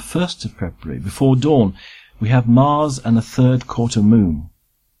 On the 1st of February, before dawn, we have Mars and a third quarter moon.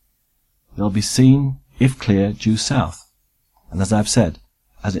 They'll be seen, if clear, due south. And as I've said,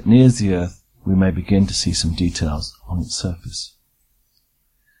 as it nears the Earth, we may begin to see some details on its surface.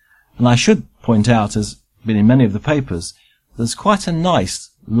 And I should point out, as been in many of the papers, there's quite a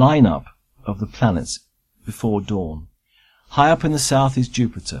nice line-up of the planets before dawn. High up in the south is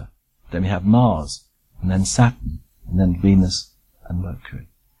Jupiter, then we have Mars, and then Saturn, and then Venus and Mercury.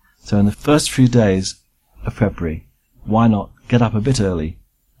 So in the first few days of February, why not get up a bit early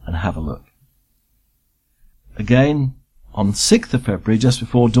and have a look? Again, on 6th of February, just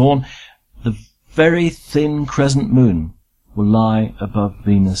before dawn, the very thin crescent moon will lie above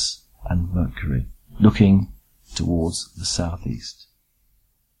Venus and Mercury, looking towards the southeast.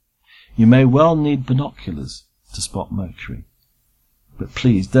 You may well need binoculars to spot Mercury, but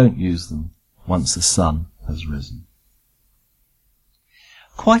please don't use them once the sun has risen.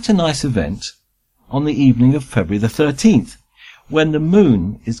 Quite a nice event on the evening of February the 13th, when the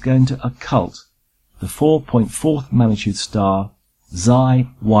moon is going to occult the 4.4th magnitude star Xi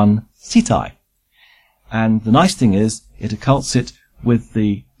 1 Cetus. And the nice thing is, it occults it with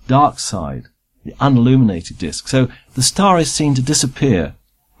the dark side, the unilluminated disk. So the star is seen to disappear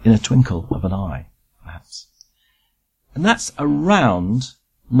in a twinkle of an eye, perhaps. And that's around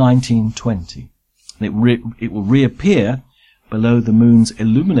 1920. And it will reappear below the moon's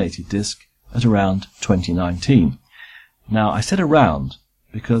illuminated disk at around 2019. Now, I said around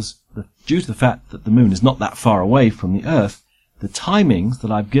because due to the fact that the moon is not that far away from the Earth, the timings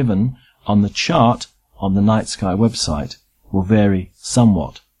that I've given on the chart on the Night Sky website will vary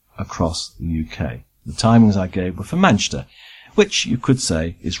somewhat across the UK. The timings I gave were for Manchester, which you could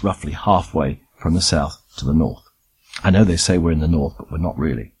say is roughly halfway from the south to the north. I know they say we're in the north, but we're not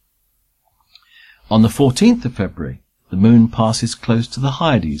really. On the 14th of February, the moon passes close to the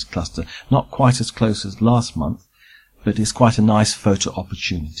Hyades cluster, not quite as close as last month, but it's quite a nice photo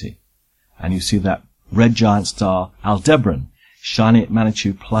opportunity. And you see that red giant star Aldebaran shining at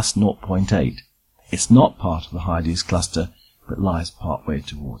magnitude plus 0.8. It's not part of the Hyades cluster, but lies partway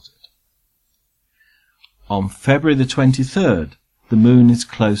towards it. On February the 23rd, the moon is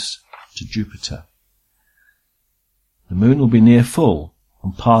close to Jupiter. The moon will be near full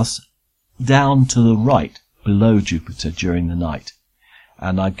and pass down to the right below Jupiter during the night.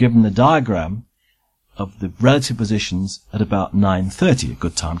 And I've given the diagram of the relative positions at about 9:30, a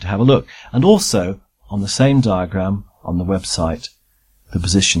good time to have a look. And also, on the same diagram on the website, the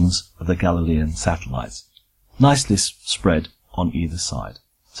positions of the Galilean satellites, nicely spread on either side.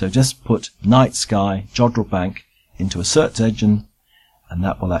 So just put Night Sky, Jodrell Bank into a search engine, and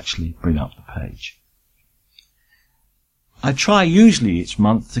that will actually bring up the page. I try usually each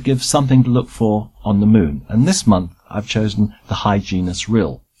month to give something to look for on the moon, and this month I've chosen the high genus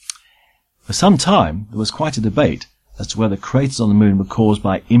Rill. For some time there was quite a debate as to whether craters on the moon were caused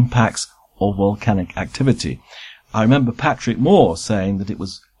by impacts or volcanic activity. I remember Patrick Moore saying that it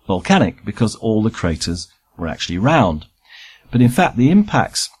was volcanic because all the craters were actually round. But in fact the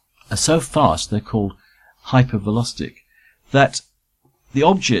impacts are so fast, they're called hypervelocitic, that the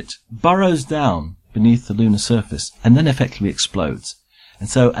object burrows down beneath the lunar surface and then effectively explodes. And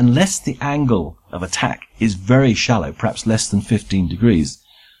so unless the angle of attack is very shallow, perhaps less than 15 degrees,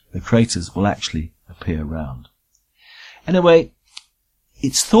 the craters will actually appear round. Anyway,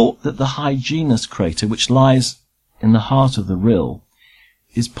 it's thought that the Hyginus crater, which lies in the heart of the Rill,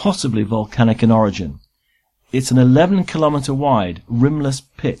 is possibly volcanic in origin. It's an 11-kilometre wide rimless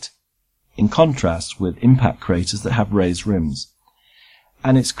pit, in contrast with impact craters that have raised rims.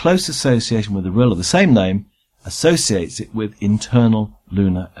 And its close association with the Rill of the same name associates it with internal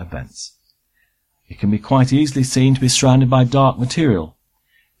lunar events. It can be quite easily seen to be surrounded by dark material.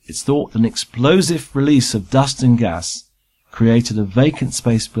 It's thought that an explosive release of dust and gas created a vacant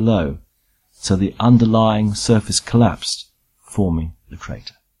space below, so the underlying surface collapsed, forming the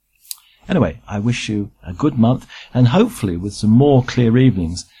crater. Anyway, I wish you a good month, and hopefully with some more clear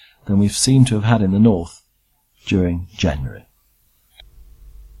evenings than we've seemed to have had in the north during January.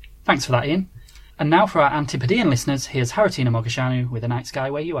 Thanks for that, Ian. And now for our Antipodean listeners, here's Haritina Mogosanu with A Night Sky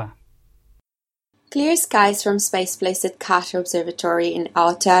Where You Are. Clear skies from Space Place at Carter Observatory in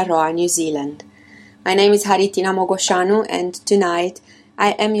Aotearoa, New Zealand. My name is Haritina Mogosanu, and tonight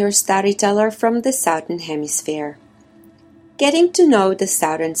I am your storyteller from the Southern Hemisphere. Getting to know the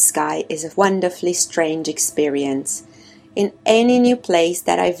southern sky is a wonderfully strange experience. In any new place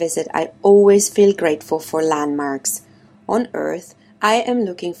that I visit, I always feel grateful for landmarks. On Earth, I am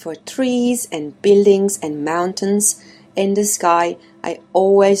looking for trees and buildings and mountains. In the sky, I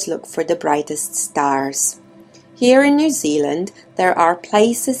always look for the brightest stars. Here in New Zealand, there are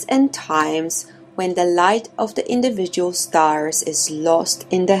places and times when the light of the individual stars is lost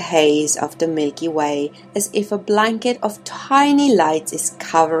in the haze of the Milky Way, as if a blanket of tiny lights is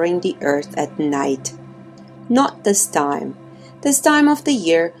covering the Earth at night. Not this time. This time of the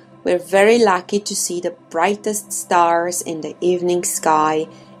year, we're very lucky to see the brightest stars in the evening sky,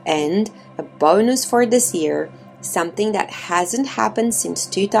 and a bonus for this year, something that hasn't happened since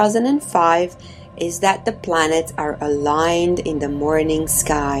 2005, is that the planets are aligned in the morning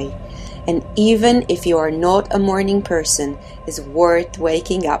sky. And even if you are not a morning person, it's worth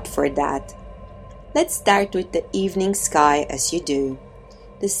waking up for that. Let's start with the evening sky as you do.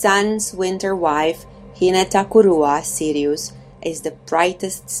 The sun's winter wife, Hinata Kurua, Sirius, is the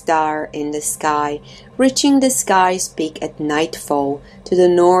brightest star in the sky, reaching the sky's peak at nightfall to the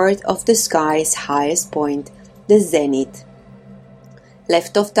north of the sky's highest point, the zenith.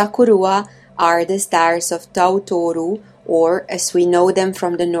 Left of Takurua are the stars of Tautoru, or, as we know them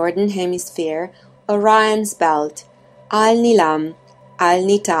from the Northern Hemisphere, Orion's Belt, Al-Nilam,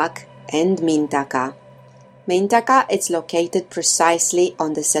 Al-Nitak, and Mintaka. Mintaka is located precisely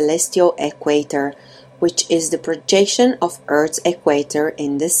on the celestial equator, which is the projection of Earth's equator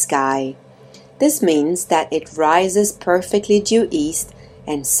in the sky. This means that it rises perfectly due east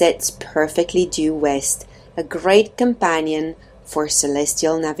and sets perfectly due west, a great companion for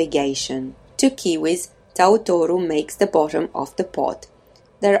celestial navigation. To Kiwis, Tautoru makes the bottom of the pot.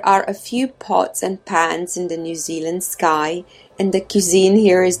 There are a few pots and pans in the New Zealand sky, and the cuisine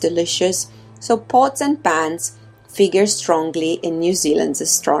here is delicious, so pots and pans figure strongly in New Zealand's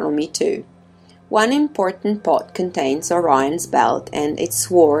astronomy too. One important pot contains Orion's belt, and its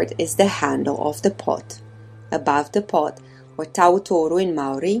sword is the handle of the pot. Above the pot, or Tautoru in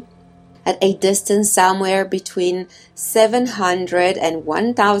Maori, at a distance somewhere between 700 and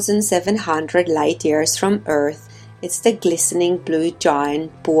 1,700 light years from Earth, it's the glistening blue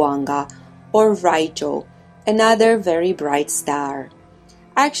giant Puanga, or Rigel, another very bright star.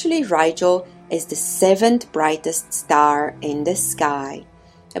 Actually, Rigel is the 7th brightest star in the sky.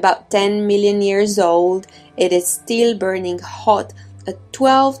 About 10 million years old, it is still burning hot at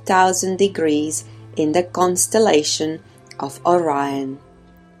 12,000 degrees in the constellation of Orion.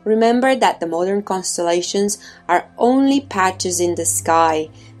 Remember that the modern constellations are only patches in the sky,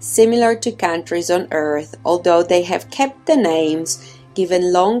 similar to countries on Earth, although they have kept the names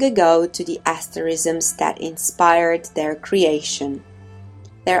given long ago to the asterisms that inspired their creation.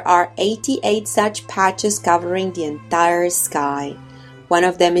 There are 88 such patches covering the entire sky. One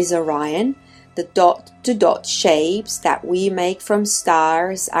of them is Orion. The dot-to-dot shapes that we make from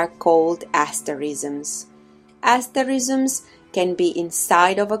stars are called asterisms. Asterisms can be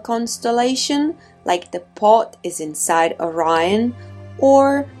inside of a constellation, like the pot is inside Orion,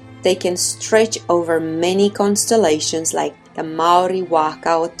 or they can stretch over many constellations, like the Maori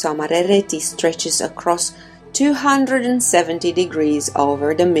Waka or Tamarereti stretches across 270 degrees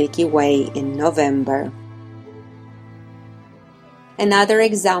over the Milky Way in November. Another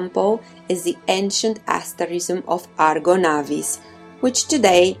example is the ancient asterism of Argo Navis, which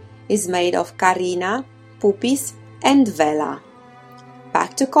today is made of Carina, Puppis, and Vela.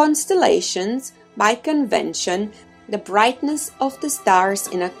 Back to constellations, by convention, the brightness of the stars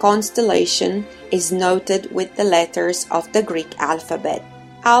in a constellation is noted with the letters of the Greek alphabet.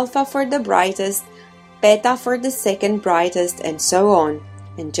 Alpha for the brightest, Beta for the second brightest, and so on.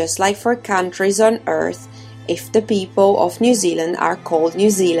 And just like for countries on Earth, if the people of New Zealand are called New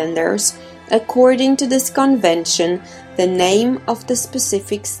Zealanders, according to this convention, the name of the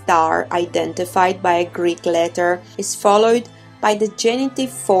specific star identified by a Greek letter is followed by the genitive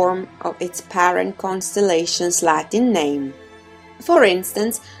form of its parent constellation's Latin name. For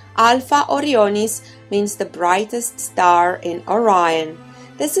instance, Alpha Orionis means the brightest star in Orion.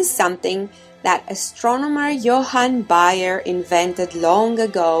 This is something that astronomer Johann Bayer invented long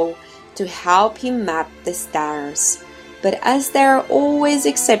ago to help him map the stars. But as there are always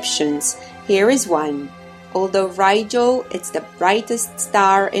exceptions, here is one. Although Rigel is the brightest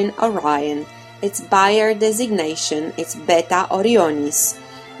star in Orion, its Bayer designation is Beta Orionis,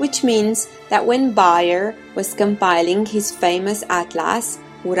 which means that when Bayer was compiling his famous atlas,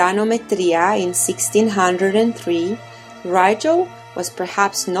 Uranometria, in 1603, Rigel was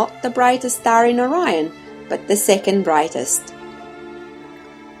perhaps not the brightest star in Orion, but the second brightest.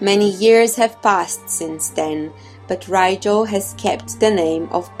 Many years have passed since then, but Rigel has kept the name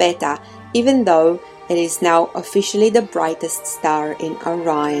of Beta, even though it is now officially the brightest star in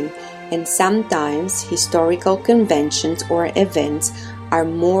Orion, and sometimes historical conventions or events are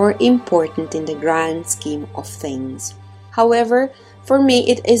more important in the grand scheme of things. However, for me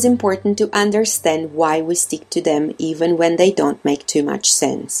it is important to understand why we stick to them even when they don't make too much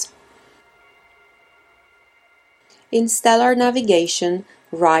sense. In stellar navigation,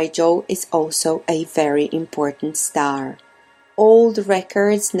 Rigel is also a very important star. Old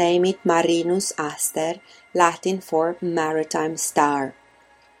records name it Marinus Aster, Latin for maritime star.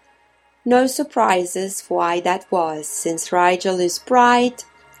 No surprises why that was, since Rigel is bright,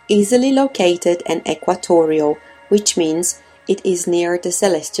 easily located and equatorial, which means it is near the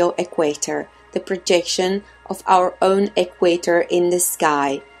celestial equator, the projection of our own equator in the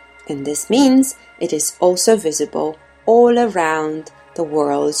sky, and this means it is also visible all around the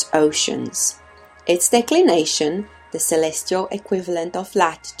world's oceans. Its declination, the celestial equivalent of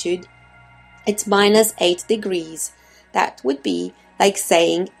latitude, it's -8 degrees. That would be like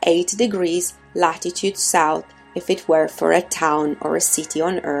saying 8 degrees latitude south if it were for a town or a city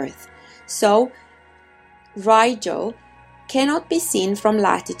on Earth. So, Rigel cannot be seen from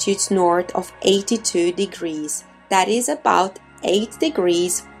latitudes north of 82 degrees. That is about 8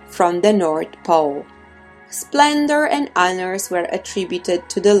 degrees from the North Pole. Splendor and honors were attributed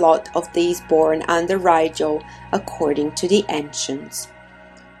to the lot of these born under Rigel, according to the ancients.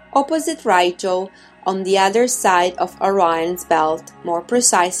 Opposite Rigel, on the other side of Orion's belt, more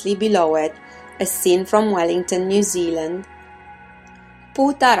precisely below it, as seen from Wellington, New Zealand,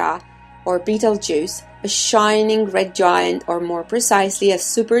 Putara, or Betelgeuse, a shining red giant, or more precisely a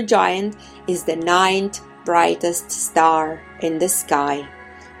supergiant, is the 9th brightest star in the sky.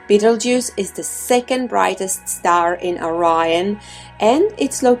 Betelgeuse is the second brightest star in Orion, and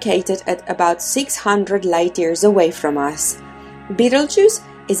it's located at about 600 light years away from us. Betelgeuse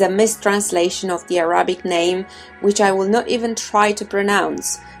is a mistranslation of the Arabic name, which I will not even try to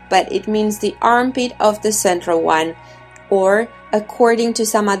pronounce, but it means the armpit of the central one, or, according to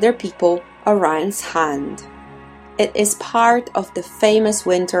some other people, Orion's hand. It is part of the famous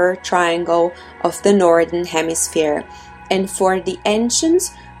winter triangle of the northern hemisphere, and for the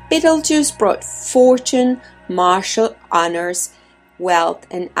ancients, Betelgeuse brought fortune, martial honors, wealth,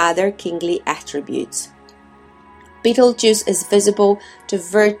 and other kingly attributes. Betelgeuse is visible to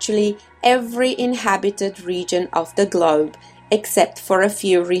virtually every inhabited region of the globe, except for a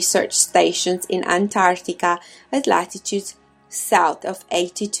few research stations in Antarctica at latitudes south of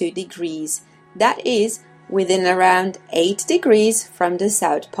 82 degrees. That is, within around 8 degrees from the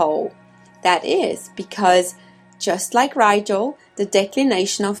South Pole. That is because, just like Rigel, the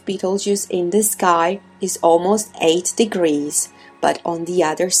declination of Betelgeuse in the sky is almost 8 degrees, but on the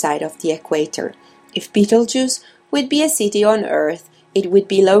other side of the equator. If Betelgeuse would be a city on Earth, it would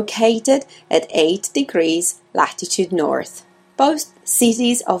be located at 8 degrees latitude north. Both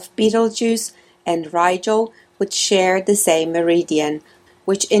cities of Betelgeuse and Rigel would share the same meridian,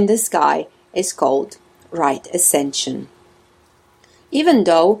 which in the sky is called right ascension. Even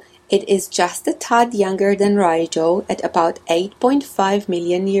though it is just a tad younger than Rigel, at about 8.5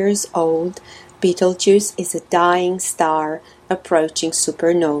 million years old, Betelgeuse is a dying star approaching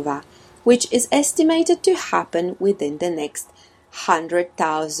supernova, which is estimated to happen within the next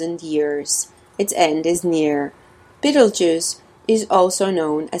 100,000 years. Its end is near. Betelgeuse is also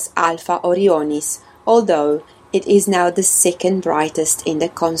known as Alpha Orionis, although it is now the second brightest in the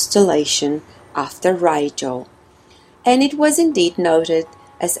constellation after Rigel. And it was indeed noted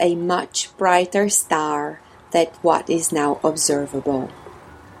as a much brighter star than what is now observable.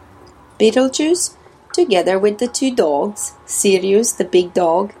 Betelgeuse, together with the two dogs, Sirius the big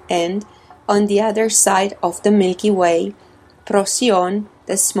dog, and, on the other side of the Milky Way, Procyon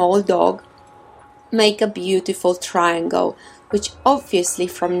the small dog, make a beautiful triangle, which obviously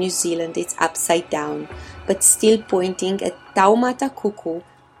from New Zealand is upside down, but still pointing at Taumata Cuckoo,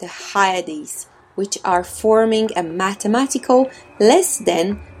 the Hyades, which are forming a mathematical less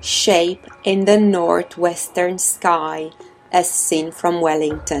than shape in the northwestern sky, as seen from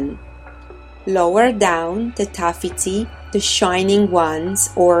Wellington. Lower down, the Taphiti, the Shining Ones,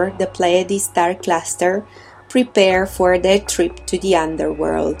 or the Pleiades star cluster, prepare for their trip to the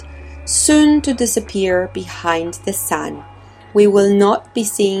underworld. soon to disappear behind the sun. We will not be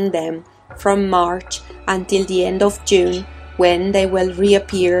seeing them from March until the end of June, when they will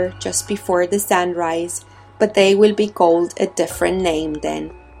reappear just before the sunrise, but they will be called a different name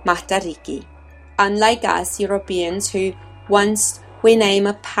then, Matariki. Unlike us Europeans, who once we name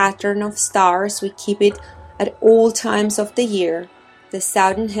a pattern of stars, we keep it at all times of the year. The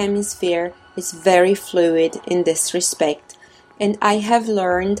Southern Hemisphere is very fluid in this respect, and I have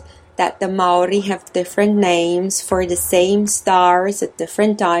learned that the Maori have different names for the same stars at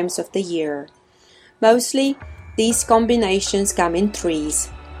different times of the year. Mostly, these combinations come in threes.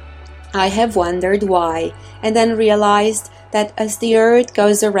 I have wondered why, and then realized that as the Earth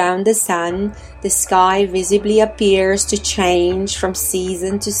goes around the Sun, the sky visibly appears to change from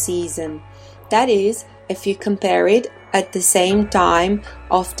season to season. That is, if you compare it at the same time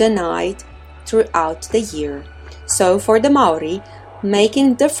of the night throughout the year. So for the Maori,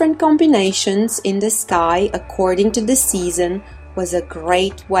 making different combinations in the sky according to the season was a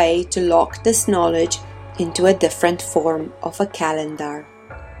great way to lock this knowledge into a different form of a calendar.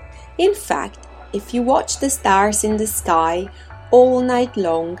 In fact, if you watch the stars in the sky all night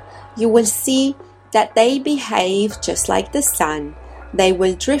long, you will see that they behave just like the sun. They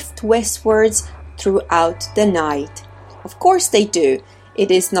will drift westwards throughout the night. Of course they do.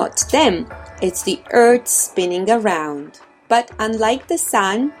 It is not them, it's the Earth spinning around. But unlike the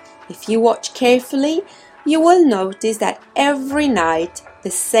sun, if you watch carefully, you will notice that every night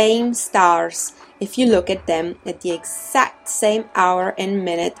the same stars, if you look at them at the exact same hour and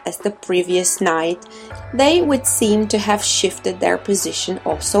minute as the previous night, they would seem to have shifted their position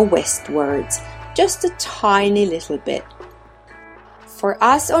also westwards, just a tiny little bit. For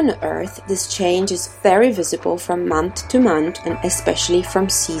us on Earth, this change is very visible from month to month and especially from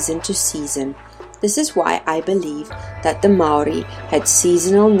season to season. This is why I believe that the Maori had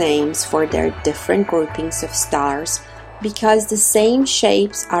seasonal names for their different groupings of stars, because the same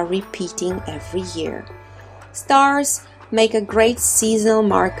shapes are repeating every year. Stars make a great seasonal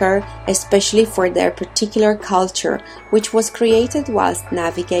marker, especially for their particular culture, which was created whilst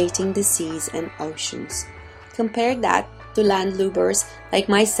navigating the seas and oceans. Compare that to landlubbers like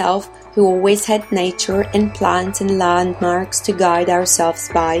myself, who always had nature and plants and landmarks to guide ourselves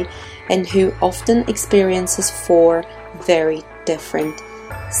by, and who often experiences 4 very different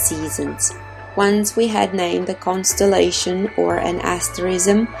seasons. Once we had named a constellation or an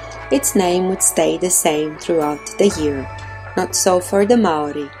asterism, its name would stay the same throughout the year. Not so for the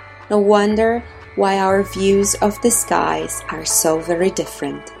Maori. No wonder why our views of the skies are so very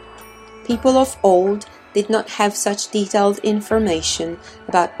different. People of old did not have such detailed information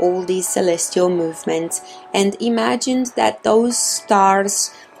about all these celestial movements and imagined that those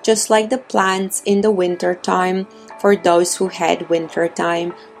stars, just like the plants in the winter time, for those who had winter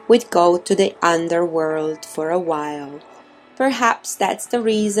time, would go to the underworld for a while. Perhaps that's the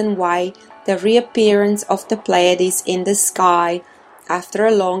reason why the reappearance of the Pleiades in the sky after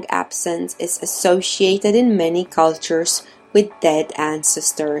a long absence is associated in many cultures with dead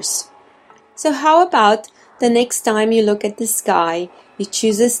ancestors. So how about the next time you look at the sky, you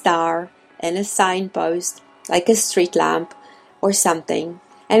choose a star and a signpost, like a street lamp or something,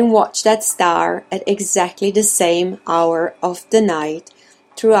 and watch that star at exactly the same hour of the night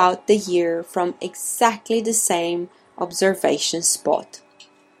throughout the year from exactly the same observation spot.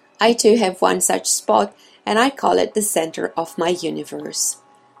 I too have one such spot, and I call it the center of my universe.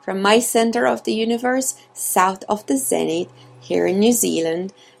 From my center of the universe, south of the zenith, here in New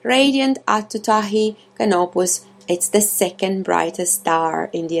Zealand, radiant Atutahi Canopus, it's the second brightest star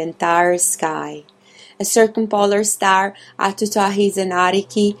in the entire sky. A circumpolar star, Atutahi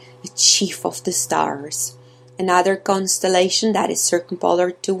Zenariki, the chief of the stars. Another constellation that is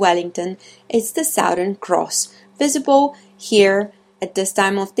circumpolar to Wellington is the Southern Cross, visible here at this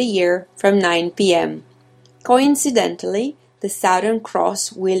time of the year from 9 p.m. Coincidentally, the Southern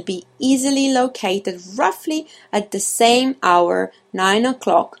Cross will be easily located roughly at the same hour, 9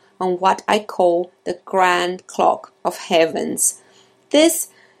 o'clock, on what I call the Grand Clock of Heavens. This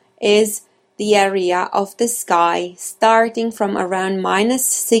is the area of the sky starting from around minus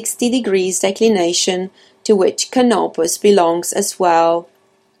 60 degrees declination, to which Canopus belongs as well,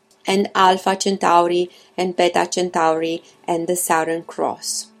 and Alpha Centauri and Beta Centauri and the Southern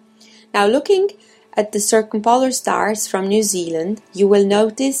Cross. Now looking at the circumpolar stars from New Zealand, you will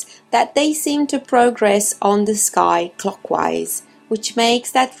notice that they seem to progress on the sky clockwise, which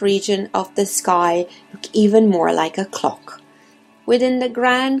makes that region of the sky look even more like a clock. Within the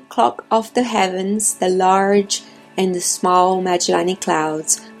grand clock of the heavens, the large and the small Magellanic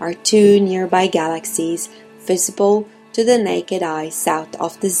Clouds are 2 nearby galaxies visible to the naked eye south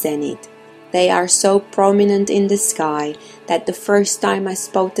of the zenith. They are so prominent in the sky that the first time I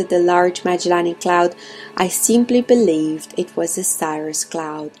spotted the large Magellanic Cloud, I simply believed it was a cirrus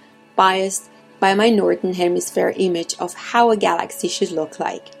cloud, biased by my Northern Hemisphere image of how a galaxy should look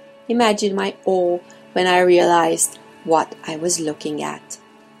like. Imagine my awe when I realized what I was looking at.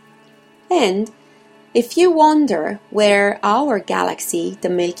 And if you wonder where our galaxy, the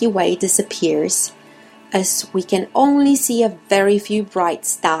Milky Way, disappears, as we can only see a very few bright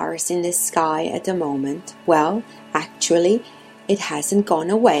stars in the sky at the moment, well, actually, it hasn't gone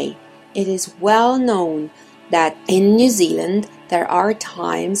away. It is well known that in New Zealand there are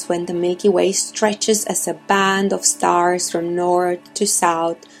times when the Milky Way stretches as a band of stars from north to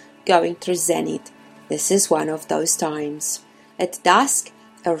south going through zenith. This is one of those times. At dusk,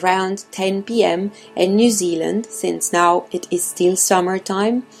 around 10 p.m. in New Zealand, since now it is still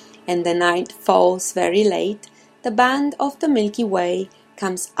summertime and the night falls very late, the band of the Milky Way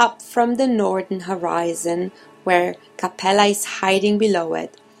comes up from the northern horizon where Capella is hiding below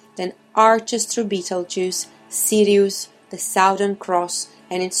it, then arches through Betelgeuse, Sirius, the Southern Cross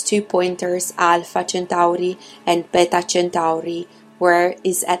and its 2 pointers Alpha Centauri and Beta Centauri, where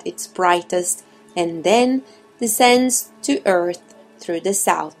is at its brightest, and then descends to Earth through the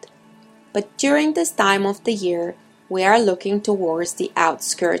south. But during this time of the year, we are looking towards the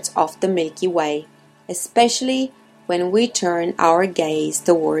outskirts of the Milky Way, especially when we turn our gaze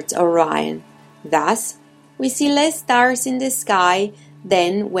towards Orion. Thus, we see less stars in the sky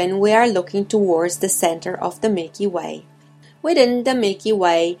than when we are looking towards the center of the Milky Way. Within the Milky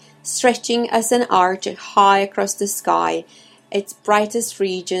Way, stretching as an arch high across the sky, its brightest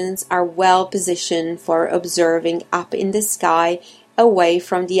regions are well positioned for observing up in the sky away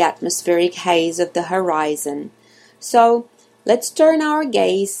from the atmospheric haze of the horizon. So, let's turn our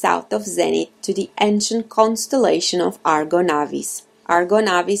gaze south of zenith to the ancient constellation of Argo Navis. Argo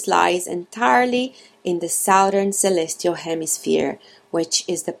Navis lies entirely in the southern celestial hemisphere, which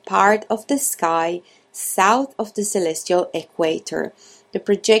is the part of the sky south of the celestial equator, the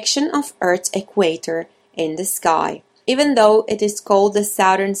projection of Earth's equator in the sky. Even though it is called the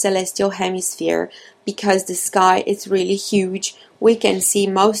southern celestial hemisphere because the sky is really huge, we can see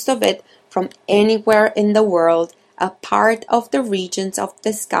most of it from anywhere in the world, a part of the regions of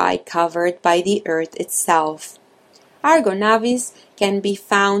the sky covered by the Earth itself. Argo Navis can be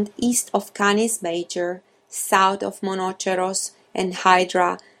found east of Canis Major, south of Monoceros and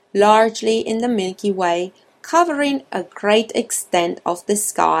Hydra, largely in the Milky Way, covering a great extent of the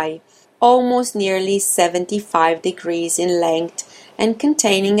sky, almost nearly 75 degrees in length and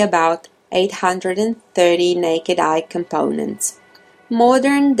containing about 830 naked eye components.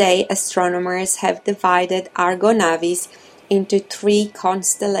 Modern-day astronomers have divided Argo Navis into 3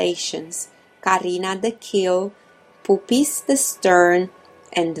 constellations: Carina the keel, Puppis the stern,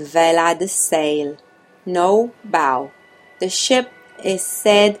 and Vela the sail. No bow. The ship is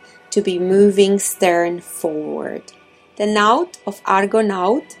said to be moving stern forward. The Naut of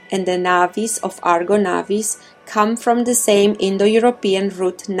Argonaut and the Navis of Argo Navis come from the same Indo-European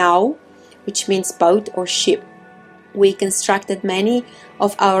root nau, which means boat or ship. We constructed many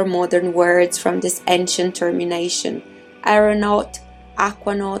of our modern words from this ancient termination: aeronaut,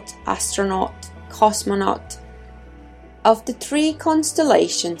 aquanaut, astronaut, cosmonaut. Of the 3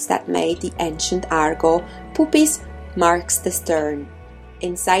 constellations that made the ancient Argo, Puppis marks the stern.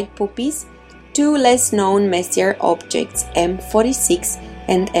 Inside Puppis, 2 less known Messier objects, M46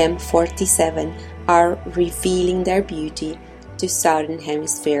 and M47, are revealing their beauty to Southern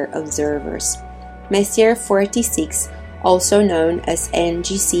Hemisphere observers. Messier 46, also known as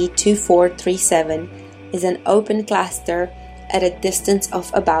NGC 2437, is an open cluster at a distance of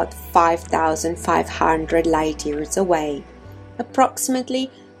about 5,500 light-years away.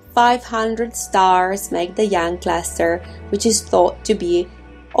 Approximately 500 stars make the young cluster, which is thought to be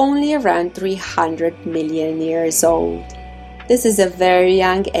only around 300 million years old. This is a very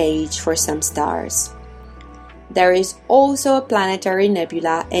young age for some stars. There is also a planetary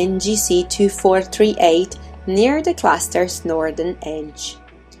nebula, NGC 2438, near the cluster's northern edge.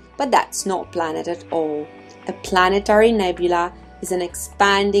 But that's not a planet at all. A planetary nebula is an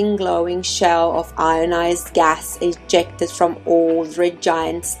expanding glowing shell of ionized gas ejected from old red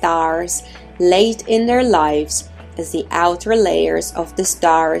giant stars late in their lives, as the outer layers of the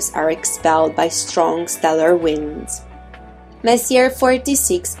stars are expelled by strong stellar winds. Messier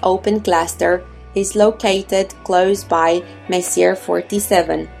 46 open cluster is located close by Messier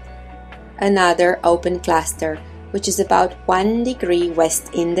 47, another open cluster, which is about 1 degree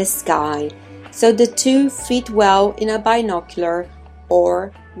west in the sky, so the 2 fit well in a binocular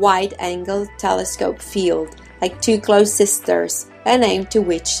or wide-angle telescope field like two close sisters, a name to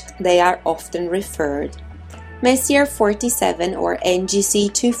which they are often referred. Messier 47 or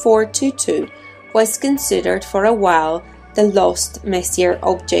NGC 2422 was considered for a while the lost Messier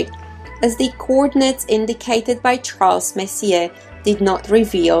object, as the coordinates indicated by Charles Messier did not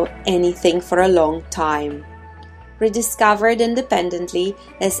reveal anything for a long time. Rediscovered independently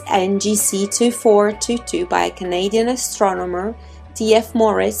as NGC 2422 by a Canadian astronomer, T.F.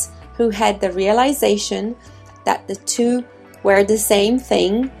 Morris, who had the realization that the two were the same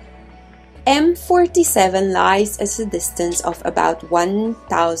thing, M47 lies at a distance of about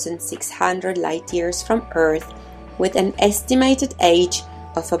 1,600 light-years from Earth, with an estimated age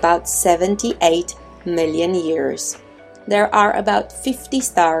of about 78 million years. There are about 50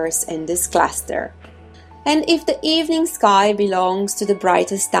 stars in this cluster. And if the evening sky belongs to the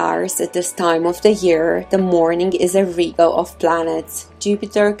brightest stars at this time of the year, the morning is a regal of planets.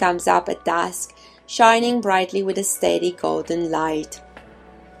 Jupiter comes up at dusk, shining brightly with a steady golden light.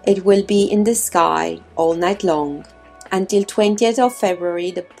 It will be in the sky all night long. Until 20th of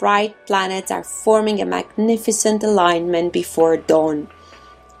February, the bright planets are forming a magnificent alignment before dawn.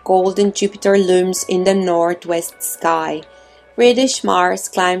 Golden Jupiter looms in the northwest sky. Reddish Mars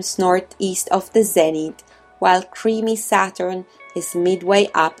climbs northeast of the zenith, while creamy Saturn is midway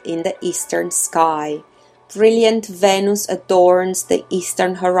up in the eastern sky. Brilliant Venus adorns the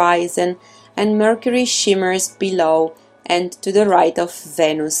eastern horizon, and Mercury shimmers below and to the right of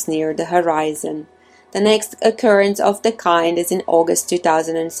Venus near the horizon. The next occurrence of the kind is in August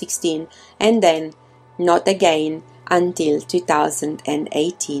 2016, and then not again until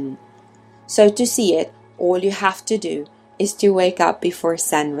 2018. So to see it, all you have to do is to wake up before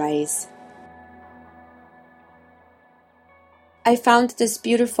sunrise. I found this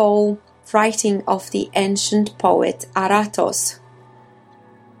beautiful writing of the ancient poet Aratos.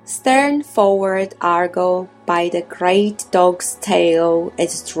 Stern forward Argo by the great dog's tail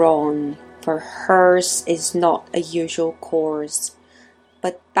is drawn, for hers is not a usual course,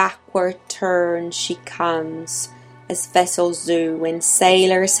 but backward turn she comes, as vessels do when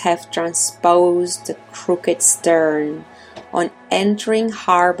sailors have transposed the crooked stern. On entering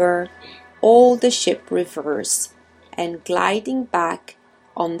harbour, all the ship reverse, and gliding back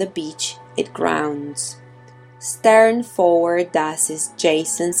on the beach it grounds. Stern forward thus is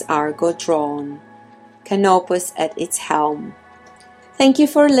Jason's Argo drawn, Canopus at its helm. Thank you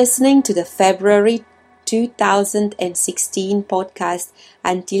for listening to the February 2016 podcast.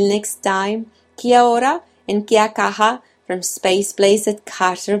 Until next time, kia ora and kia kaha from Space Place at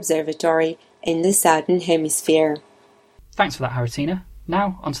Carter Observatory in the Southern Hemisphere. Thanks for that, Haritina.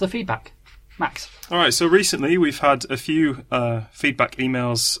 Now, onto the feedback. Max. All right, so recently we've had a few feedback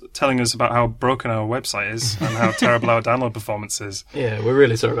emails telling us about how broken our website is and how terrible our download performance is. Yeah, we're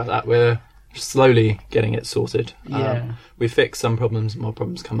really sorry about that. We're slowly getting it sorted. Yeah. We fixed some problems, more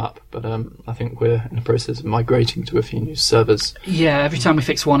problems come up, but I think we're in the process of migrating to a few new servers. Yeah, every time we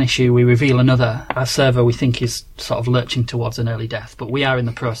fix one issue, we reveal another. Our server, we think, is sort of lurching towards an early death, but we are in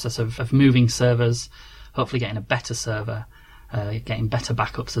the process of moving servers, hopefully getting a better server, getting better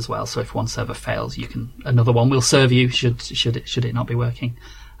backups as well. So if one server fails, another one will serve you should it not be working.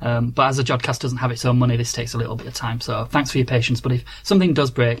 But as a Jodcast doesn't have its own money, this takes a little bit of time. So thanks for your patience. But if something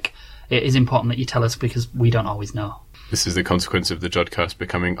does break, it is important that you tell us, because we don't always know. This is the consequence of the Jodcast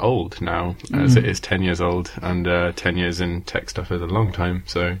becoming old now, as it is 10 years old, and 10 years in tech stuff is a long time.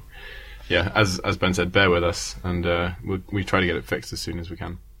 So, yeah, as Ben said, bear with us, and we try to get it fixed as soon as we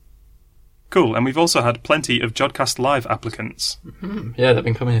can. Cool, and we've also had plenty of Jodcast Live applicants. Mm-hmm. Yeah, they've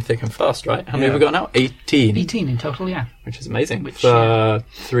been coming in thick and fast, right? How many have we got now? 18. 18 in total, yeah. Which is amazing. For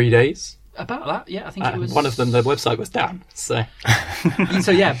 3 days. About that, yeah. I think it was... One of them, the website was down, so...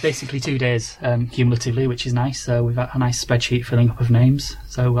 So, yeah, basically 2 days cumulatively, which is nice. So we've got a nice spreadsheet filling up of names.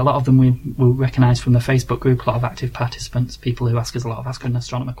 So a lot of them we will recognise from the Facebook group, a lot of active participants, people who ask us a lot of Ask an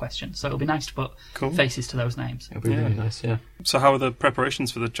Astronomer questions. So it'll be nice to put faces to those names. It'll be really nice, yeah. So how are the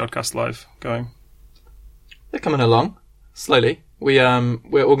preparations for the Jodcast Live going? They're coming along, slowly. We're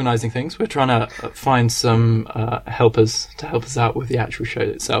organising things. We're trying to find some helpers to help us out with the actual show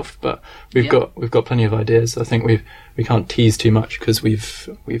itself. But we've got plenty of ideas. I think we can't tease too much because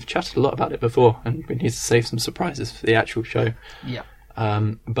we've chatted a lot about it before, and we need to save some surprises for the actual show. Yeah.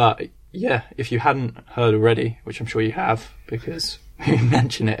 But yeah, if you hadn't heard already, which I'm sure you have, because we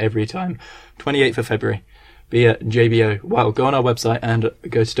mention it every time, 28th of February. Be at JBO. Well, go on our website and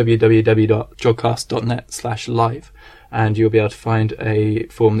go to www.jodcast.net/live, and you'll be able to find a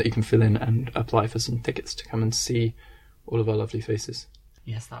form that you can fill in and apply for some tickets to come and see all of our lovely faces.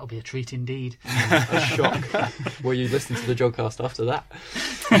 Yes, that'll be a treat indeed. A shock. Will you listen to the Jodcast after that?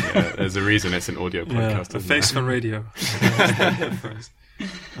 Yeah, there's a reason it's an audio podcast. A face for radio.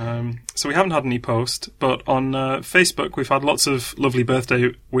 So we haven't had any post, but on Facebook we've had lots of lovely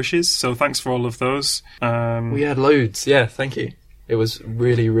birthday wishes, so thanks for all of those. We had loads, yeah, thank you. It was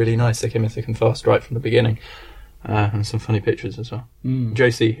really, really nice. They came in thick and fast right from the beginning. And some funny pictures as well.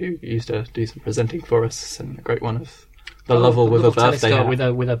 Josie, who used to do some presenting for us, sent a great one of the Lovell with a birthday hat.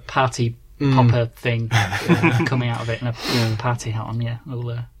 with a party popper thing coming out of it and a party hat on. Yeah,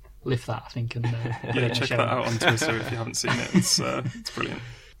 we'll lift that, I think. And check that out on Twitter if you haven't seen it. It's brilliant.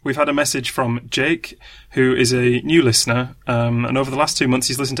 We've had a message from Jake, who is a new listener, and over the last 2 months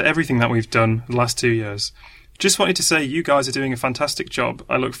he's listened to everything that we've done the last 2 years. Just wanted to say you guys are doing a fantastic job.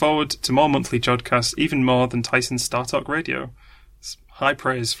 I look forward to more monthly Jodcasts, even more than Tyson's Star Talk Radio. It's high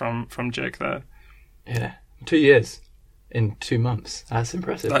praise from Jake there. Yeah, 2 years in 2 months. That's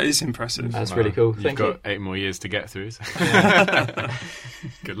impressive. That is impressive. That's really cool. You've got 8 more years to get through. So.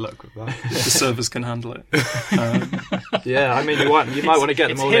 Good luck with that. The servers can handle it. Yeah, I mean, you might want to get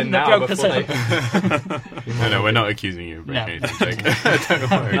them all in now before they... No, we're not accusing you of breaking anything.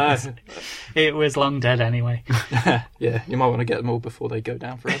 Don't worry. No, it was long dead anyway. Yeah, you might want to get them all before they go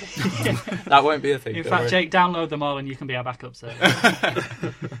down forever. That won't be a thing. In fact, Jake, download them all and you can be our backup server.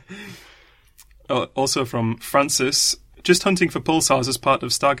 Also from Francis, just hunting for pulsars as part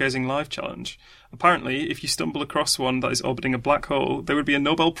of Stargazing Live Challenge. Apparently, if you stumble across one that is orbiting a black hole, there would be a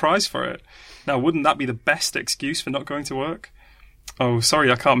Nobel Prize for it. Now, wouldn't that be the best excuse for not going to work? Oh,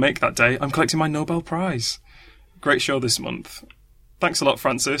 sorry, I can't make that day. I'm collecting my Nobel Prize. Great show this month. Thanks a lot,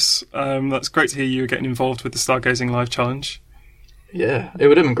 Francis. That's great to hear you getting involved with the Stargazing Live Challenge. Yeah, it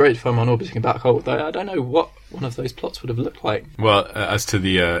would have been great if I'm on orbiting a black hole, though I don't know what one of those plots would have looked like. Well, as to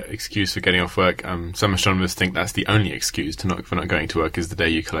the excuse for getting off work, some astronomers think that's the only excuse for not going to work is the day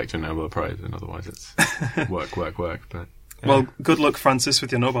you collect a Nobel Prize, and otherwise it's work. But Well, good luck, Francis,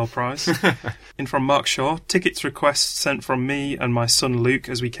 with your Nobel Prize. In from Mark Shaw, tickets requests sent from me and my son Luke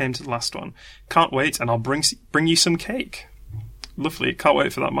as we came to the last one. Can't wait, and I'll bring you some cake. Lovely, can't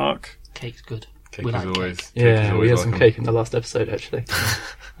wait for that, Mark. Cake's good. Cake is always cake. Yeah, we had some cake in the last episode, actually.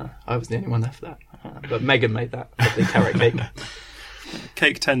 I was the only one there for that. But Megan made that, the carrot cake.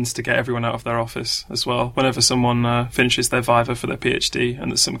 Cake tends to get everyone out of their office as well. Whenever someone finishes their Viva for their PhD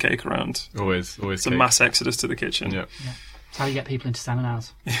and there's some cake around. Always it's cake. A mass exodus to the kitchen. Yeah. That's how you get people into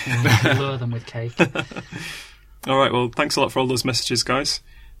seminars. Lure them with cake. All right, well, thanks a lot for all those messages, guys.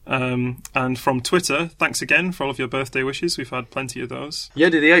 And from Twitter, thanks again for all of your birthday wishes. We've had plenty of those.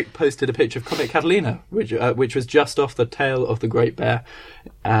 Yoda the Oak posted a picture of Comet Catalina, which was just off the tail of the Great Bear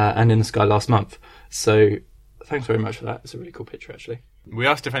and in the sky last month. So thanks very much for that. It's a really cool picture, actually. We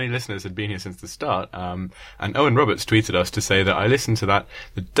asked if any listeners had been here since the start, and Owen Roberts tweeted us to say that I listened to that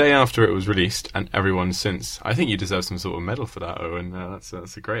the day after it was released, and everyone since. I think you deserve some sort of medal for that, Owen. That's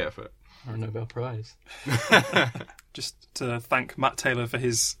a great effort. Or a Nobel Prize. Just to thank Matt Taylor for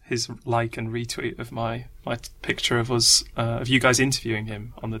his like and retweet of my picture of us, of you guys interviewing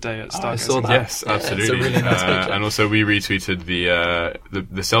him on the day at Stargazing. I saw that. Yes, absolutely. It's a really nice picture. And also we retweeted the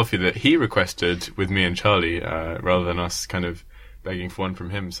selfie that he requested with me and Charlie, rather than us kind of begging for one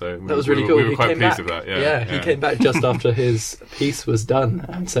from him. So that was really cool. We were quite pleased with that. Yeah, he came back just after his piece was done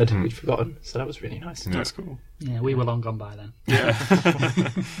and said we'd forgotten. So that was really nice. Yeah. That's cool. Yeah, we were long gone by then. Yeah.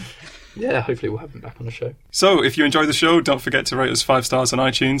 Yeah, hopefully we'll have him back on the show. So, if you enjoy the show, don't forget to rate us 5 stars on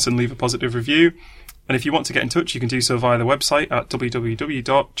iTunes and leave a positive review. And if you want to get in touch, you can do so via the website at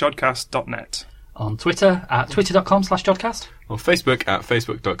www.jodcast.net. On Twitter at twitter.com/Jodcast. On Facebook at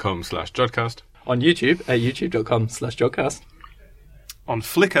facebook.com/Jodcast. On YouTube at youtube.com/Jodcast. On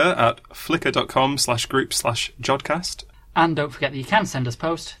Flickr at flickr.com/group/Jodcast. And don't forget that you can send us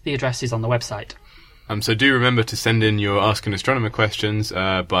post. The address is on the website. So do remember to send in your Ask an Astronomer questions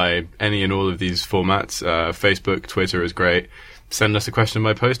by any and all of these formats. Facebook, Twitter is great. Send us a question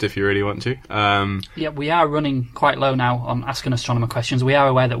by post if you really want to. Yeah, we are running quite low now on Ask an Astronomer questions. We are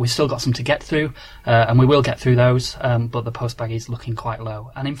aware that we've still got some to get through, and we will get through those, but the post bag is looking quite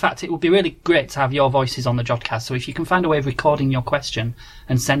low. And in fact, it would be really great to have your voices on the Jodcast, so if you can find a way of recording your question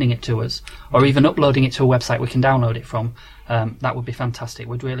and sending it to us, or even uploading it to a website we can download it from, that would be fantastic.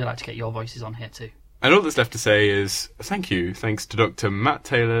 We'd really like to get your voices on here too. And all that's left to say is thank you. Thanks to Dr. Matt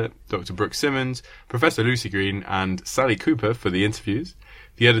Taylor, Dr. Brooke Simmons, Professor Lucie Green, and Sally Cooper for the interviews.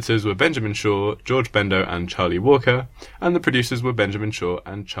 The editors were Benjamin Shaw, George Bendo, and Charlie Walker, and the producers were Benjamin Shaw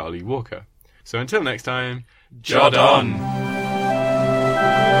and Charlie Walker. So until next time, Jod on!